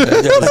gear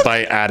was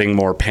by adding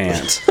more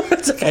pant.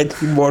 It's like, I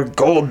need more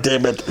gold,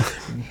 damn it.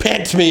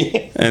 Pant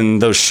me.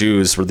 And those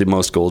shoes were the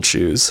most gold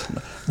shoes.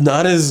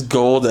 Not as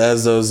gold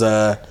as those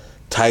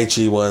Tai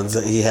Chi ones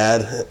that he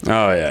had.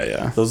 Oh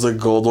yeah. Those are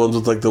gold ones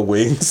with like the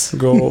wings.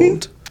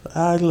 Gold.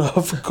 I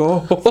love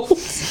gold.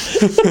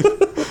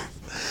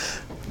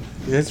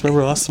 You guys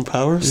remember Austin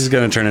Powers? He's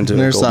gonna turn into a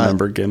There's gold that.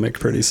 member gimmick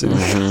pretty soon.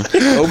 I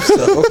hope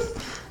so.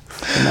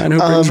 The man who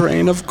brings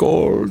rain of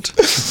gold.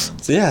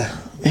 So yeah.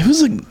 It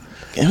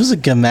was a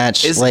good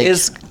match.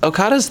 Is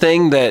Okada's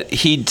thing that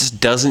he just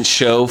doesn't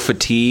show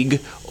fatigue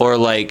or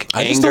like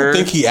I just anger? don't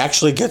think he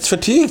actually gets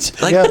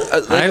fatigued. like, Yeah.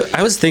 like-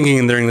 I was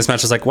thinking during this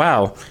match, I was like,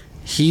 wow,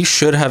 he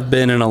should have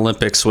been an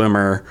Olympic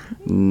swimmer,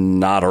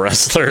 not a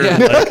wrestler. Yeah.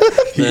 Like,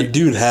 That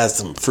dude has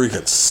some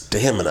freaking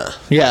stamina.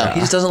 yeah. he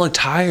just doesn't look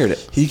tired.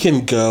 He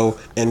can go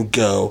and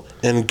go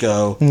and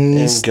go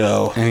and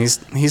go. and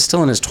he's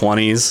still in his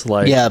 20s.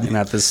 Like, Yeah. and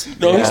at this.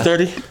 No, he's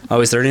 30. Oh,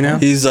 he's 30 now?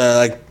 He's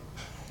like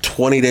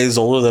 20 days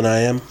older than I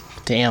am.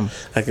 Damn.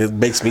 Like it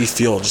makes me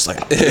feel just like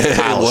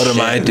What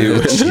am I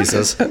doing?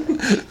 Jesus.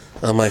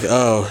 I'm like,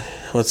 oh,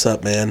 what's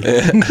up, man?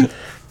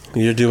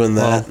 You're doing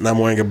that, and I'm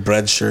wearing a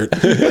bread shirt.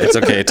 It's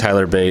okay.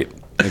 Tyler Bate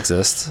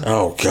exists.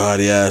 Oh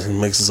God, yeah, it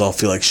makes us all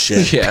feel like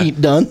shit. Yeah.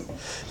 Pete Dunne.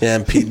 Yeah,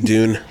 and Pete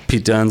Dune.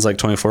 Pete Dunne's like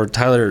 24.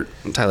 Tyler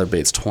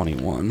Bate's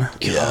 21.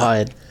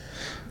 God.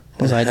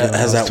 What was I doing when I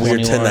Has was that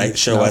weird 21? Tonight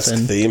Show-esque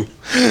Nothing. theme.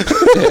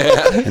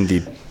 And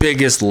the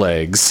biggest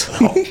legs.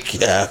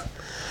 Yeah.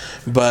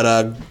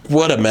 But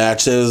what a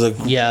match. It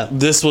was Yeah.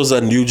 This was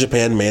a New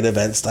Japan main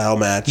event style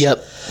match.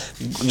 Yep.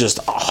 Just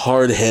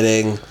hard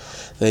hitting.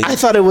 I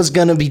thought it was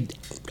gonna be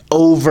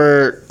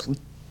over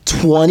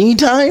 20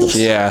 times.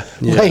 Yeah.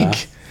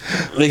 Like,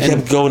 They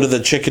kept going to the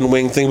chicken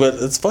wing thing, but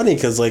it's funny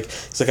because like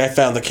it's like I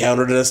found the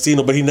counter to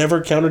Destino, but he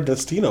never countered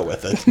Destino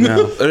with it.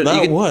 No. Not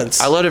You could- once.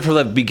 I loved it from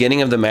the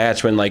beginning of the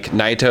match when like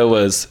Naito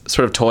was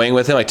sort of toying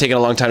with him, like taking a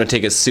long time to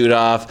take his suit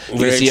off. You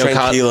Very could see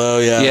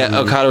tranquilo, yeah. Yeah,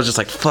 Okada was just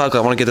like, "Fuck, I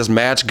want to get this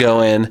match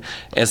going,"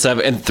 and stuff.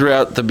 And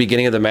throughout the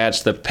beginning of the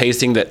match, the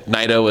pacing that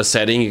Naito was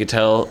setting, you could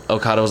tell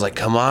Okada was like,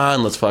 "Come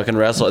on, let's fucking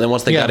wrestle." And then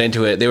once they Yeah. got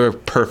into it, they were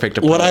perfect.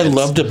 What I opponents.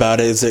 loved about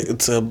it is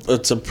it's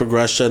a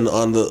progression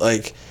on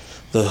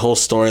the whole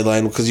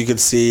storyline because you could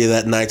see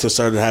that Naito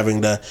started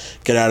having to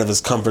get out of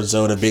his comfort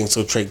zone and being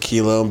so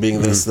tranquilo and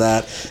being this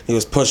that he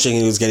was pushing,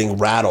 he was getting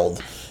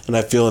rattled, and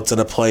I feel it's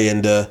gonna play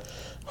into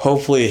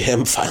hopefully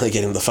him finally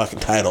getting the fucking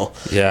title.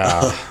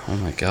 Yeah. Oh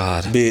my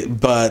God.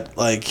 But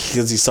like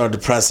because he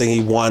started pressing, he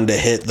wanted to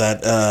hit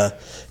that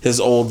his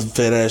old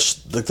finish,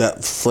 like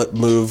that flip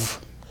move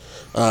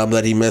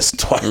that he missed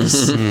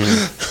twice.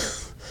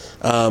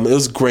 It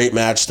was a great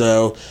match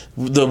though.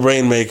 The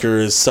Rainmaker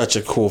is such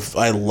a cool.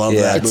 I love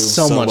that It's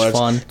move so much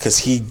fun. because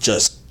he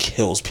just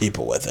kills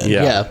people with it.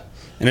 Yeah. Yeah.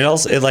 And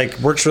it like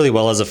works really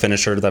well as a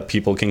finisher that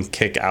people can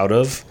kick out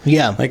of.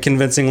 Yeah. Like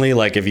convincingly,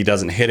 like if he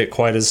doesn't hit it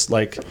quite as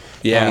like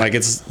Yeah. like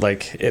it's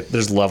like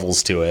there's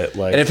levels to it.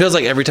 Like And it feels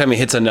like every time he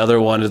hits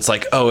another one, it's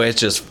like, oh,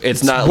 it's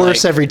not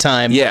worse like, every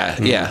time.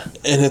 Yeah, yeah.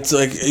 And it's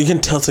like you can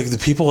tell it's like the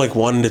people like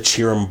wanted to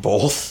cheer them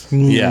both,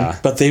 yeah.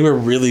 but they were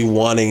really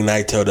wanting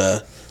Naito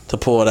to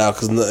pull it out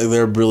because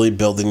they're really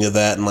building to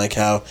that and like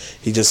how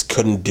he just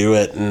couldn't do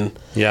it and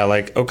Yeah,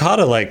 like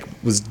Okada like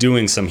was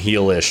doing some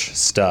heelish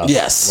stuff.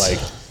 Yes. Like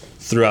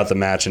throughout the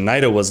match, and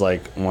Naito was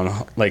like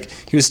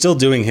he was still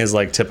doing his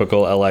like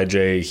typical Lij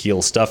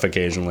heel stuff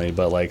occasionally,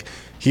 but like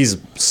he's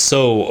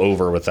so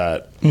over with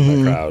that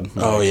crowd.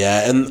 oh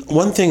yeah. And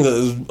one thing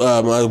that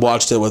I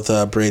watched it with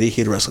Brady,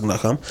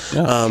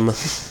 HeatWrestling.com.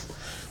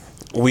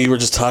 We were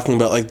just talking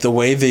about like the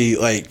way they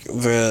like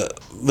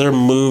their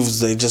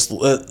moves. They just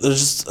there's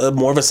just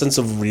more of a sense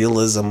of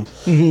realism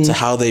to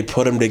how they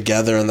put them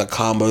together and the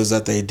combos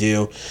that they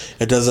do.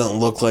 It doesn't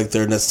look like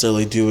they're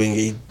necessarily doing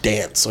a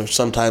dance. Or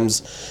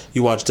sometimes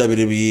you watch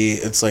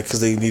WWE, it's like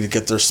because they need to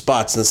get their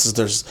spots. And this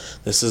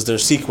is their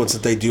sequence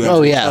that they do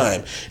every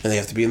time, and they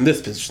have to be in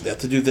this position. They have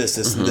to do this,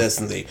 and this,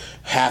 and they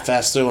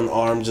half-ass throw an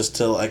arm just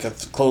to like a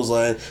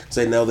clothesline because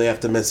they know they have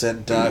to miss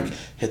it, duck,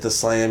 hit the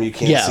slam. You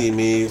can't see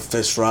me,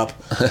 fist drop.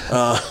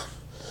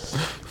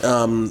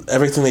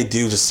 Everything they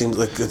do just seems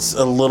like it's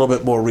a little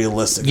bit more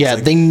realistic. Yeah, It's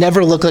like, they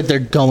never look like they're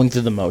going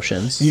through the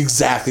motions.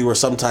 exactly where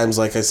sometimes,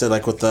 like I said,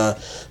 like with the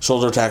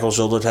shoulder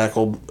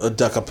tackle,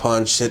 duck a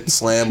punch, hit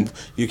slam,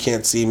 you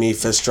can't see me,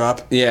 fist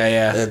drop. Yeah,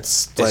 yeah.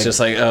 It's like It's just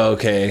like, oh,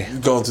 okay.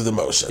 going through the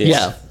motions.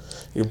 Yeah.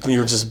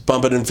 You're just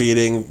bumping and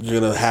feeding.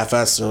 You're gonna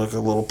half-ass like a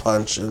little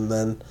punch, and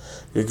then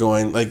you're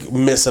going like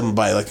miss him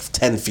by like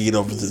 10 feet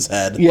over his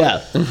head. Yeah.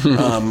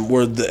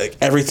 Where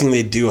everything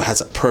they do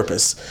has a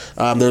purpose.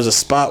 There's a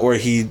spot where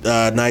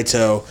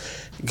Naito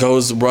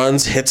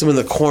runs, hits him in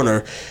the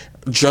corner,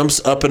 jumps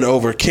up and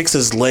over, kicks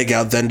his leg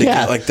out, then to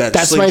Yeah. get like that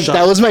That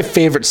slingshot. was my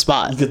favorite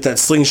spot. Get that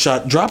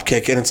slingshot drop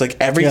kick, and it's like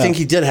everything Yeah.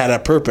 he did had a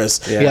purpose.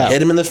 Yeah.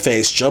 Hit him in the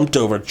face, jumped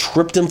over,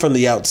 tripped him from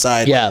the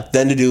outside. Yeah.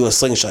 Then to do a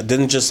slingshot,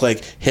 didn't just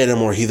like hit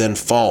him where he then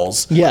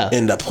falls. Yeah.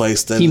 Into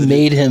place. Then He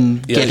made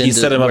him Yeah, get he into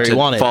set him where up he to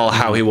wanted. fall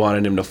how he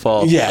wanted him to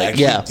fall. Yeah,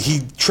 Yeah.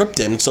 He tripped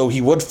him so he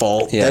would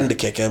fall. Yeah. Then to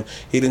kick him,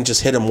 he didn't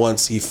just hit him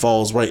once. He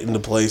falls right into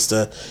place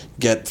to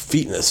get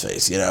feet in his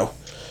face.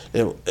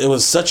 It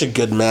was such a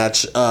good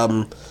match.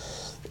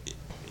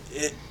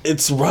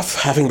 It's rough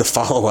having to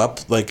follow up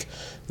like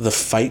the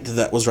fight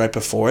that was right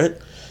before it.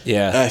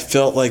 Yeah. I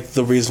felt like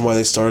the reason why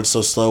they started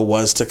so slow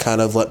was to kind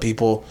of let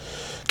people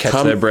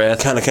Catch their breath.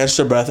 kind of catch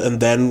their breath, and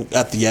then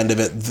at the end of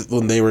it,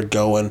 when they were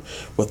going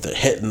with the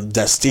hitting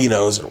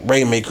Destinos,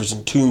 Rainmakers,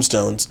 and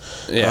Tombstones,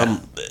 Yeah.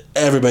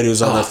 everybody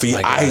was on their feet.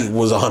 my God. I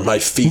was on my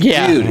feet,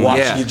 Yeah. dude,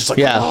 watching Yeah. you just like,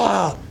 Yeah.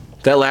 ah.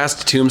 That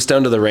last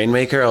tombstone to the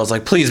Rainmaker, I was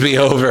like, please be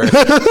over.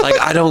 Like,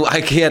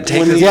 I can't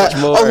take this Yeah, much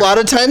more. a lot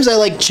of times I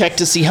like check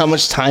to see how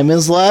much time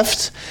is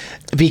left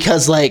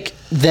because like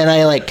then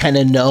I like kind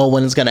of know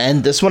when it's gonna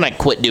end. This one I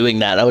quit doing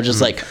that. I was just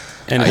like,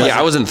 And Yeah,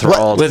 I was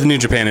enthralled. with New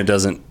Japan, it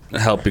doesn't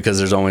help because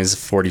there's always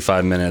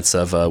 45 minutes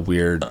of a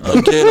weird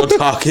Gato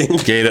talking.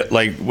 gate,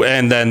 like,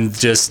 and then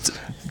just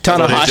footage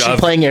Tanahashi of-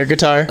 playing air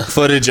guitar.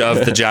 footage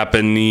of the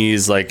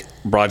Japanese like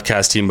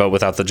broadcast team, but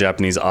without the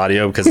Japanese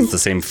audio because it's the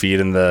same feed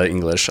in the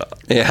English.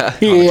 Yeah.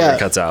 Yeah. It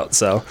cuts out,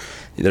 so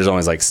there's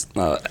always like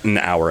an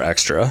hour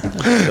extra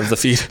of the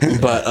feed.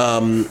 But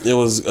it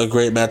was a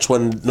great match.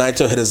 When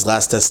Naito hit his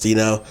last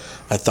Destino,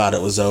 I thought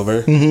it was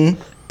over. Mm-hmm.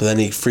 But then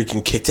he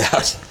freaking kicked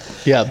out.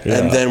 Yeah.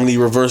 And then when he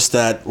reversed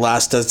that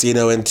last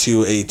Destino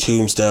into a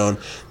tombstone,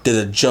 did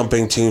a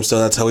jumping tombstone.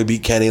 That's how we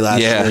beat Kenny last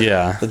Yeah. year.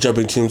 Yeah. The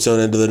jumping tombstone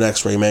into the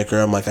next Rainmaker.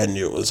 I'm like, I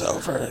knew it was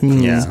over.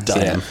 Yeah. It's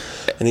done. Yeah.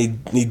 And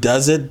he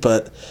does it,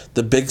 but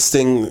the biggest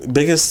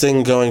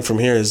thing going from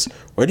here is,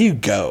 where do you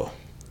go?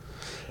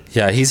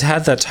 Yeah, he's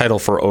had that title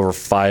for over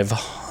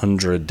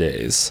 500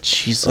 days.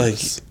 Jesus.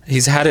 Like,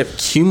 He's had it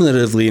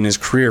cumulatively in his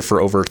career for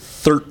over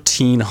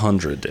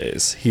 1,300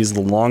 days. He's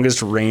the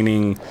longest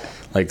reigning,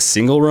 like,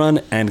 single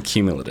run and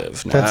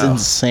cumulative. Now. That's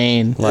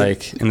insane.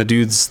 Like, and the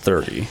dude's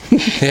 30.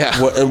 Yeah.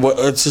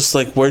 it's just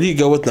like, where do you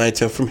go with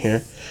Naito from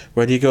here?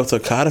 Where do you go with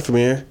Okada from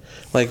here?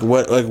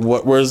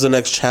 Where's the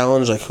next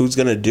challenge? Like, who's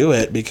gonna do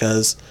it?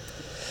 Because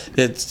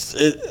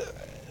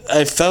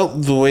I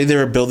felt the way they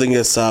were building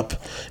this up,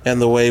 and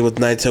the way with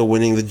Naito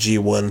winning the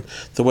G1,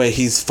 the way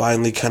he's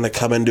finally kind of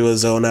come into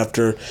his own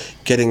after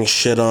getting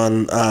shit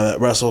on at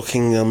Wrestle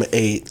Kingdom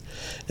 8,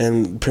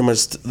 and pretty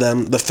much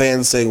the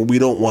fans saying, we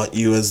don't want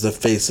you as the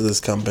face of this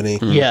company.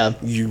 Yeah.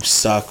 You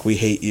suck. We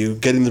hate you.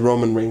 Getting the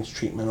Roman Reigns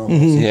treatment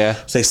almost. Yeah.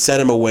 So they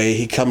set him away.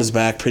 He comes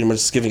back pretty much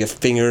just giving a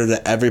finger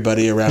to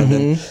everybody around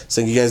him,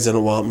 saying, you guys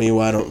didn't want me.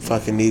 Well, I don't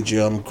fucking need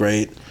you. I'm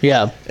great.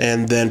 Yeah.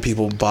 And then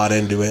people bought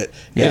into it.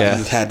 Yeah.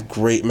 He had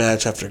great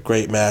match after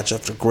great match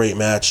after great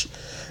match.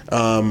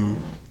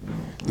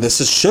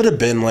 Should have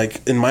been,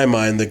 like, in my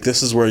mind, like,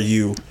 this is where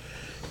you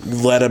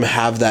let him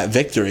have that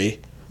victory.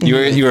 You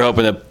were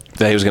hoping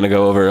that he was going to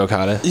go over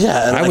Okada?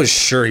 Yeah. And I was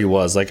sure he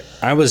was. Like,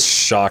 I was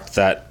shocked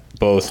that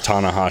both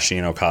Tanahashi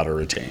and Okada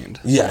retained.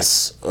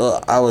 Yes,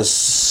 I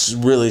was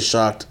really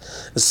shocked,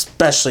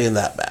 especially in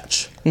that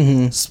match,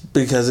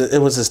 because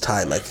it was his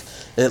time. Like,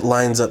 it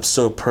lines up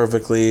so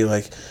perfectly.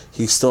 Like,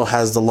 he still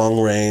has the long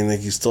reign.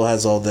 Like, he still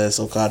has all this.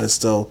 Okada's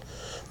still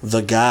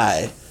the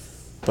guy,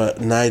 but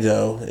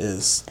Naito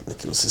is,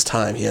 like, it was his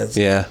time. He has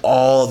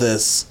all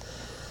this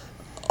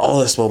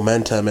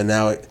momentum, and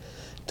now it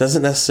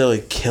doesn't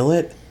necessarily kill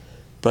it,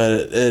 but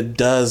it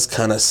does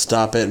kind of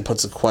stop it and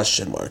puts a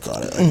question mark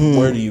on it. Like,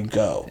 where do you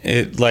go?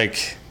 It,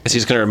 like... Is he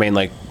just going to remain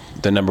like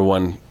the number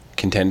one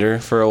contender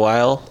for a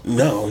while?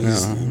 No,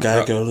 he's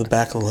got to go to the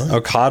back of the line.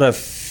 Okada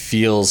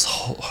feels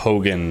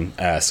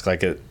Hogan-esque,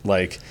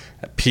 like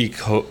peak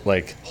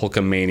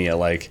Hulkamania.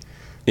 Like,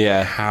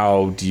 Yeah.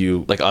 how do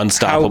you Like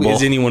unstoppable. How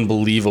is anyone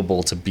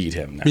believable to beat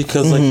him now?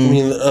 Because, like, I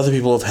mean, other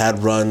people have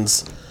had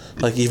runs,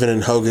 like, even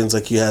in Hogan's,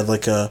 like, you had,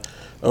 like, a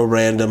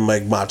random,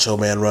 like, Macho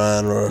Man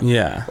run, or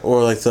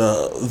like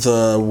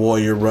the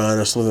Warrior run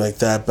or something like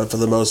that, but for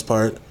the most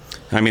part,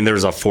 I mean, there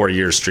was a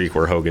 4-year streak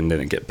where Hogan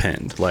didn't get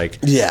pinned. Like,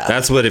 Yeah.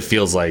 that's what it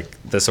feels like.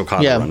 This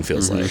Okada run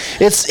feels like.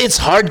 It's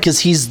hard because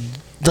he's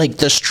like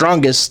the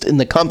strongest in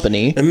the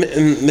company. and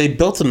they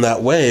built him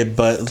that way,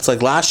 but it's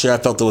like last year I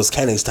felt it was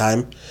Kenny's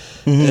time,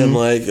 and,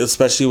 like,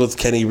 especially with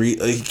Kenny,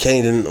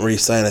 Kenny didn't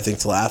re-sign, I think,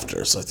 till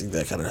after, so I think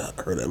that kind of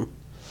hurt him.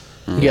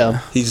 Yeah.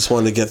 He just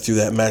wanted to get through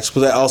that match.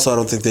 But I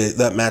don't think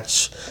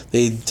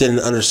they didn't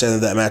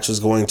understand that match was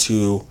going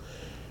to,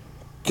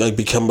 like,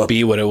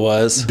 Be what it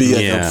was. be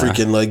like Yeah. a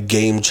freaking, like,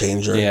 game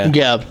changer. Yeah.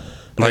 Yeah.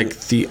 Like,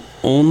 the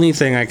only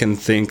thing I can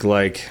think,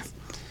 like,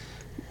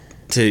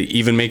 to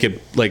even make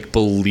it like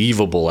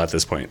believable at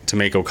this point to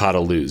make Okada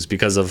lose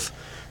because of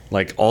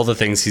like all the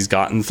things he's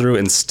gotten through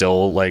and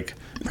still like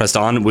pressed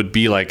on would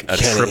be like a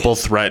Kenny. triple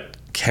threat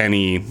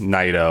Kenny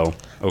Naito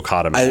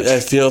Okada match. I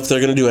feel if they're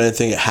going to do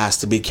anything, it has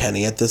to be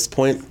Kenny at this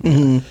point.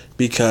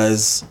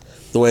 Because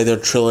the way their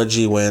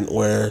trilogy went,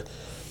 where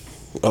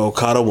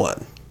Okada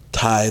won,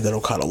 Tai, then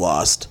Okada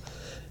lost,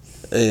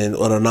 and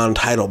on a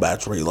non-title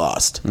match where he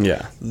lost.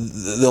 Yeah.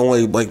 The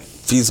only like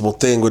feasible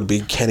thing would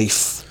be Kenny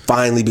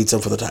finally beats him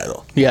for the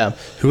title. Yeah.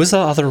 Who was the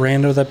other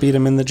rando that beat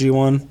him in the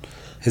G1?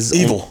 His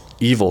Evil.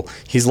 Evil.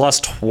 He's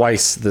lost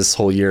twice this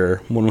whole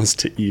year. One was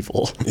to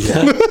Evil.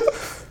 Yeah.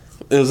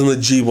 It was in the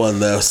G1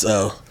 though,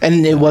 so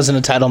And it wasn't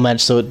a title match,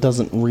 so it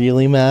doesn't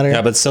really matter.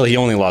 Yeah, but still, he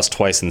only lost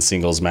twice in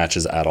singles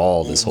matches at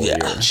all this whole Yeah.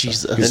 year.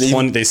 Jesus. He was And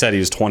 20, they said he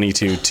was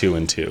 22,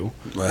 2-2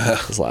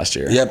 this last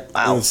year. yep.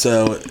 And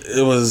so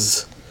it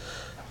was.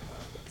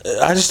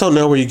 I just don't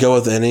know where you go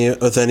with any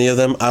of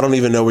them. I don't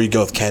even know where you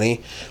go with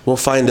Kenny. We'll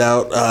find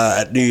out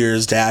at New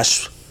Year's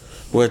Dash,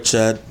 which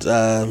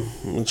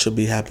should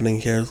be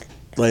happening here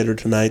later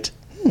tonight.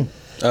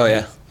 Oh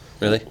yeah,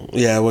 really?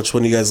 Yeah, which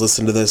when you guys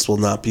listen to this will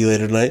not be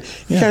later tonight.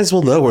 You guys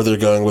will know where they're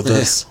going with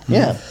this.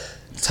 Yeah.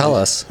 Tell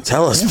us.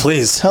 Tell us,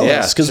 please. Tell Yeah,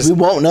 us, because just- we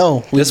won't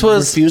know. We This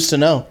was- refuse to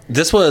know.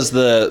 This was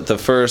the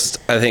first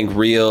I think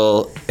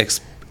real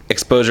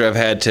exposure I've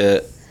had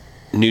to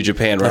New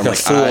Japan where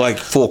Like I'm a like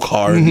full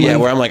card. yeah,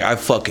 where I'm like I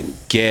fucking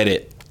get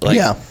it. Like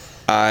Yeah.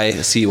 I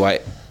see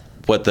what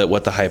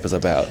the hype is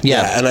about.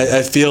 Yeah. And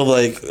I feel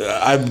like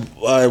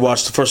I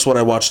watched the first one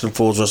I watched in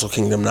full was Wrestle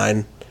Kingdom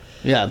 9.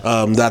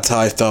 Yeah. That's how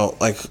I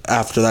felt like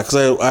after that,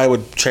 because I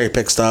would cherry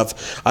pick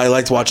stuff. I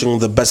liked watching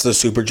the Best of the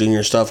Super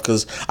Junior stuff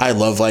because I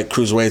love like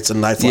cruiserweights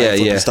and high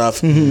flying Yeah, yeah.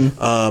 stuff.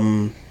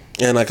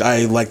 And like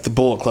I like the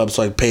Bullet Club,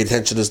 so I paid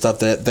attention to stuff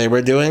that they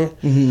were doing.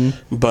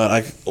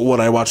 But when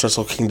I watched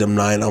Wrestle Kingdom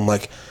 9, I'm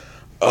like,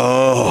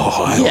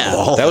 oh, I Yeah.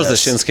 love all That was the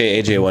this.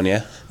 Shinsuke AJ one,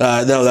 yeah.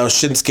 No, that was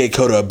Shinsuke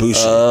Kota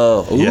Ibushi,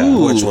 Oh, Yeah.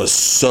 which was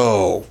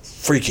so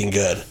freaking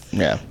good.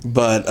 yeah.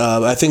 But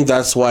I think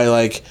that's why,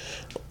 like,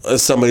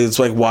 as somebody that's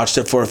like watched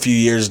it for a few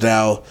years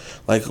now,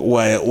 like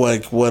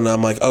when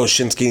I'm like, oh,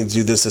 Shinsuke needs to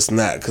do this, and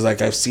that, because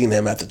like I've seen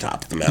him at the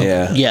top of the mountain,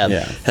 yeah, Yeah.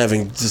 Yeah.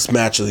 having this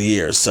match of the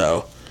year.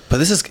 So But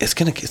this is it's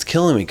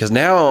killing me because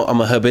now I'm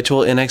a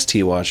habitual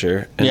NXT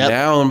watcher, and Yep.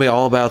 now I'm gonna be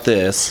all about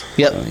this.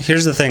 Yep.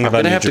 Here's the thing about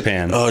gonna New have to-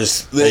 Japan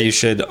just that you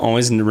should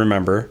always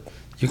remember.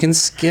 You can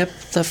skip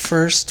the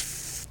first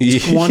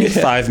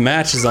 25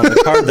 matches on the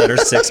card that are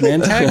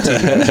 6-man tag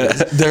team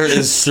matches. there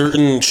is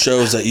certain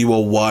shows that you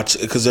will watch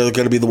because they're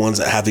going to be the ones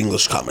that have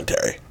English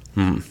commentary.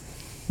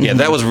 Yeah,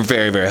 that was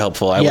very very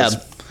helpful. I Yeah. was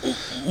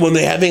When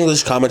they have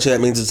English commentary,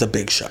 that means it's a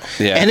big show.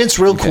 yeah, And it's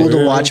real cool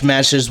to watch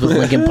matches with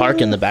Linkin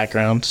Park in the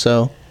background.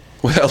 So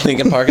well,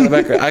 Linkin Park in the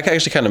background. I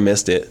actually kind of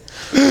missed it.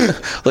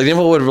 Like,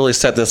 what would really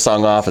set this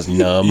song off is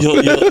Numb.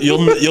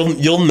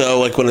 You'll know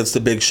like when it's the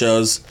big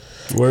shows.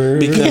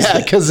 Because yeah,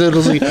 because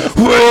it'll be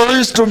well,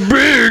 it's the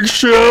big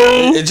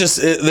show. it just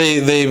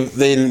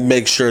they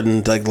make sure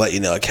and like let you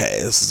know, okay,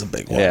 this is a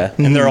big one. Yeah,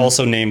 And they're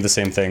also named the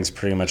same things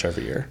pretty much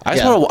every year. I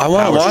just Yeah. want to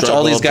Power watch all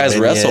Struggle, these guys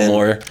Dominion. wrestle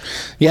more.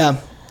 Yeah.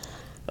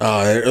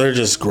 Oh, they're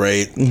just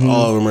great.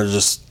 All of them are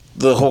just.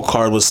 The whole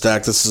card was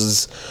stacked. This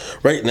is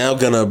right now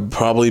gonna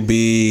probably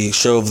be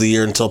show of the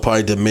year until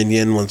probably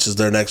Dominion, which is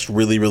their next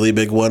really really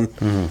big one.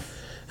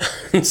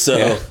 So,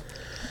 Yeah.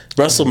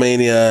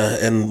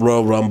 WrestleMania and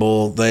Royal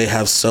Rumble, they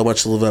have so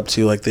much to live up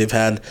to, like they've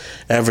had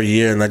every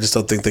year, and I just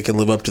don't think they can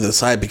live up to this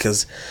hype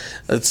because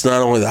it's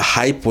not only the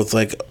hype with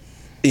like,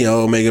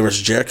 Omega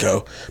versus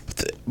Jericho,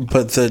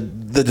 but the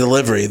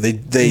delivery. They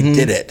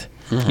did it.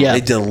 Yeah.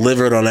 They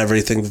delivered on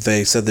everything that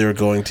they said they were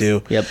going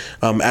to. Yep.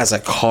 As a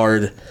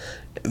card,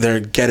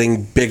 they're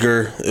getting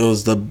bigger. It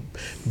was the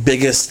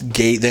biggest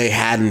gate they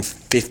had in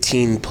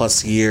 15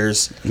 plus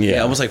years.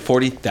 Yeah, almost like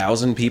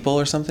 40,000 people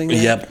or something.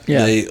 Yep.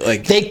 Yeah.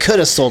 They could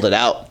have sold it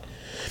out.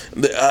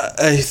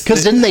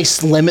 Because didn't they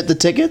limit the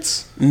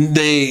tickets?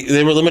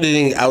 they were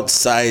limiting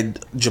outside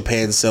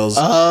Japan sales,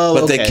 Oh,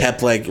 but okay. they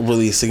kept like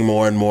releasing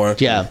more and more.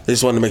 Yeah. They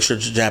just wanted to make sure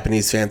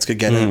Japanese fans could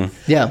get it.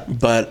 Yeah.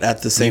 But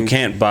at the same You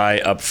can't buy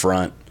up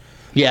front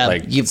Yeah.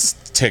 like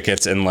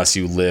tickets unless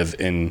you live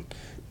in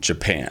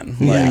Japan,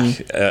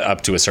 like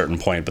up to a certain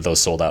point, but those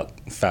sold out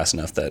fast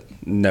enough that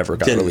never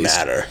got didn't released.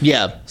 matter.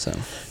 Yeah. So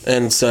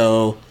And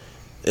so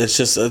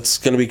it's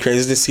going to be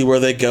crazy to see where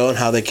they go and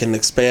how they can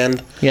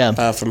expand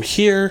Yeah. from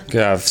here. we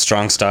have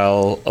Strong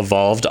Style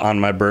Evolved on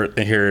my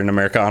here in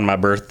America on my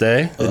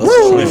birthday. It's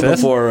Woo! 25th.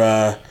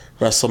 Before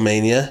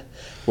WrestleMania,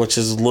 which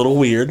is a little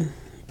weird,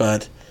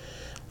 but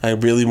I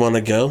really want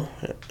to go,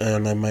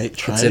 and I might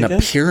try It's to in go.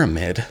 a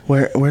pyramid.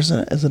 Where's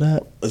it? Is it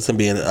at? It's going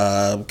to be in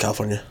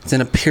California. It's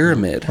in a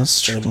pyramid.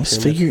 Let's in a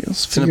figure in a it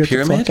the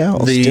pyramid? fuck out.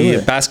 Let's do The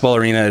it. basketball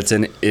arena it's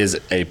in is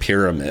a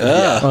pyramid.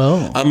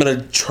 Oh. I'm going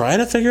to try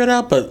to figure it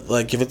out, but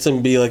like if it's going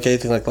to be like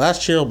anything like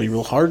last year, it'll be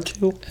real hard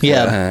to.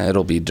 Yeah.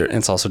 It'll be.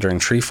 It's also during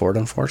Treefort,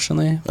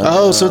 unfortunately.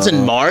 Oh, so it's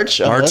in March?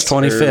 Oh, March that's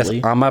 25th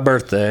early. on my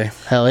birthday.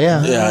 Hell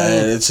yeah. Yeah,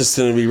 and it's just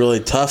going to be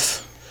really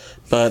tough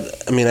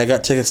But I mean, I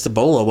got tickets to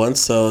Bola once,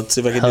 so let's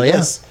see if I can Hell do yeah.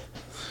 this.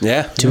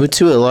 Yeah. Do it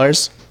to it,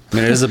 Lars. I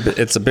mean,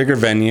 it's a bigger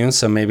venue,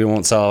 so maybe it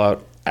won't sell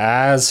out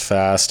as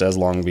fast as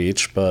Long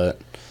Beach,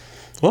 but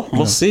Well,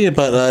 we'll see.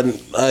 But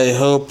I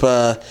hope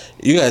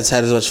you guys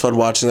had as much fun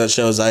watching that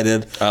show as I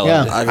did. I loved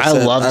Yeah, it. Like I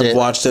said, loved I've it.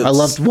 watched it. I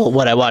loved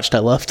what I watched. I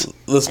loved.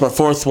 This is my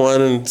fourth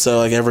one, and so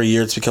like every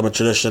year it's become a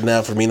tradition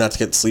now for me not to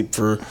get sleep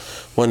for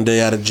one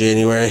day out of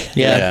January.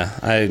 Yeah.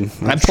 I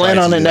plan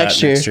on it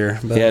next year.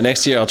 but Yeah,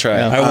 next year I'll try.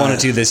 Yeah. I wanted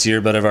to this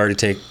year, but I've already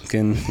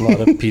taken a lot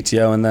of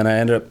PTO, and then I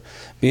ended up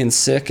being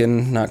sick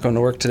and not going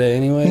to work today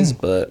anyways,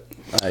 but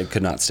I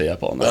could not stay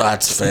up all night. Oh,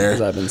 that's fair.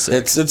 'Cause I've been sick.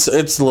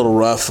 It's a little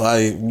rough.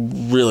 I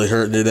really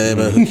hurt today,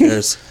 but who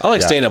cares? I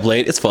like staying up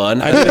late. It's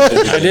fun. I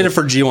did it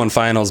for G1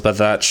 Finals, but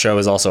that show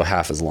is also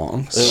half as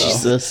long. So.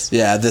 Jesus.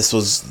 Yeah, this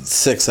was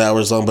 6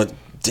 hours long, but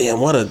damn,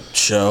 what a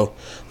show!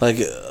 Like,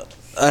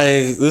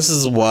 this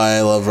is why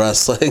I love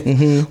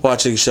wrestling.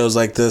 Watching shows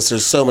like this,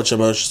 there's so much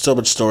emotion, so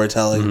much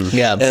storytelling.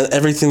 Yeah. and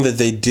everything that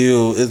they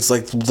do, it's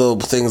like the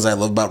things I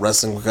love about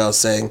wrestling. Like I was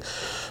saying,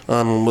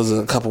 was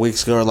it a couple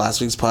weeks ago or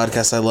last week's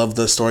podcast? I love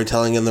the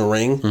storytelling in the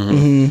ring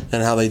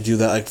and how they do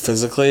that, like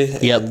physically.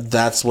 Yep. And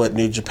that's what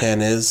New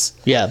Japan is.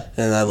 Yeah.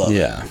 And I love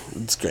Yeah. it.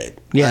 It's great.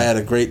 Yeah. I had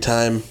a great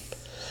time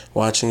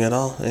watching it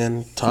all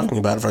and talking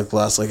about it for like the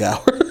last like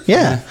hour.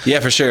 Yeah. Yeah,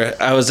 for sure.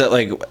 I was at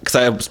because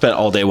I spent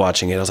all day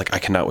watching it. I was like, I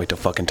cannot wait to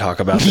fucking talk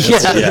about this.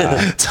 Yeah.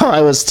 That's how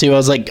I was too. I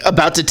was like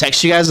about to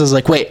text you guys. I was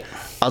like, wait,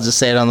 I'll just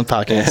say it on the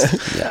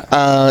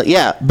podcast.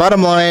 Yeah.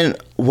 Bottom line,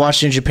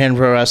 watching Japan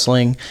Pro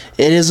Wrestling,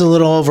 it is a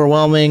little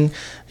overwhelming.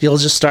 You'll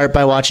just start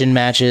by watching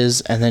matches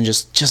and then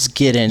just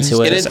get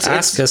into it. it's- Just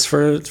ask us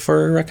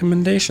for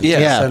recommendations. Yeah,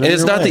 Yeah. and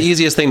it's not the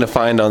easiest thing to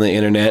find on the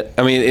internet.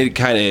 I mean, it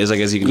kind of is. I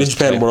guess you can New just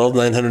Japan type- World,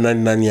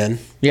 999 yen.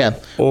 Yeah.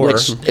 Or- which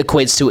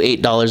equates to Go to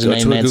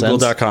 $8.99.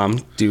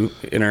 google.com, do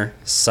enter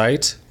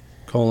site,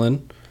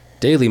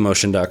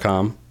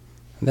 dailymotion.com,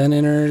 then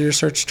enter your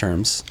search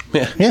terms.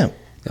 Yeah, Yeah.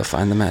 You'll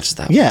find the match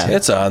that way. Yeah.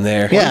 it's on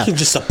there. Yeah. You can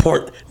just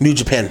support New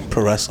Japan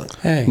Pro Wrestling.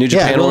 Hey, New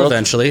Japan will World.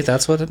 eventually.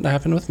 That's what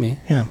happened with me.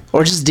 Yeah.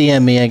 Or just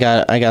DM me. I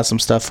got some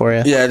stuff for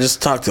you. Yeah, just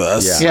talk to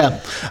us. Yeah.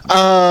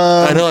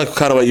 I know, like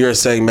kind of what you were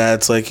saying, Matt.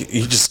 It's like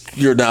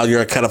you're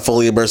kind of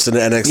fully immersed into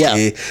NXT.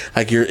 Yeah.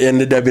 Like you're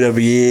into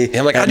WWE. Yeah,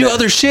 I'm like, I And do now-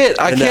 other shit.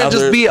 I and can't now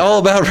just they're- be all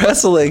about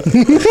wrestling.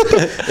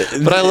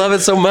 But I love it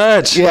so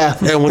much. Yeah.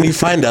 And when you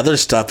find other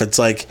stuff, it's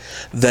like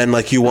then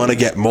like you want to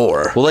get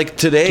more. Well, like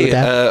today, Do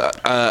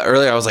that.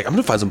 earlier, I was like, I'm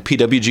gonna find some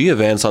PWG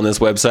events on this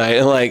website,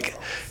 and like,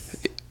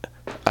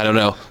 I don't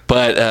know,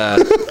 but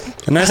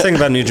The nice thing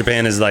about New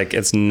Japan is like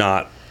it's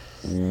not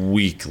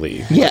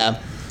weekly. Yeah.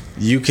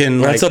 You can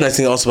like That's the nice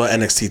thing also about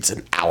NXT. It's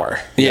an hour.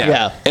 yeah.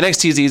 Yeah.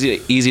 NXT is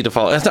easy to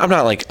follow. I'm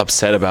not like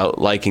upset about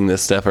liking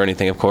this stuff or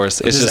anything. Of course,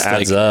 it's just just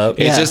adds like, up.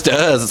 It Yeah. just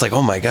does. It's like,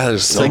 oh my god,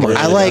 there's so Like, much.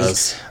 I like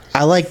does.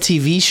 I like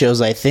TV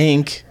shows, I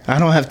think. I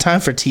don't have time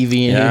for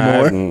TV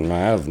anymore. I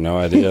have no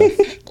idea.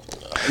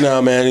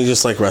 No, man, you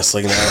just like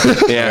wrestling now.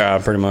 Yeah,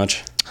 pretty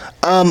much.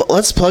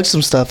 Let's plug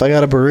some stuff. I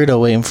got a burrito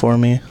waiting for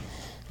me.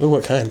 Ooh,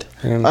 what kind?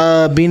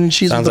 Bean and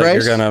cheese Sounds with like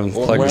rice. you're gonna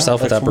plug Where?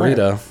 yourself with Like that from where?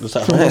 burrito. Is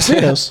that From nice?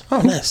 Doritos.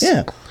 Oh, nice.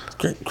 Yeah.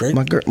 Great.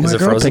 My girl it girl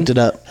frozen? picked it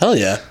up. Hell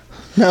yeah.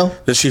 No.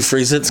 Did she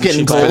freeze it? It's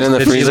getting Put it cold. in the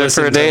Did you freezer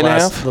listen for a to day and a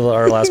last- half.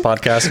 Our last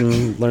podcast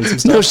and learn some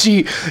stuff. No,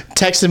 she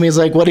texted me. Is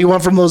like, "What do you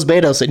want from Los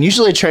Betos?" And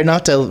usually I try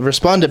not to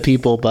respond to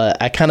people, but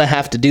I kind of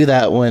have to do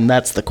that when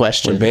that's the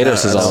question.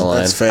 Betos is online.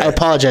 That's fair. I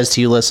apologize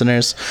to you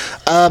listeners.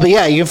 But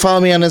yeah, you can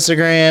follow me on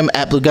Instagram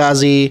at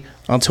Blugazi,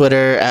 on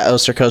Twitter at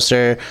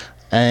Ostercoaster,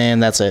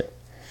 and that's it.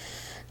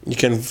 You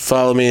can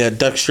follow me at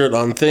Duckshirt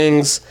on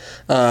things.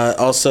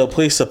 Also,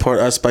 please support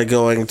us by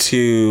going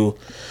to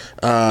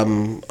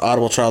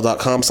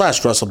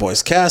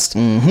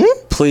audibletrial.com/WrestleBoysCast.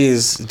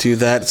 Please do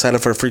that. Sign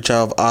up for a free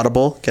trial of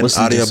Audible. Get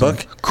Listen an to some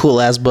audiobook.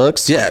 cool ass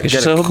books. Yeah, Get get a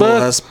yourself a cool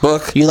book. ass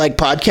book. You like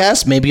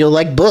podcasts? Maybe you'll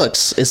like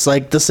books. It's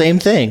like the same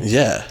thing.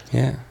 Yeah.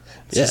 Yeah.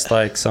 It's Yeah. just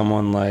like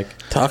someone like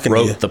Talking to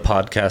you. wrote the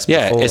podcast.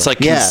 Yeah, before. it's like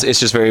Yeah. it's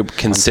just very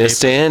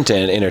consistent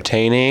and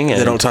entertaining.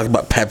 And They don't talk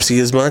about Pepsi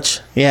as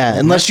much. Yeah,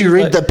 unless you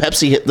read the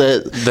Pepsi,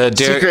 the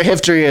Derek- Secret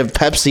History of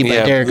Pepsi by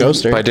Yeah, Derek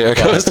Oster. By Derek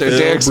Oster.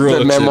 Derek's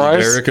the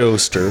memoirs. Derek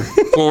Oster.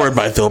 Forward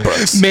by Phil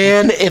Brooks.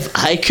 Man, if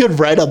I could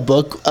write a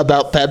book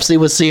about Pepsi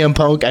with CM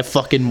Punk, I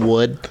fucking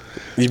would.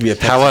 You'd be a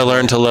Pepsi. How I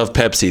learned to love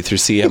Pepsi through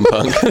CM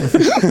Punk.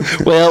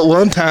 Well,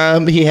 one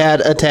time he had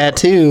a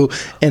tattoo,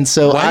 and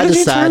so I did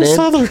he turn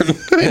decided. Southern?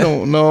 I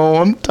don't know.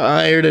 I'm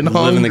tired and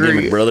Living the hungry.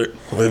 gimmick, brother.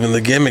 Living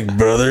the gimmick,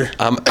 brother.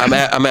 I'm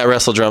at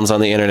Wrestle Drums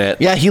on the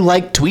internet. Yeah, he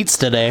liked tweets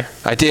today.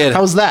 I did.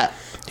 How was that?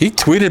 He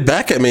tweeted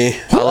back at me.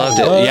 I loved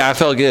it. Yeah, I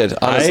felt good.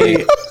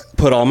 Honestly. I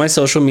put all my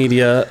social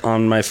media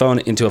on my phone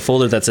into a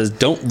folder that says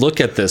 "Don't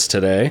look at this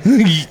today,"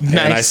 and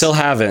I still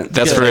haven't.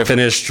 That's because I for-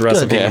 finished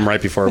Wrestle Good. Kingdom Yeah.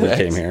 right before we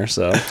came here.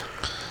 So,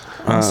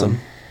 awesome.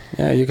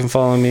 Yeah, you can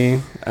follow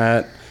me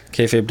at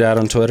Kayfabe Dad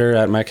on Twitter,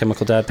 at My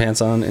Chemical Dad Pants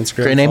on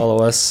Instagram. Great name.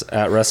 Follow us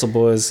at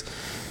WrestleBoys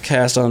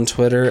Cast on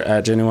Twitter,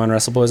 at Genuine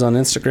WrestleBoys on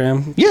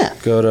Instagram. Yeah.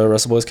 Go to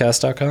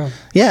WrestleBoysCast.com.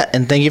 Yeah,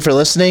 and thank you for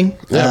listening.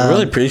 Yeah, I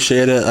really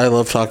appreciate it. I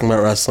love talking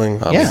about wrestling.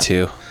 Yeah. Me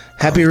too.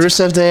 Happy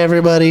Rusev Day,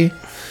 everybody.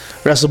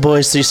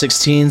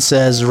 WrestleBoys316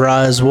 says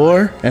Raw is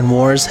war and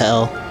war is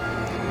hell.